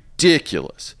it's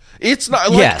ridiculous. It's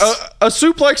not like a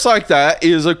suplex like that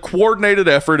is a coordinated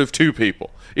effort of two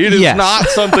people. It is not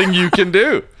something you can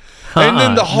do. And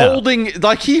then the holding,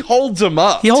 like, he holds him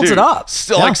up. He holds it up.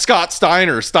 Like Scott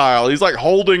Steiner style. He's like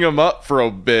holding him up for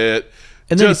a bit.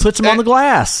 And then he puts him on the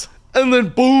glass. And then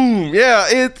boom.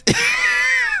 Yeah,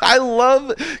 I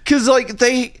love, because like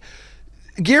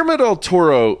Guillermo del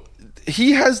Toro,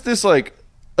 he has this like,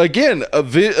 again,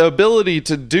 ability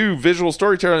to do visual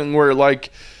storytelling where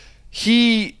like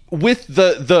he, with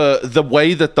the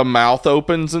way that the mouth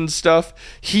opens and stuff,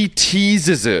 he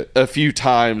teases it a few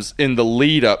times in the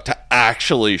lead up to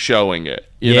actually showing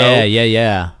it. You know?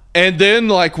 Yeah. And then,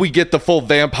 like, we get the full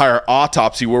vampire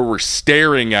autopsy where we're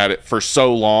staring at it for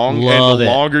so long. Love and the it.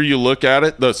 longer you look at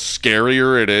it, the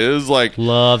scarier it is. Like,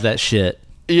 Love that shit.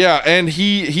 yeah, and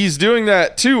he's doing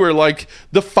that too, where like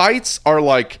the fights are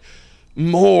like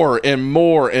more and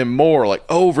more and more like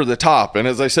over the top. And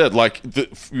as I said, like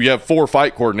we have 4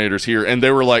 fight coordinators here, and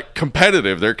they were like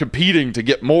competitive. They're competing to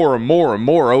get more and more and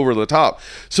more over the top.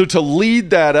 So to lead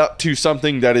that up to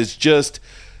something that is just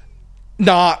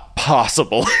not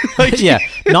possible. Like, Yeah,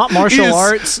 not martial he is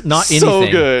arts, not anything.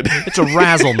 so good. It's a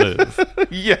razzle move.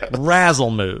 Yeah,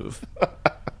 Razzle move.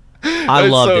 I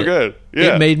It's loved so it. good.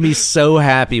 Yeah. It made me so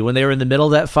happy when they were in the middle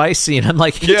of that fight scene. I'm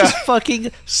like, he Yeah. just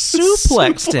fucking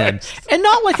suplexed him. And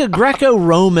not like a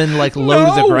Greco-Roman, like low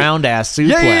to the No. ground ass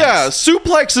suplex. Yeah.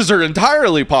 Suplexes are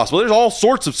entirely possible. There's all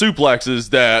sorts of suplexes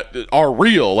that are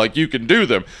real, like you can do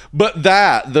them. But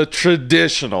the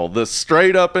traditional, the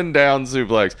straight up and down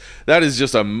suplex, that is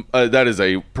just that is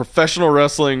a professional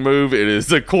wrestling move. It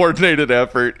is a coordinated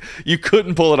effort. You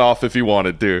couldn't pull it off if you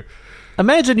wanted to.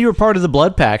 Imagine you were part of the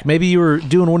Blood Pack. Maybe you were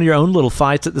doing one of your own little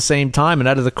fights at the same time, and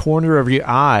out of the corner of your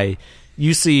eye,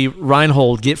 you see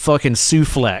Reinhold get fucking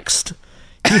suplexed.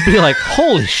 You'd be like,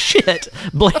 holy shit,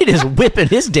 Blade is whipping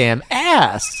his damn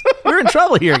ass. We're in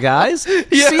trouble here, guys. You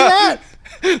see that?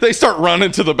 They start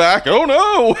running to the back. Oh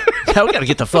no! Yeah, we got to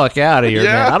get the fuck out of here,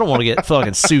 Yeah. man. I don't want to get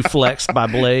fucking suplexed by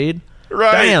Blade.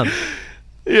 Right? Damn.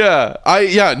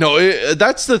 Yeah. No,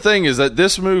 that's the thing, is that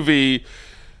this movie,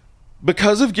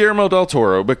 because of Guillermo del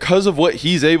Toro, because of what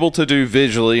he's able to do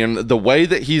visually and the way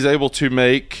that he's able to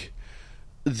make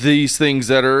these things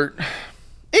that are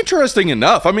interesting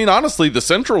enough. I mean, honestly, the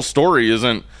central story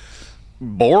isn't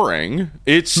boring.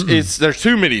 It's there's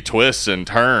too many twists and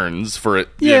turns for it.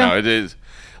 Yeah. You know, it is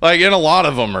like, and a lot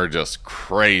of them are just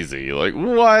crazy. Like,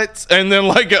 what? And then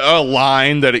like a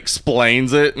line that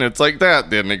explains it, and it's like,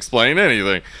 that didn't explain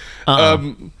anything.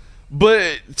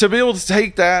 But to be able to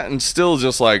take that and still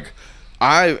just like,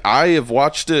 I have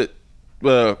watched it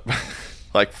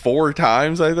like 4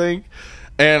 times, I think,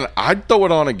 and I'd throw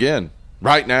it on again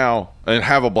right now and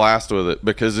have a blast with it,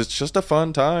 because it's just a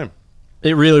fun time.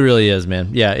 It really, really is, man.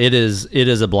 Yeah, it is. It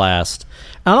is a blast.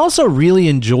 I also really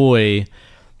enjoy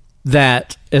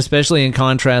that, especially in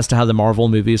contrast to how the Marvel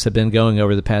movies have been going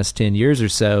over the past 10 years or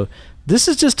so. This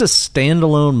is just a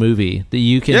standalone movie that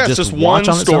you can It's just just watch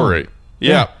one on story. its own.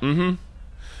 Yeah. Mm-hmm.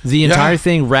 The entire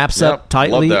thing wraps Yep, up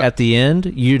tightly love that. at the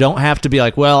end. You don't have to be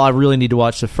like, well, I really need to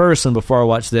watch the first one before I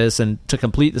watch this, and to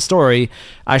complete the story,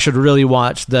 I should really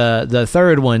watch the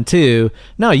third one too.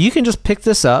 No, you can just pick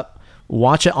this up,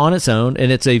 watch it on its own,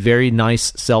 and it's a very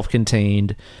nice,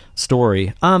 self-contained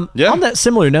story. On that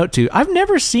similar note too, I've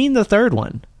never seen the third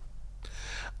one.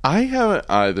 I haven't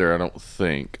either, I don't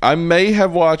think. I may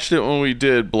have watched it when we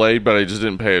did Blade, but I just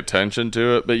didn't pay attention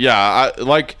to it. But yeah,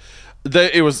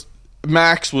 it was,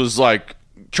 Max was like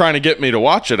trying to get me to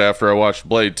watch it after I watched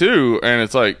Blade 2, and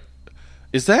it's like,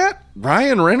 is that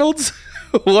Ryan Reynolds?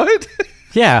 What?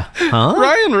 Yeah. Huh?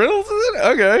 Ryan Reynolds is it?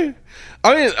 Okay.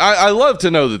 I mean, I love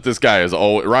to know that this guy is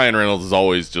Ryan Reynolds has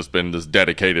always just been this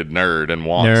dedicated nerd and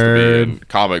wants to be in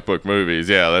comic book movies.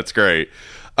 Yeah, that's great.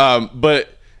 But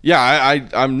yeah,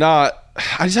 I'm not.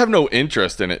 I just have no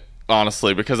interest in it,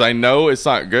 honestly, because I know it's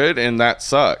not good, and that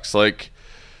sucks. Like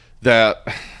that,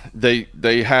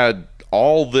 they had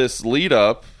all this lead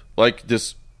up, like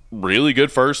this really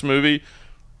good first movie,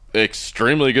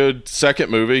 extremely good second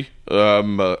movie,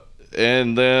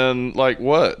 and then like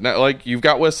what? Now, like, you've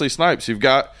got Wesley Snipes, you've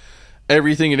got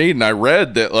everything you need, and I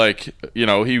read that, like, you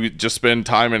know, he would just spend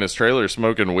time in his trailer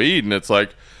smoking weed, and it's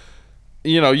like,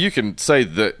 you know, you can say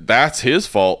that that's his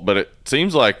fault, but it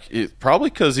seems like it's probably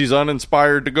because he's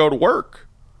uninspired to go to work.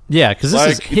 Yeah, because this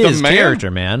is Like, his the man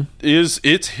character, man.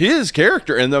 It's his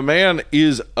character, and the man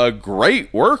is a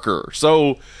great worker.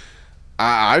 So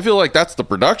I feel like that's the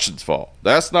production's fault.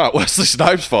 That's not Wesley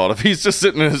Snipes' fault. If he's just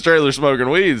sitting in his trailer smoking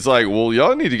weed, it's like, well,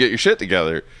 y'all need to get your shit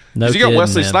together. No Because you got kidding,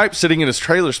 Wesley man. Snipes sitting in his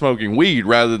trailer smoking weed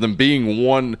rather than being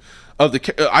one of the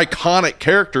iconic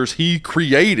characters he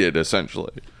created,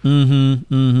 essentially.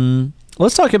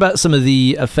 Let's talk about some of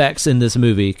the effects in this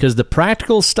movie, because the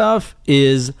practical stuff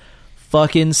is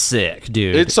fucking sick,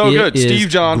 dude. It's so good. is Steve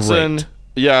Johnson. great.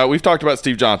 Yeah, we've talked about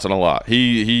Steve Johnson a lot.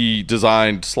 He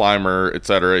designed Slimer,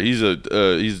 etc.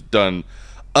 He's done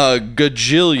a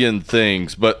gajillion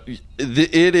things, but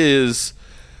it is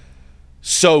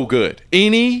so good.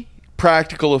 Any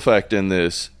practical effect in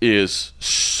this is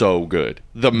so good.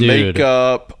 The Dude.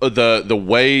 makeup, the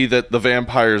way that the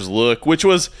vampires look, which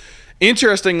was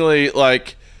interestingly,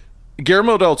 like,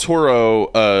 Guillermo del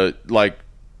Toro like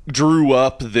drew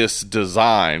up this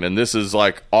design, and this is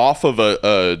like off of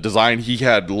a design he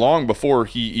had long before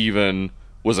he even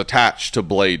was attached to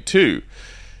Blade 2.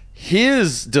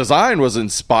 His design was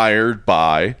inspired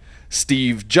by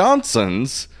Steve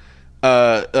Johnson's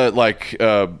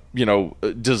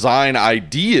design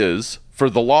ideas for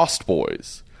the Lost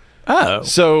Boys. Oh.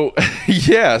 So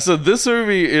yeah, so this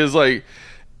movie is like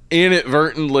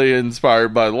inadvertently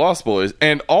inspired by the Lost Boys,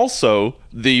 and also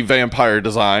the vampire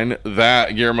design that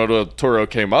Guillermo del Toro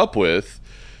came up with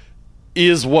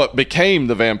is what became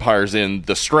the vampires in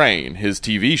The Strain, his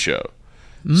TV show.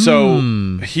 So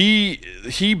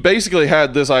he basically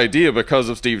had this idea because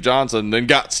of Steve Johnson, then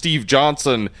got Steve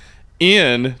Johnson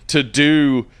in to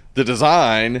do the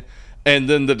design, and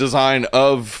then the design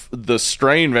of the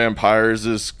Strain vampires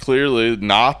is clearly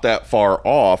not that far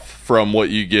off from what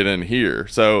you get in here.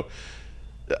 So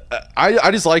I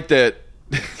just like that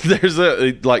there's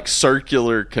a like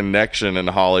circular connection in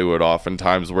Hollywood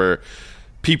oftentimes where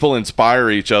people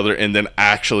inspire each other and then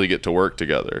actually get to work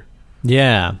together.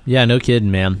 Yeah, no kidding,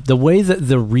 man. The way that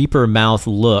the Reaper mouth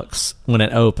looks when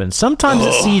it opens, sometimes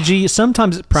it's CG,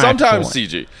 sometimes it's practical. Sometimes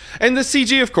CG. And the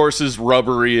CG, of course, is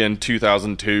rubbery in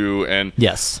 2002. And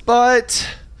yes. But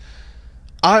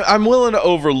I'm willing to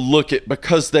overlook it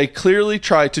because they clearly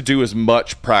try to do as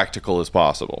much practical as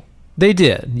possible. They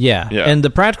did, yeah. And the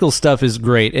practical stuff is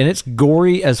great, and it's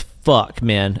gory as fuck,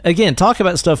 man. Again, talk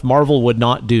about stuff Marvel would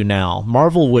not do now.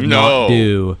 Marvel would not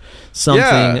do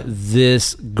something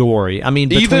this gory. I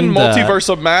mean, even Multiverse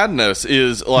of Madness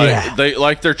is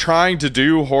like they're trying to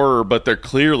do horror, but they're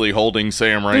clearly holding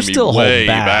Sam Raimi way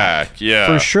back. Yeah,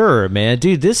 for sure, man.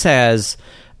 Dude, this has.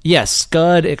 Yes,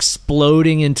 Scud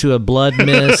exploding into a blood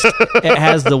mist. It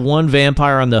has the one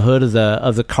vampire on the hood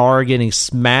of the car getting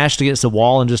smashed against the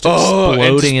wall and just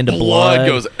exploding into blood.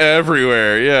 Goes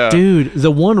everywhere, yeah. Dude, the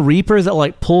one Reaper that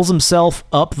like pulls himself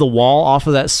up the wall off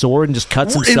of that sword and just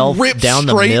cuts himself down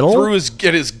the middle. Through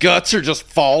his guts are just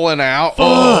falling out. Fuck.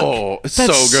 Oh, it's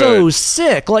that's so good. So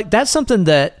sick. Like that's something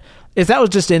that if that was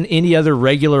just in any other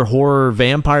regular horror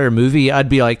vampire movie, I'd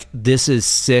be like, this is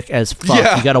sick as fuck.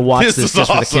 Yeah, you got to watch this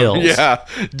just for the kills. Yeah,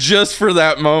 just for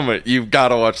that moment, you've got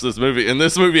to watch this movie. And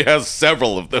this movie has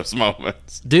several of those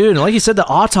moments. Dude, like you said, the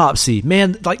autopsy.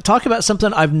 Man, like talk about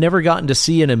something I've never gotten to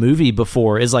see in a movie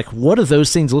before is like, what do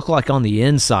those things look like on the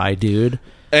inside, dude?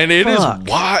 And it is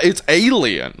why it's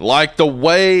alien. Like the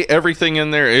way everything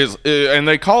in there is, and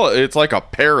they call it's like a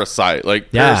parasite,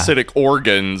 like parasitic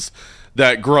organs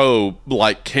that grow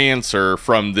like cancer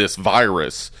from this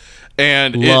virus.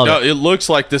 And it looks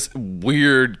like this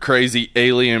weird, crazy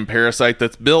alien parasite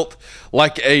that's built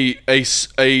like a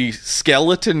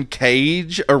skeleton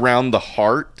cage around the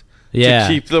heart to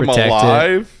keep them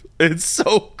alive. It's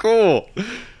so cool.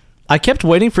 I kept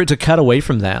waiting for it to cut away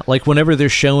from that. Like whenever they're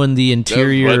showing the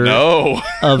interior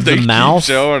of the mouth.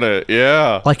 Keep showing it,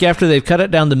 yeah. Like after they've cut it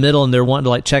down the middle and they're wanting to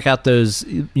like check out those,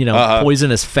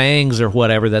 poisonous fangs or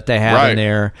whatever that they have in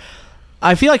there.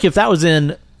 I feel like if that was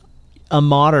in a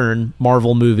modern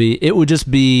Marvel movie, it would just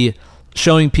be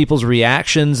showing people's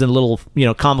reactions and little,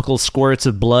 comical squirts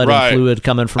of blood and fluid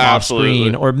coming from off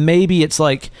screen. Or maybe it's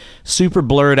like super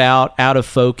blurred out of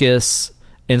focus,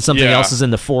 and something else is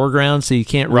in the foreground, so you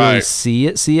can't really see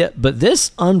it. But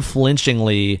this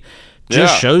unflinchingly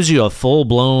just shows you a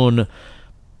full-blown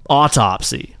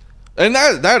autopsy. And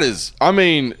that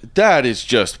is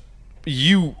just,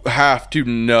 you have to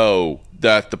know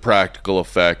that the practical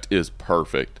effect is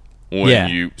perfect when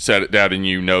you set it down and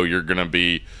you're going to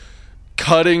be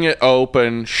cutting it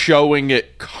open, showing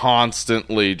it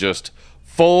constantly, just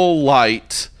full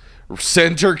light,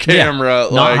 center camera,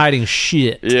 not hiding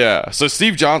shit. Yeah, so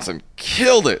Steve Johnson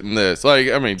killed it in this. Like,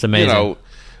 I mean, it's amazing.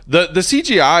 The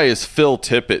CGI is Phil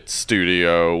Tippett's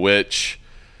studio, which,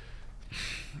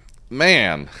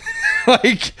 man,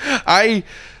 like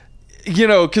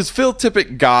because Phil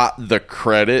Tippett got the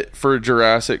credit for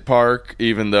Jurassic Park,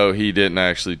 even though he didn't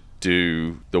actually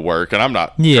do the work. And I'm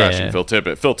not trashing Phil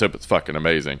Tippett. Phil Tippett's fucking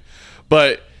amazing,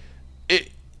 but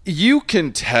you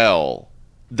can tell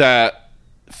that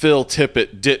Phil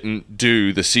Tippett didn't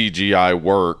do the CGI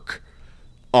work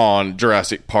on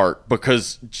Jurassic Park,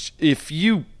 because if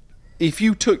you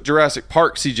took Jurassic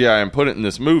Park CGI and put it in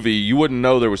this movie, you wouldn't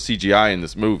know there was CGI in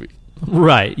this movie.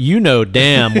 Right.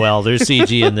 Damn well there's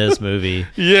CG in this movie.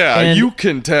 Yeah, and you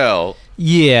can tell.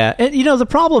 Yeah. And the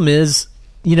problem is,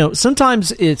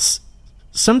 sometimes it's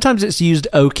used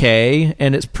okay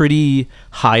and it's pretty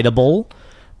hideable.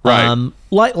 Right.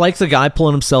 Like the guy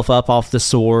pulling himself up off the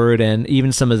sword, and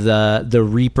even some of the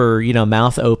Reaper,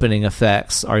 mouth opening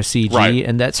effects are CG,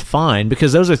 and that's fine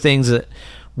because those are things that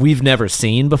we've never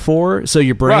seen before, so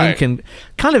your brain can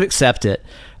kind of accept it.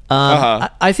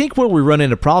 I think where we run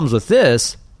into problems with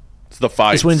this it's the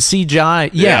fights. Is when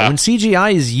CGI, when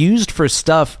CGI is used for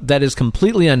stuff that is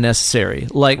completely unnecessary,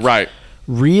 like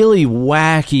really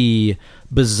wacky,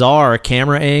 bizarre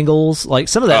camera angles. Like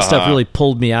some of that stuff really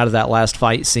pulled me out of that last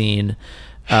fight scene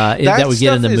that we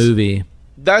get in the movie.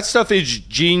 That stuff is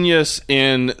genius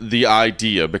in the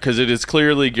idea, because it is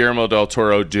clearly Guillermo del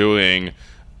Toro doing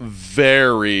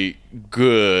very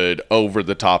good over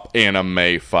the top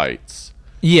anime fights.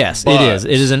 Yes, But- it is.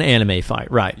 It is an anime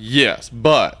fight, right? Yes,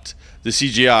 but the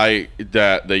CGI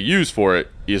that they use for it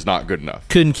is not good enough.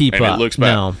 Couldn't keep and up. it looks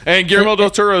bad. No. And Guillermo del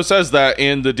Toro says that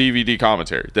in the DVD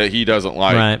commentary, that he doesn't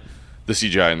like Right. the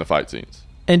CGI in the fight scenes.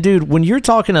 And dude, when you're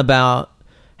talking about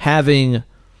having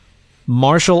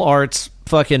martial arts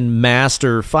fucking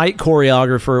master fight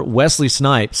choreographer Wesley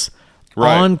Snipes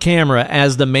Right. on camera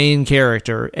as the main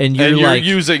character, and you're, And you're like,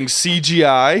 using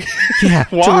CGI? yeah,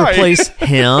 to Why? replace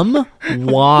him?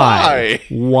 Why?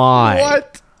 Why?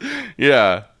 What?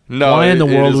 Yeah. No. Why in the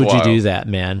it world is would wild. you do that,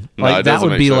 man? No, Like it that doesn't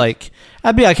would make be sense. like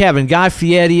I'd be like having Guy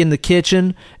Fieri in the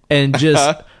kitchen and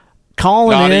just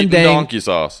calling Not in eating dang, donkey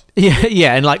sauce.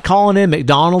 yeah, and like calling in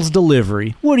McDonald's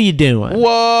delivery. What are you doing?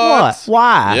 What?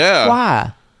 Why? Yeah.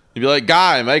 Why? You'd be like,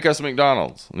 Guy, make us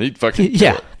McDonald's. And he'd fucking kill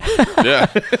Yeah. it.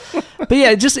 Yeah. But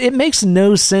yeah, it makes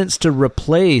no sense to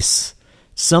replace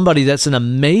somebody that's an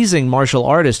amazing martial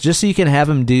artist just so you can have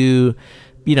him do,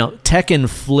 Tekken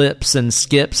flips and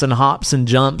skips and hops and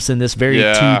jumps in this very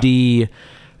Yeah. 2D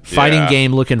fighting Yeah.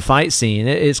 game looking fight scene.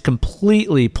 It's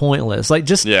completely pointless. Like,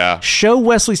 just Yeah. show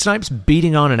Wesley Snipes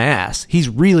beating on an ass. He's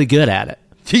really good at it.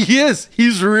 He is.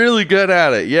 He's really good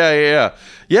at it. Yeah.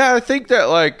 Yeah, I think that,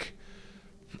 like,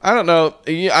 I don't know.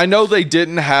 I know they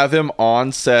didn't have him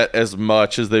on set as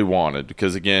much as they wanted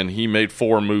because, again, he made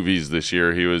 4 movies this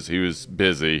year. He was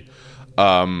busy.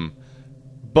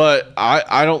 But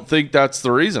I don't think that's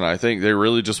the reason. I think they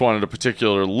really just wanted a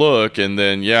particular look, and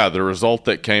then, yeah, the result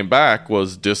that came back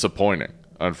was disappointing,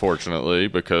 unfortunately,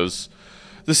 because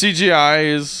the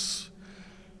CGI is...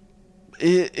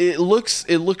 It looks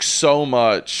so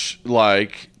much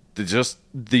like just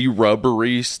the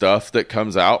rubbery stuff that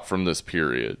comes out from this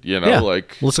period,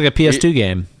 like looks like a PS2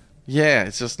 game. Yeah,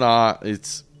 it's just not.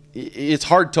 It's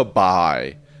hard to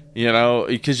buy,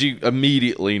 because you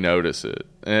immediately notice it.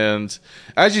 And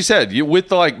as you said, with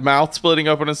the like mouth splitting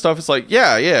open and stuff, it's like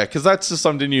yeah, because that's just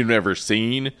something you've never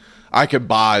seen. I could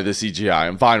buy the CGI.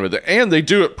 I'm fine with it, and they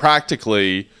do it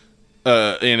practically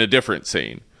in a different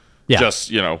scene. Yeah.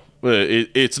 Just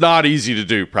it's not easy to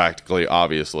do practically,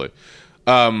 obviously.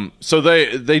 So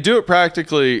they do it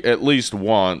practically at least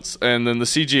once, and then the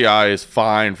CGI is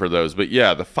fine for those. But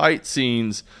yeah, the fight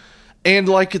scenes and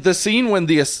like the scene when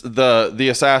the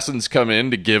assassins come in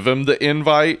to give him the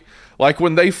invite, like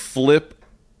when they flip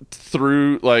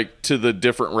through like to the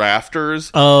different rafters.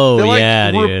 Oh, they, like,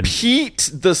 yeah, dude. repeat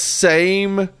the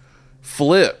same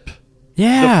flip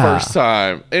Yeah. the first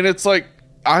time, and it's like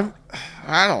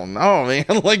I don't know, man.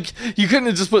 Like, you couldn't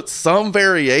have just put some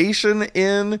variation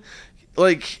in.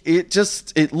 Like,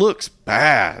 it looks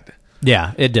bad.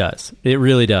 Yeah, it does. It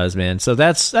really does, man. So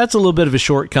that's a little bit of a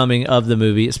shortcoming of the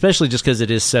movie, especially just because it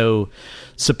is so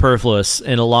superfluous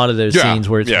in a lot of those scenes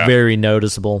where it's very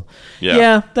noticeable.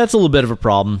 Yeah, that's a little bit of a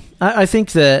problem. I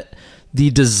think that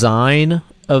the design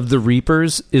of the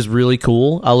Reapers is really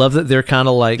cool. I love that they're kind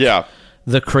of like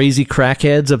the crazy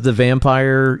crackheads of the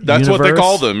vampire That's universe. what they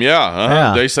call them,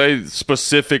 Yeah. They say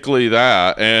specifically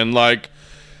that. And, like,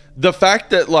 the fact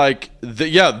that, like,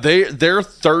 their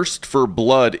thirst for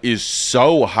blood is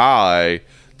so high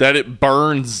that it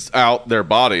burns out their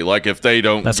body. Like, if they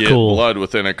don't get blood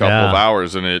within a couple of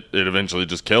hours, and it eventually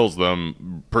just kills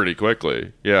them pretty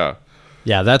quickly. Yeah.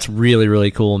 Yeah, that's really,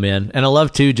 really cool, man. And I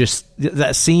love, too, just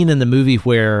that scene in the movie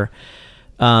where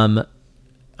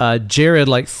Jared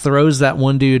like throws that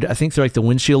one dude, I think, through like the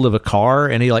windshield of a car,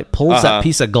 and he like pulls that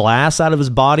piece of glass out of his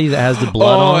body that has the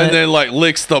blood on it. And then like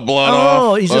licks the blood off.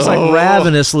 Oh, he's just like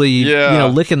ravenously,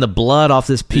 licking the blood off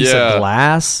this piece of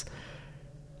glass.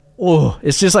 Oh,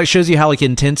 it's just like shows you how like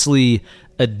intensely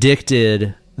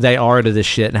addicted they are to this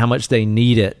shit and how much they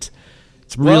need it.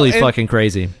 It's really fucking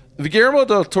crazy. Guillermo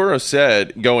del Toro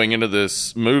said going into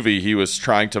this movie he was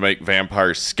trying to make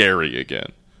vampires scary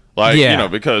again. Like,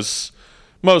 because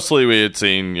mostly we had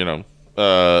seen,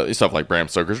 stuff like Bram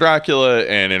Stoker's Dracula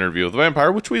and Interview with the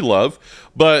Vampire, which we love,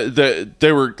 but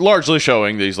they were largely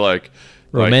showing these like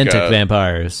romantic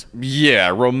vampires. Yeah,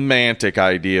 romantic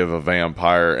idea of a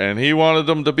vampire, and he wanted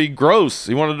them to be gross.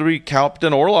 He wanted to be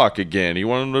Captain Orlok again. He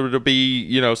wanted them to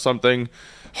be, something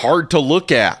hard to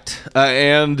look at,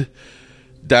 and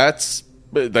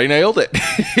they nailed it.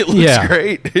 It looks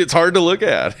great. It's hard to look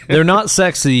at. They're not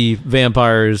sexy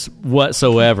vampires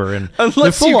whatsoever, and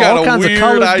unless you got a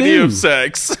weird idea of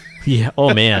sex. Yeah.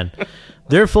 Oh man,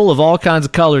 they're full of all kinds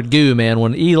of colored goo, man.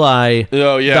 When Eli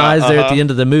dies there at the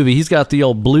end of the movie, he's got the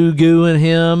old blue goo in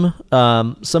him.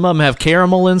 Some of them have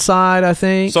caramel inside, I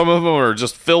think. Some of them are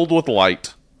just filled with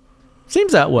light.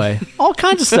 Seems that way. All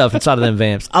kinds of stuff inside of them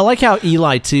vamps. I like how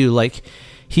Eli too. Like,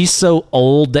 he's so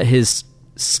old that his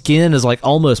skin is like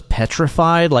almost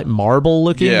petrified, like marble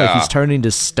looking, like Yeah. he's turning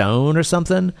to stone or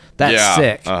something. That's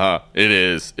sick. It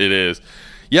is.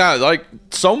 Yeah, like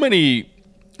so many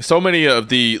of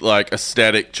the like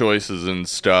aesthetic choices and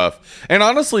stuff. And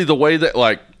honestly, the way that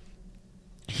like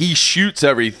he shoots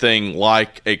everything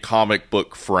like a comic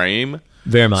book frame.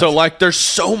 Very much. So like there's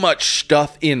so much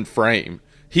stuff in frame.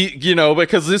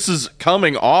 Because this is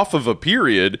coming off of a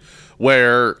period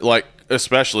where like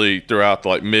especially throughout the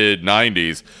like mid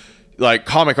 90s, like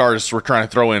comic artists were trying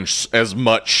to throw in as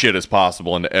much shit as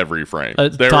possible into every frame. They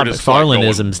Top were just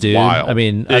McFarlane-isms, dude. wild. I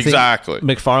mean, exactly. I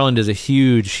think McFarlane is a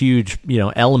huge,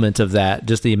 element of that.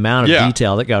 Just the amount of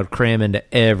detail that got crammed into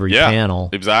every panel.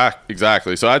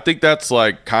 Exactly. So I think that's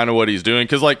like kind of what he's doing.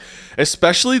 Because like,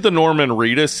 especially the Norman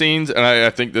Reedus scenes, and I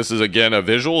think this is, again, a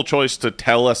visual choice to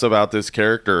tell us about this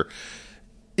character.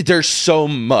 There's so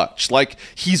much. Like,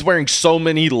 he's wearing so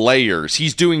many layers.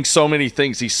 He's doing so many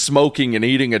things. He's smoking and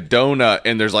eating a donut,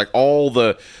 and there's like all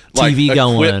the like TV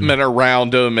equipment going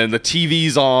around him, and the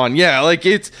TV's on. Yeah, like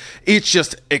it's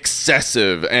just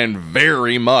excessive and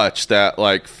very much that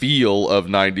like feel of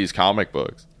 90s comic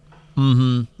books.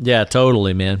 Yeah,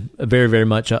 totally, man. Very, very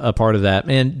much a part of that.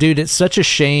 And dude, it's such a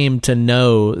shame to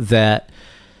know that,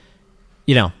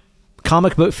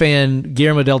 comic book fan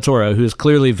Guillermo del Toro, who is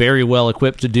clearly very well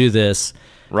equipped to do this,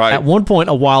 Right. at one point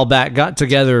a while back got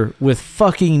together with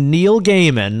fucking Neil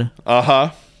Gaiman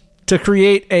to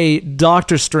create a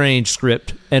Doctor Strange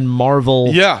script, and Marvel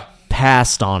Yeah.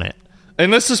 passed on it.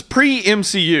 And this is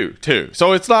pre-MCU, too.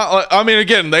 So it's not like, I mean,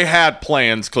 again, they had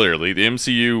plans, clearly. The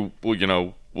MCU,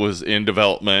 was in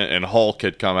development, and Hulk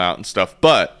had come out and stuff.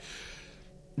 But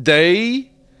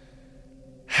they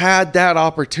had that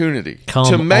opportunity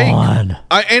to make... on.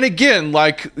 And again,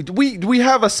 like, we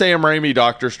have a Sam Raimi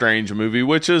Doctor Strange movie,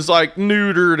 which is, like,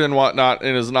 neutered and whatnot,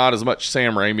 and is not as much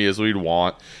Sam Raimi as we'd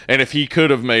want. And if he could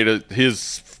have made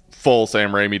his full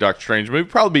Sam Raimi Doctor Strange movie,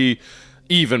 probably be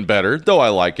even better, though I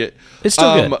like it. It's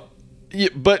still good. Yeah,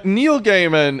 but Neil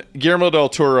Gaiman, Guillermo del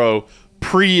Toro,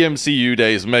 pre-MCU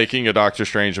days, making a Doctor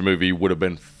Strange movie would have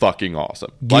been fucking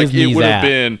awesome. Give me it would have that.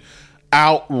 been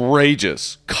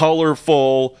outrageous,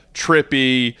 colorful,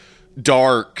 trippy,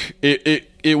 dark.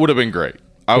 It would have been great.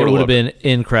 I It would would have have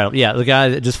been incredible. Yeah, the guy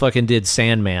that just fucking did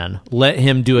Sandman. Let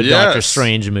him do a Yes. Doctor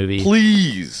Strange movie.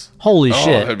 Please. Holy Oh,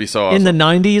 shit. that'd be so In the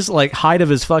awesome. 90s, like, height of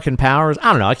his fucking powers.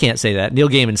 I don't know. I can't say that. Neil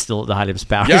Gaiman's still at the height of his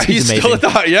powers. Yeah, he's amazing. still at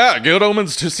the... Yeah, Good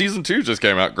Omens season 2 just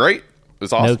came out. Great.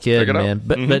 It's awesome. No Check kidding, it out.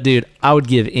 man. But, dude, I would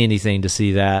give anything to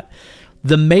see that.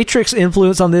 The Matrix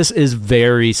influence on this is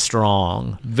very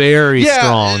strong. Very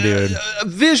strong, dude.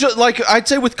 Visual, like, I'd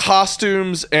say with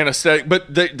costumes and aesthetic, but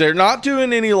they're not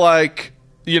doing any, like...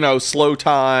 slow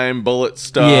time, bullet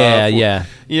stuff. Yeah.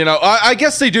 I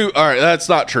guess they do. All right, that's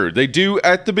not true. They do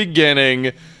at the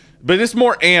beginning, but it's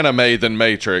more anime than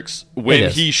Matrix. When It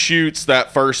is. he shoots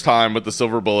that first time with the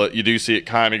silver bullet, you do see it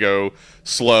kind of go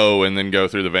slow and then go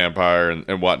through the vampire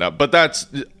and whatnot. But that's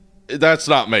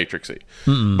not Matrixy.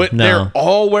 But no. they're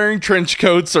all wearing trench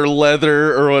coats or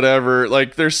leather or whatever.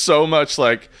 Like, there's so much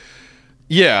like...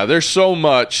 Yeah, there's so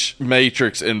much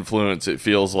Matrix influence, it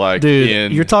feels like.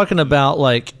 Dude, you're talking about,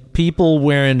 like, people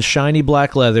wearing shiny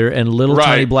black leather and little Right.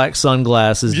 tiny black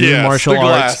sunglasses, doing Yes, martial the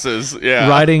arts, glasses, yeah.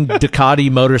 riding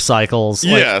Ducati motorcycles.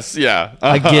 Like, Yes, yeah.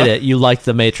 I get it. You like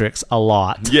the Matrix a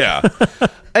lot. Yeah. But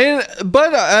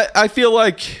I feel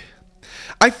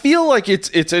like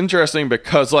it's interesting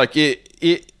because like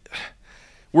it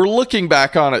we're looking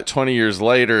back on it 20 years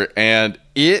later, and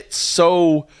it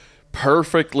so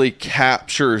perfectly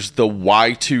captures the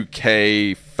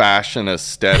Y2K fashion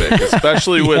aesthetic,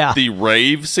 especially with Yeah. the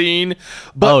rave scene,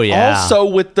 but Oh, yeah. also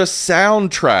with the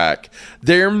soundtrack.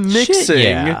 They're mixing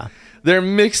yeah. They're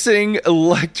mixing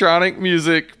electronic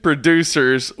music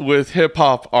producers with hip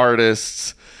hop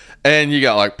artists. And you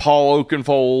got like Paul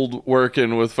Oakenfold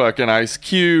working with fucking Ice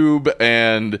Cube,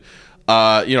 and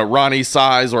Ronnie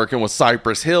Size working with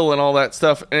Cypress Hill and all that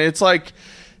stuff. And it's like,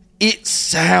 it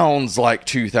sounds like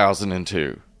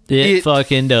 2002. It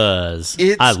fucking does.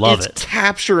 I love it.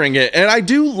 Capturing it, and I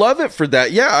do love it for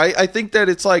that. Yeah, I think that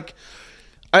it's like,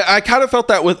 I kind of felt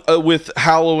that with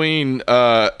Halloween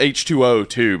H2O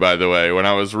too. By the way, when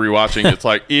I was rewatching, it's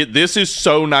like this is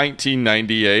so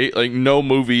 1998. Like, no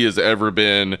movie has ever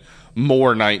been more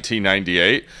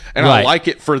 1998, and I Right. like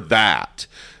it for that.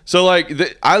 So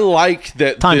like, I like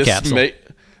that Time capsule.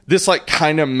 This like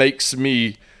kind of makes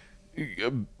me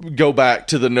go back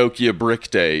to the Nokia brick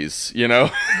days. No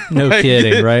Like,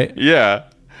 kidding, right? Yeah,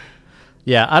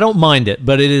 Yeah, I don't mind it,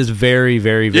 but it is very,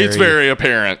 very, very... it's very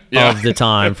apparent. Yeah. of the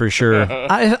time for sure.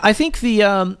 I think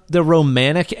the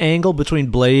romantic angle between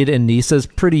Blade and Nisa is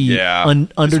pretty Yeah,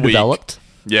 it's underdeveloped.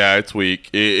 Yeah, it's weak.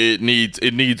 It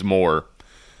needs more.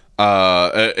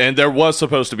 And there was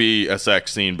supposed to be a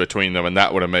sex scene between them, and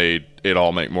that would have made it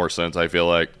all make more sense, I feel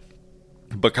like.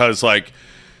 Because, like,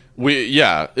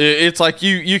 it's like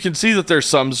you can see that there's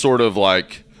some sort of,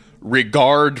 like,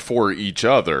 regard for each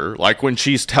other. Like, when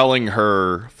she's telling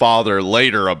her father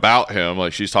later about him,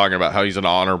 like, she's talking about how he's an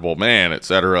honorable man,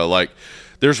 etc. Like,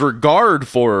 there's regard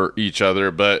for each other,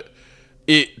 but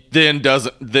it then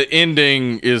doesn't. The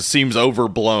ending seems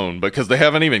overblown because they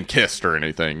haven't even kissed or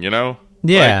anything, you know?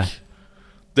 Yeah.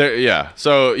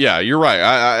 So, yeah, you're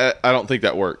right. I don't think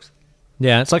that works.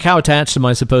 Yeah, it's like, how attached am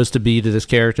I supposed to be to this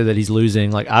character that he's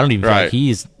losing? Like, I don't even feel like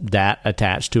he's that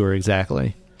attached to her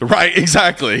exactly. Right,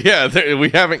 exactly. Yeah, we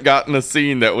haven't gotten a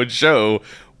scene that would show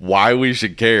why we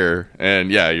should care. And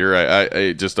yeah, you're right.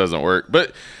 It just doesn't work.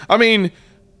 But I mean,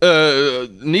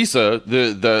 Nisa,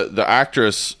 the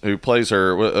actress who plays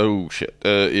her,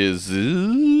 is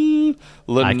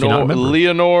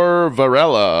Leonor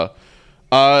Varela.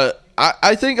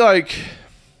 I think, like,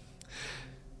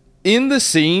 in the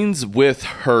scenes with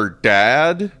her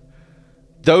dad,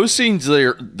 those scenes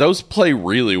those play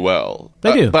really well.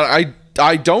 They do. But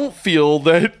I don't feel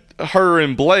that her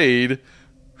and Blade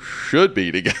should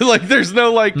be together. Like, there's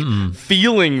no, like,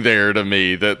 feeling there to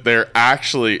me that they're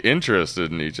actually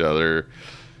interested in each other.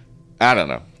 I don't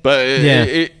know. But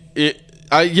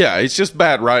it's just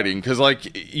bad writing, because,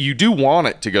 like, you do want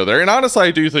it to go there. And honestly,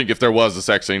 I do think if there was a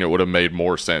sex scene, it would have made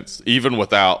more sense, even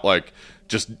without, like,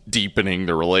 just deepening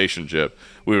the relationship.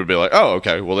 We would be like, oh,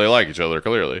 okay, well, they like each other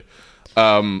clearly.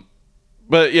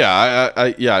 But yeah,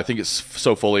 I think it's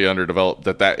so fully underdeveloped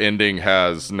that ending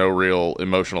has no real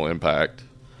emotional impact.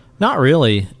 Not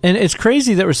really. And it's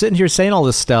crazy that we're sitting here saying all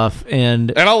this stuff,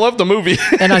 and I love the movie.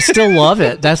 And I still love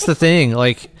it. That's the thing.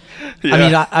 Like, yeah. I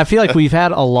mean, I feel like we've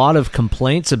had a lot of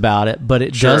complaints about it, but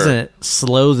it doesn't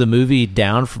slow the movie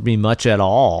down for me much at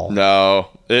all. No,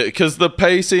 because the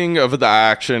pacing of the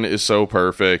action is so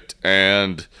perfect,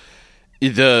 and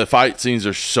the fight scenes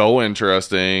are so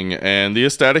interesting, and the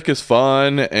aesthetic is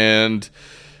fun, and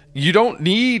you don't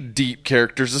need deep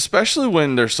characters, especially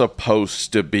when they're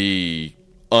supposed to be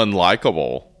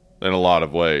unlikable in a lot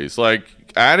of ways. Like,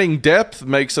 adding depth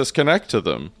makes us connect to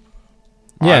them.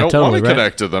 Yeah, I don't totally, want to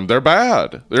connect to them. They're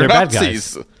bad. They're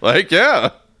Nazis. Bad guys. Like,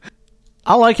 yeah.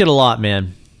 I like it a lot,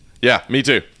 man. Yeah, me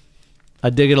too.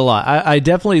 I dig it a lot. I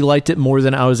definitely liked it more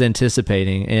than I was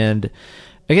anticipating. And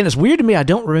again, it's weird to me. I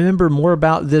don't remember more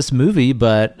about this movie,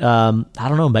 but I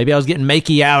don't know. Maybe I was getting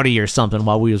makey outy or something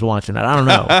while we was watching it. I don't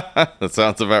know. That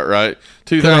sounds about right.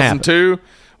 2002?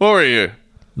 What were you?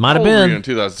 Might have What were been. you in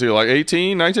 2002? Like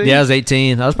 18, 19? Yeah, I was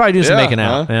 18. I was probably doing some making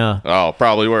out. Yeah. Oh,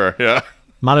 probably were. Yeah.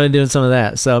 Might have been doing some of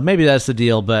that. So maybe that's the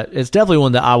deal, but it's definitely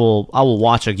one that I will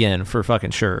watch again for fucking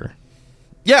sure.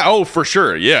 Yeah, oh, for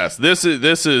sure. Yes. This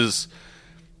is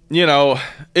you know,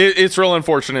 it's real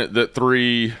unfortunate that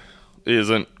 3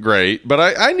 isn't great, but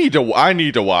I need to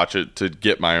watch it to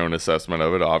get my own assessment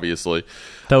of it, obviously.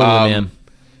 Totally, man.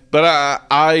 But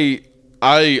I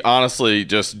honestly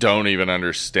just don't even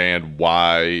understand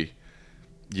why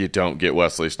you don't get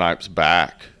Wesley Snipes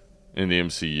back in the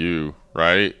MCU,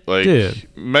 right? Like, dude,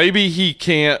 maybe he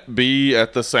can't be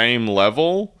at the same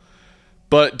level,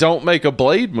 but don't make a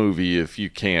Blade movie if you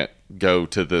can't go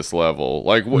to this level.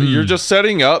 Like, you're just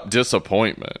setting up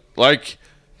disappointment. Like,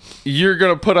 you're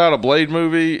going to put out a Blade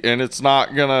movie and it's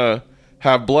not going to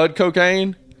have blood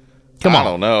cocaine? Come on. I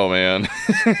don't know, man.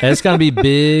 It's going to be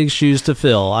big shoes to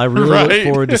fill. I really look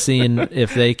forward to seeing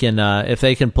if they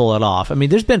can pull it off. I mean,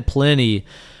 there's been plenty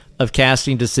of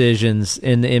casting decisions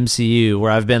in the MCU where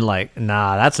I've been like,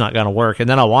 nah, that's not going to work. And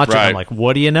then I watch it and I'm like,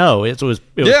 what do you know? It was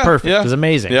perfect. Yeah. It was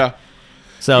amazing. Yeah.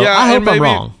 So I hope I'm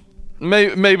wrong.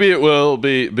 Maybe it will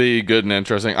be good and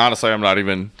interesting. Honestly, I'm not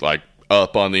even like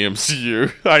up on the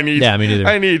MCU. Me neither.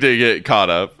 I need to get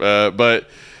caught up. But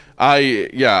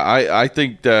I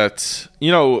think that,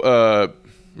 you know,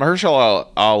 Mahershala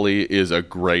Ali is a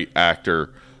great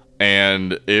actor,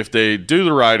 and if they do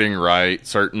the writing right,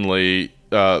 certainly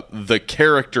the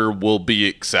character will be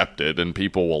accepted and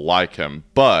people will like him.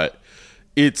 But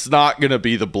it's not going to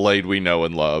be the Blade we know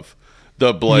and love.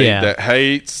 The Blade that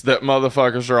hates that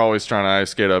motherfuckers are always trying to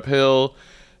ice skate uphill.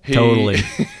 Totally.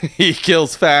 He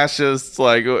kills fascists.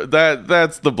 Like,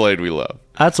 that's the Blade we love.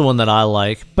 That's the one that I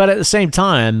like. But at the same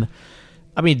time,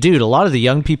 I mean, dude, a lot of the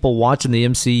young people watching the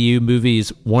MCU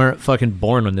movies weren't fucking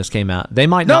born when this came out. They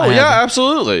might not have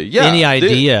absolutely. Yeah. any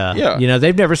idea. You know,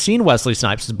 they've never seen Wesley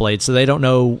Snipes' Blade, so they don't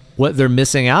know what they're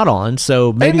missing out on.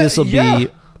 So maybe this will be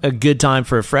a good time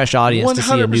for a fresh audience 100%. To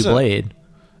see a new Blade.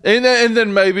 And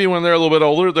then maybe when they're a little bit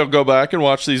older, they'll go back and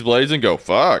watch these Blades and go,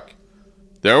 fuck.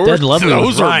 There were Dead and Lovely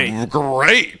was those right. are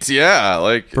great. Yeah,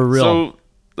 like For real. So,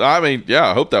 I mean, yeah,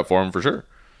 I hope that for him for sure.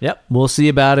 Yep, we'll see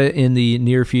about it in the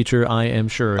near future, I am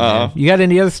sure. Uh-huh. Man. You got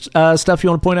any other stuff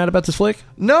you want to point out about this flick?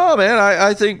 No, man,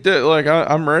 I think that like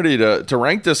I'm ready to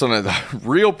rank this on it. The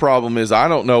real problem is I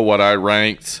don't know what I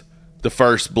ranked the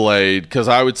first Blade, because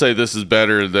I would say this is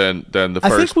better than the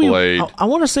first Blade. I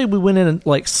want to say we went in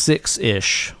like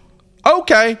 6-ish.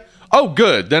 Okay. Oh,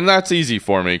 good. Then that's easy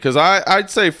for me, because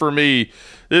I'd say for me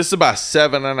this is about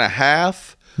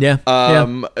 7.5. Yeah.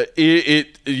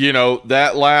 It you know,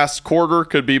 that last quarter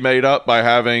could be made up by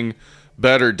having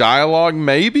better dialogue,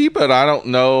 maybe, but I don't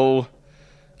know.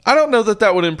 I don't know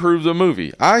that would improve the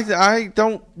movie. I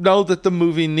don't know that the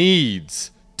movie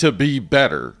needs to be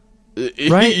better.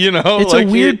 Right? You know, it's like a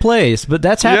weird place, but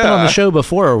that's happened on the Yeah. show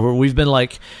before, where we've been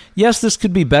like, yes, this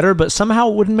could be better, but somehow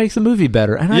it wouldn't make the movie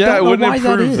better, and I yeah, it don't know wouldn't why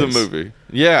that improve is. the movie.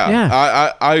 Yeah,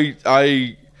 Yeah.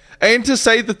 I and to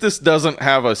say that this doesn't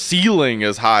have a ceiling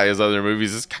as high as other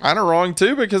movies is kind of wrong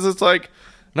too, because it's like,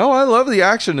 no, I love the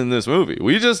action in this movie.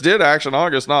 We just did Action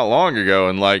August not long ago,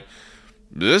 and like,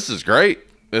 this is great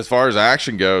as far as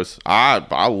action goes.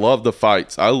 I love the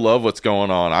fights. I love what's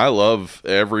going on. I love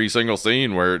every single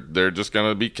scene where they're just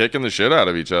gonna be kicking the shit out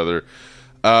of each other.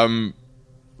 I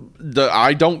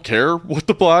don't care what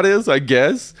the plot is, I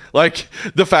guess. Like,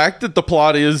 the fact that the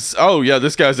plot is, oh yeah,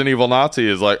 this guy's an evil Nazi,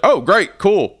 is like, oh great,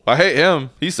 cool. I hate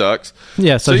him. He sucks.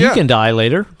 Yeah, so he can die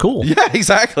later. Cool. Yeah,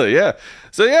 exactly. Yeah.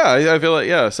 So yeah, I feel like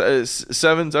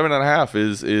 7.5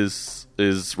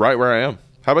 is right where I am.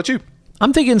 How about you?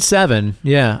 I'm thinking 7.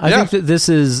 Yeah, I think that this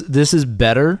is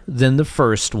better than the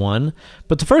first one,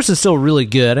 but the first is still really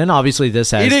good, and obviously this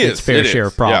has its fair share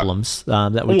of problems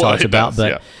that we talked about.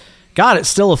 But God, it's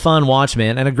still a fun watch,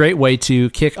 man, and a great way to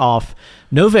kick off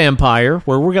No Vampire,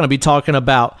 where we're going to be talking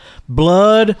about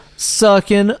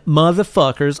blood-sucking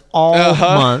motherfuckers all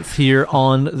month here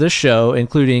on the show,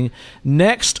 including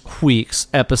next week's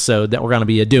episode that we're going to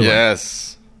be doing.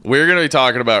 Yes, we're going to be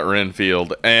talking about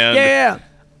Renfield, and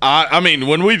I mean,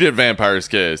 when we did Vampire's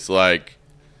Kiss, like,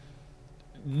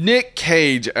 Nick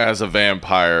Cage as a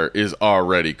vampire is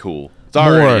already cool. It's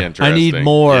already interesting. I need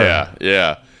more.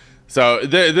 Yeah. So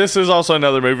this is also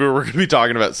another movie where we're going to be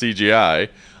talking about CGI,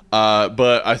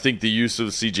 but I think the use of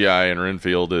the CGI in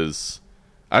Renfield is,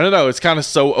 I don't know, it's kind of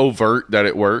so overt that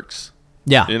it works.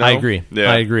 Yeah, you know? I agree. Yeah.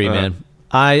 I agree, man.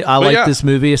 I like this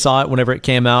movie. I saw it whenever it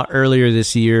came out earlier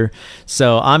this year,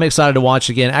 so I'm excited to watch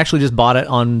it again. Actually, just bought it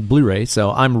on Blu-ray,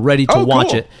 so I'm ready to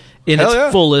watch it in its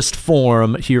fullest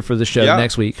form here for the show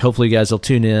next week. Hopefully, you guys will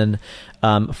tune in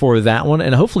for that one,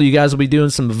 and hopefully, you guys will be doing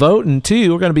some voting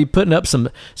too. We're going to be putting up some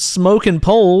smoking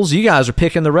polls. You guys are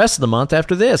picking the rest of the month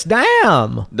after this.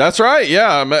 Damn, that's right.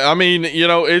 Yeah, I mean, you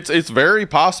know, it's very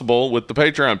possible with the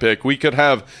Patreon pick we could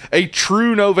have a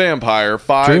true No Vampire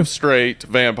 5 straight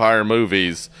vampire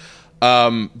movies.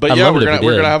 But yeah, we're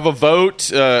gonna have a vote.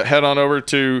 Head on over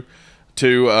to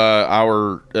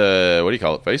our what do you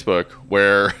call it, Facebook,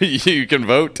 where you can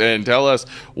vote and tell us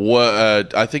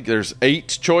what I think there's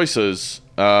 8 choices.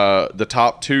 The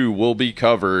top 2 will be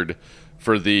covered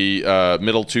for the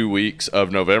middle 2 weeks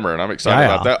of November, and I'm excited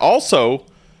about that. Also,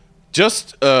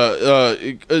 just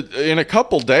in a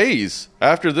couple days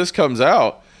after this comes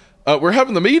out, we're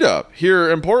having the meetup here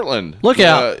in Portland. Look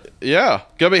out. Yeah,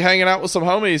 gonna be hanging out with some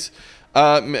homies.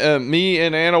 Me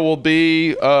and Anna will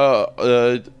be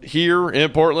here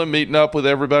in Portland meeting up with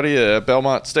everybody at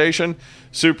Belmont Station.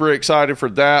 Super excited for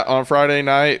that on Friday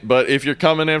night. But if you're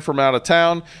coming in from out of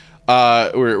town,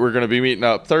 we're going to be meeting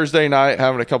up Thursday night,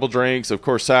 having a couple drinks. Of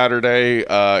course, Saturday,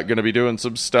 going to be doing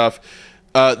some stuff.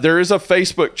 There is a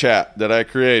Facebook chat that I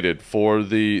created for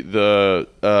the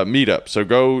meetup. So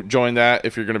go join that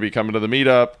if you're going to be coming to the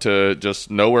meetup, to just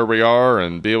know where we are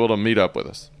and be able to meet up with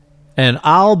us. And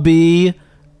I'll be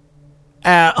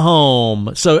at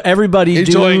home, so everybody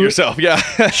enjoying yourself. Yeah,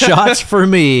 shots for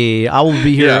me. I will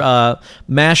be here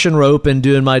mashing rope and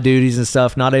doing my duties and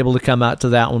stuff. Not able to come out to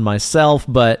that one myself,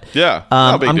 but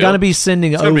I'm going to be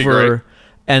sending over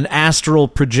an astral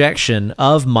projection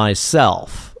of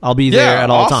myself. I'll be there at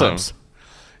all times.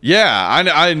 Yeah,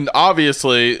 I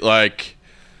obviously, like,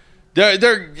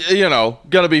 they're you know,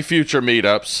 going to be future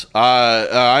meetups.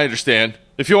 I understand.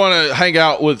 If you want to hang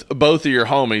out with both of your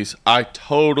homies, I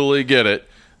totally get it.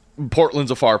 Portland's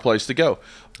a far place to go.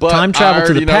 But time travel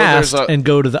to the past and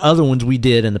go to the other ones we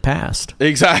did in the past.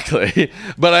 Exactly.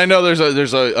 But I know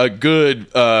there's a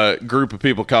good group of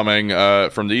people coming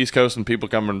from the East Coast and people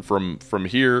coming from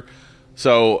here.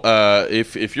 So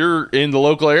if you're in the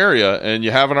local area and you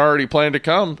haven't already planned to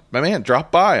come, my man,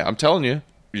 drop by. I'm telling you,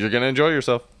 you're going to enjoy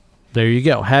yourself. There you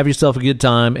go. Have yourself a good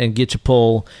time and get your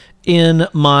poll in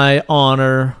my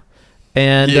honor.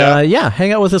 And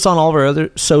hang out with us on all of our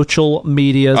other social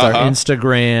medias, our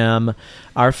Instagram,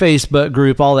 our Facebook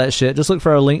group, all that shit. Just look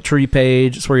for our Linktree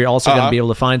page. It's where you're also going to be able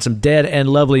to find some dead and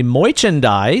lovely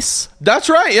merchandise. That's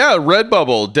right. Yeah,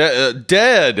 Redbubble,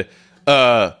 dead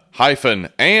hyphen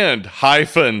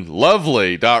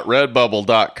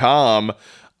lovely.redbubble.com.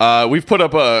 We've put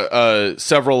up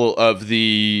several of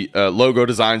the logo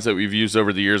designs that we've used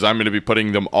over the years. I'm going to be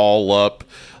putting them all up.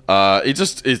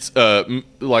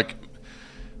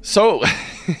 So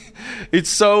it's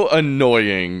so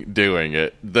annoying doing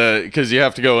it because you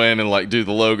have to go in and like do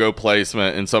the logo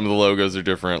placement, and some of the logos are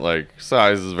different, like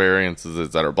sizes, variances,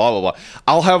 etc. Blah blah blah.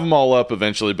 I'll have them all up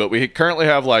eventually, but we currently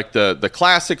have like the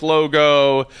classic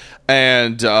logo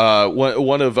and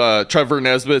one of Trevor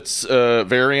Nesbitt's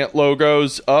variant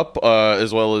logos up,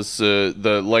 as well as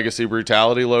the Legacy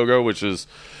Brutality logo, which is.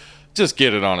 Just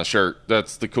get it on a shirt.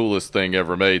 That's the coolest thing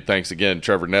ever made. Thanks again,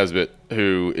 Trevor Nesbitt,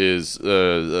 who is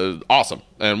awesome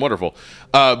and wonderful.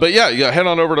 But yeah, head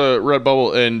on over to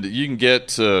Redbubble and you can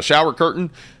get a shower curtain.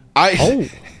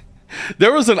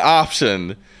 There was an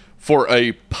option for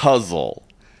a puzzle.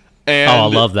 And I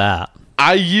love that.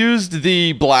 I used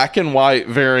the black and white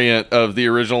variant of the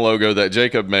original logo that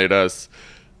Jacob made us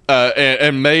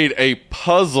and made a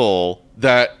puzzle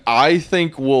that I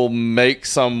think will make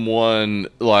someone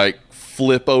like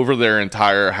flip over their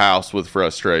entire house with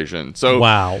frustration. So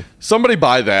wow, somebody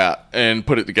buy that and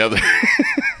put it together.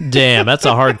 Damn, that's a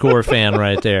hardcore fan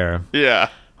right there. Yeah.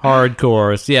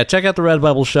 Hardcore. So yeah, check out the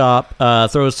Redbubble shop.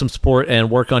 Throw us some support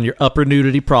and work on your upper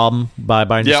nudity problem by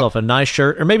buying yourself a nice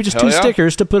shirt or maybe just two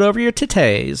stickers to put over your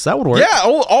titties. That would work. Yeah.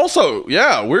 Also,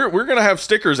 we're gonna have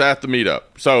stickers at the meetup.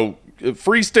 So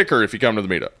free sticker if you come to the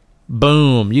meetup.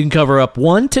 Boom. You can cover up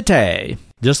one titty.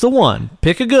 Just the one.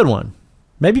 Pick a good one.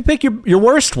 Maybe pick your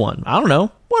worst one. I don't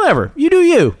know. Whatever. You do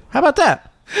you. How about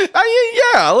that?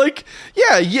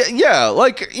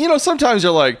 Like, you know, sometimes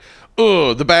you're like,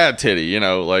 oh, the bad titty, you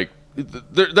know, like,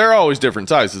 they're always different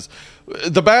sizes.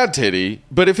 The bad titty,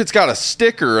 but if it's got a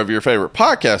sticker of your favorite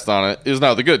podcast on it, is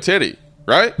now the good titty,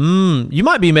 right? You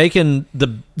might be making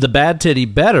the bad titty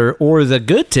better or the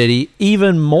good titty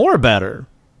even more better.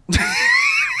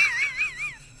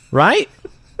 Right?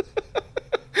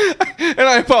 And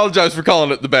I apologize for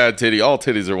calling it the bad titty. All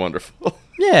titties are wonderful.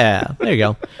 Yeah, there you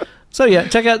go. So yeah,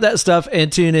 check out that stuff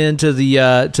and tune in to the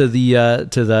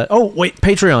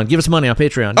Patreon. Give us money on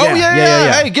Patreon.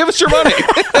 Yeah. Hey, give us your money.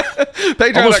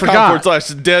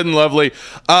 Patreon.com/dead and lovely.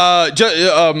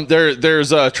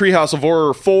 There's a Treehouse of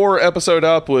Horror 4 episode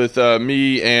up with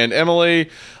me and Emily.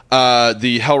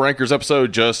 The Hell Rankers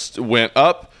episode just went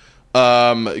up.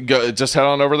 Just head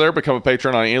on over there, become a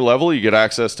patron on any level. You get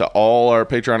access to all our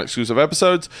Patreon exclusive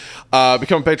episodes.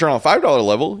 Become a patron on $5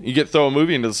 level. You get to throw a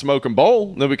movie into the smoke and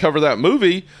bowl. Then we cover that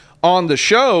movie on the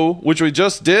show, which we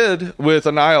just did with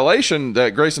Annihilation that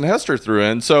Grayson Hester threw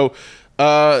in. So,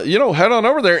 head on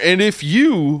over there. And if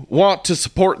you want to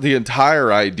support the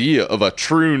entire idea of a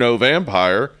true no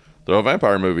vampire, throw a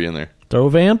vampire movie in there. Throw a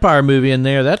vampire movie in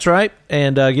there. That's right.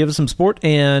 And give us some support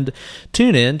and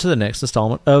tune in to the next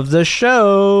installment of the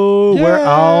show where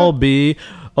I'll be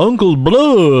Uncle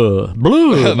Blue.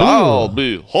 And I'll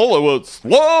be Hollywood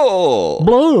Slow.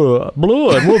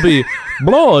 Blue. And we'll be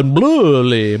blonde,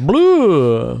 bluely,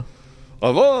 blue.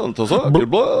 I want to suck your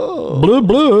blood.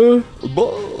 Blue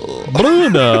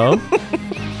now.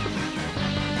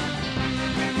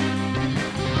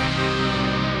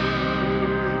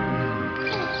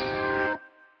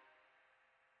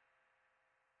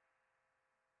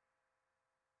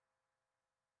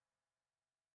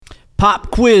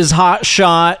 Pop quiz hot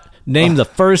shot. Name the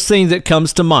first thing that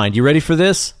comes to mind. You ready for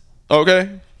this? Okay.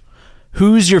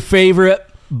 Who's your favorite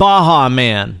Baja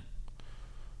Man?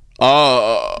 Which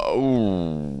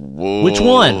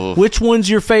one? Which one's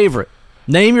your favorite?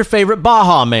 Name your favorite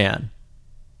Baja Man.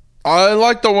 I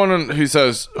like the one who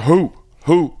says, who?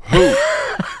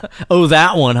 Oh,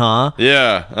 that one, huh?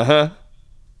 Yeah,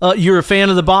 you're a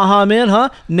fan of the Baja Men, huh?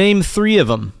 Name 3 of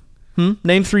them.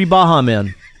 Name 3 Baja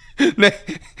Men.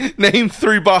 Name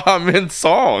 3 Baja Men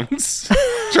songs.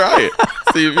 Try it.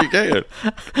 See if you can.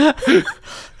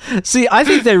 See, I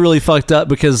think they really fucked up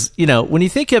because, you know, when you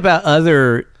think about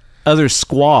other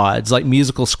squads, like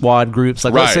musical squad groups,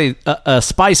 like let's say a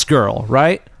Spice Girl,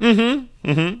 right?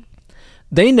 Mm-hmm.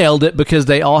 They nailed it because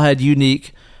they all had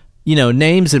unique, you know,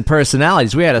 names and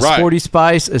personalities. We had a Sporty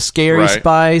Spice, a Scary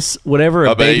Spice, whatever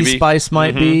a baby Spice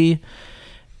might be.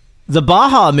 The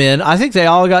Baja Men, I think they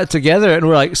all got together and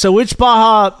were like, so which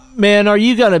Baja Man are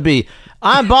you going to be?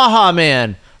 I'm Baja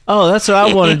Man. Oh, that's what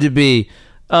I wanted to be.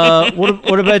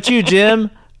 What about you,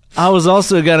 Jim? I was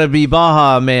also gonna be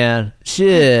Baja Man.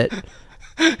 Shit.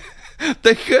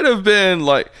 They could have been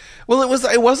like, well,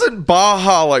 it wasn't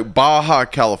Baja like Baja,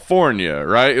 California,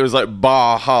 right? It was like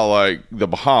Baja like the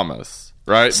Bahamas,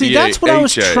 right? See, that's what I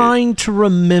was trying to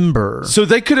remember. So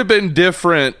they could have been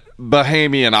different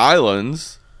Bahamian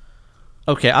islands.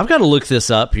 Okay, I've got to look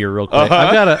this up here real quick.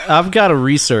 I've got to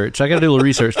research. I got to do a little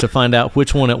research to find out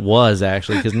which one it was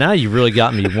actually, because now you really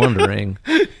got me wondering.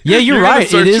 Yeah, you're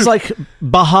right. It is like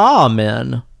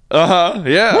Bahamian.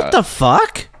 Yeah. What the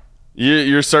fuck?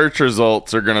 Your search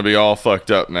results are going to be all fucked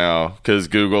up now because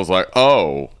Google's like,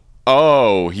 oh,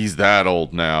 he's that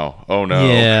old now. Oh, no.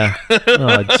 Yeah.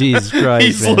 Oh, Jesus Christ,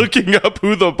 he's man. looking up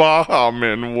who the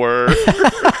Bahamen were.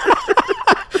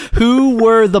 Who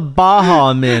were the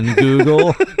Baja Men,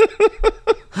 Google?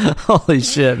 Holy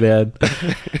shit, man.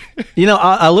 You know,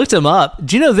 I looked them up.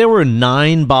 Do you know there were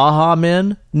 9 Baja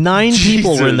Men? 9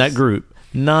 people were in that group.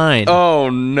 9. Oh,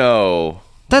 no.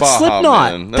 That's Baja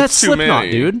Slipknot. Men. That's Slipknot,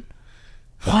 many. dude.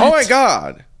 What? Oh, my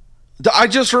God. I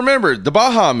just remembered. The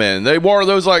Baja Men. They wore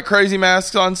those, like, crazy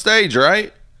masks on stage,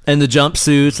 right? And the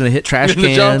jumpsuits, and they hit trash And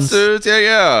the cans. jumpsuits.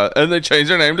 Yeah. And they changed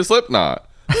their name to Slipknot.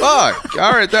 Fuck.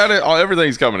 All right.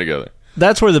 Everything's coming together.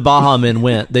 That's where the Baja Men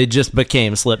went. They just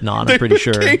became Slipknot, I'm pretty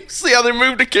sure. See how they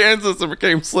moved to Kansas and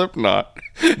became Slipknot.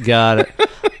 Got it.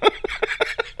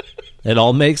 It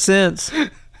all makes sense.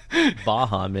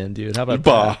 Baja Men, dude. How about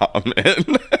Baja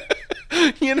Men.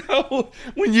 You know,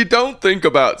 when you don't think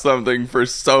about something for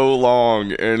so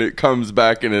long and it comes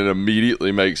back and it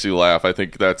immediately makes you laugh, I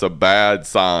think that's a bad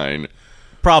sign.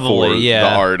 Probably, for yeah.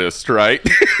 the artist, right?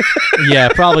 Yeah,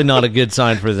 probably not a good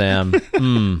sign for them.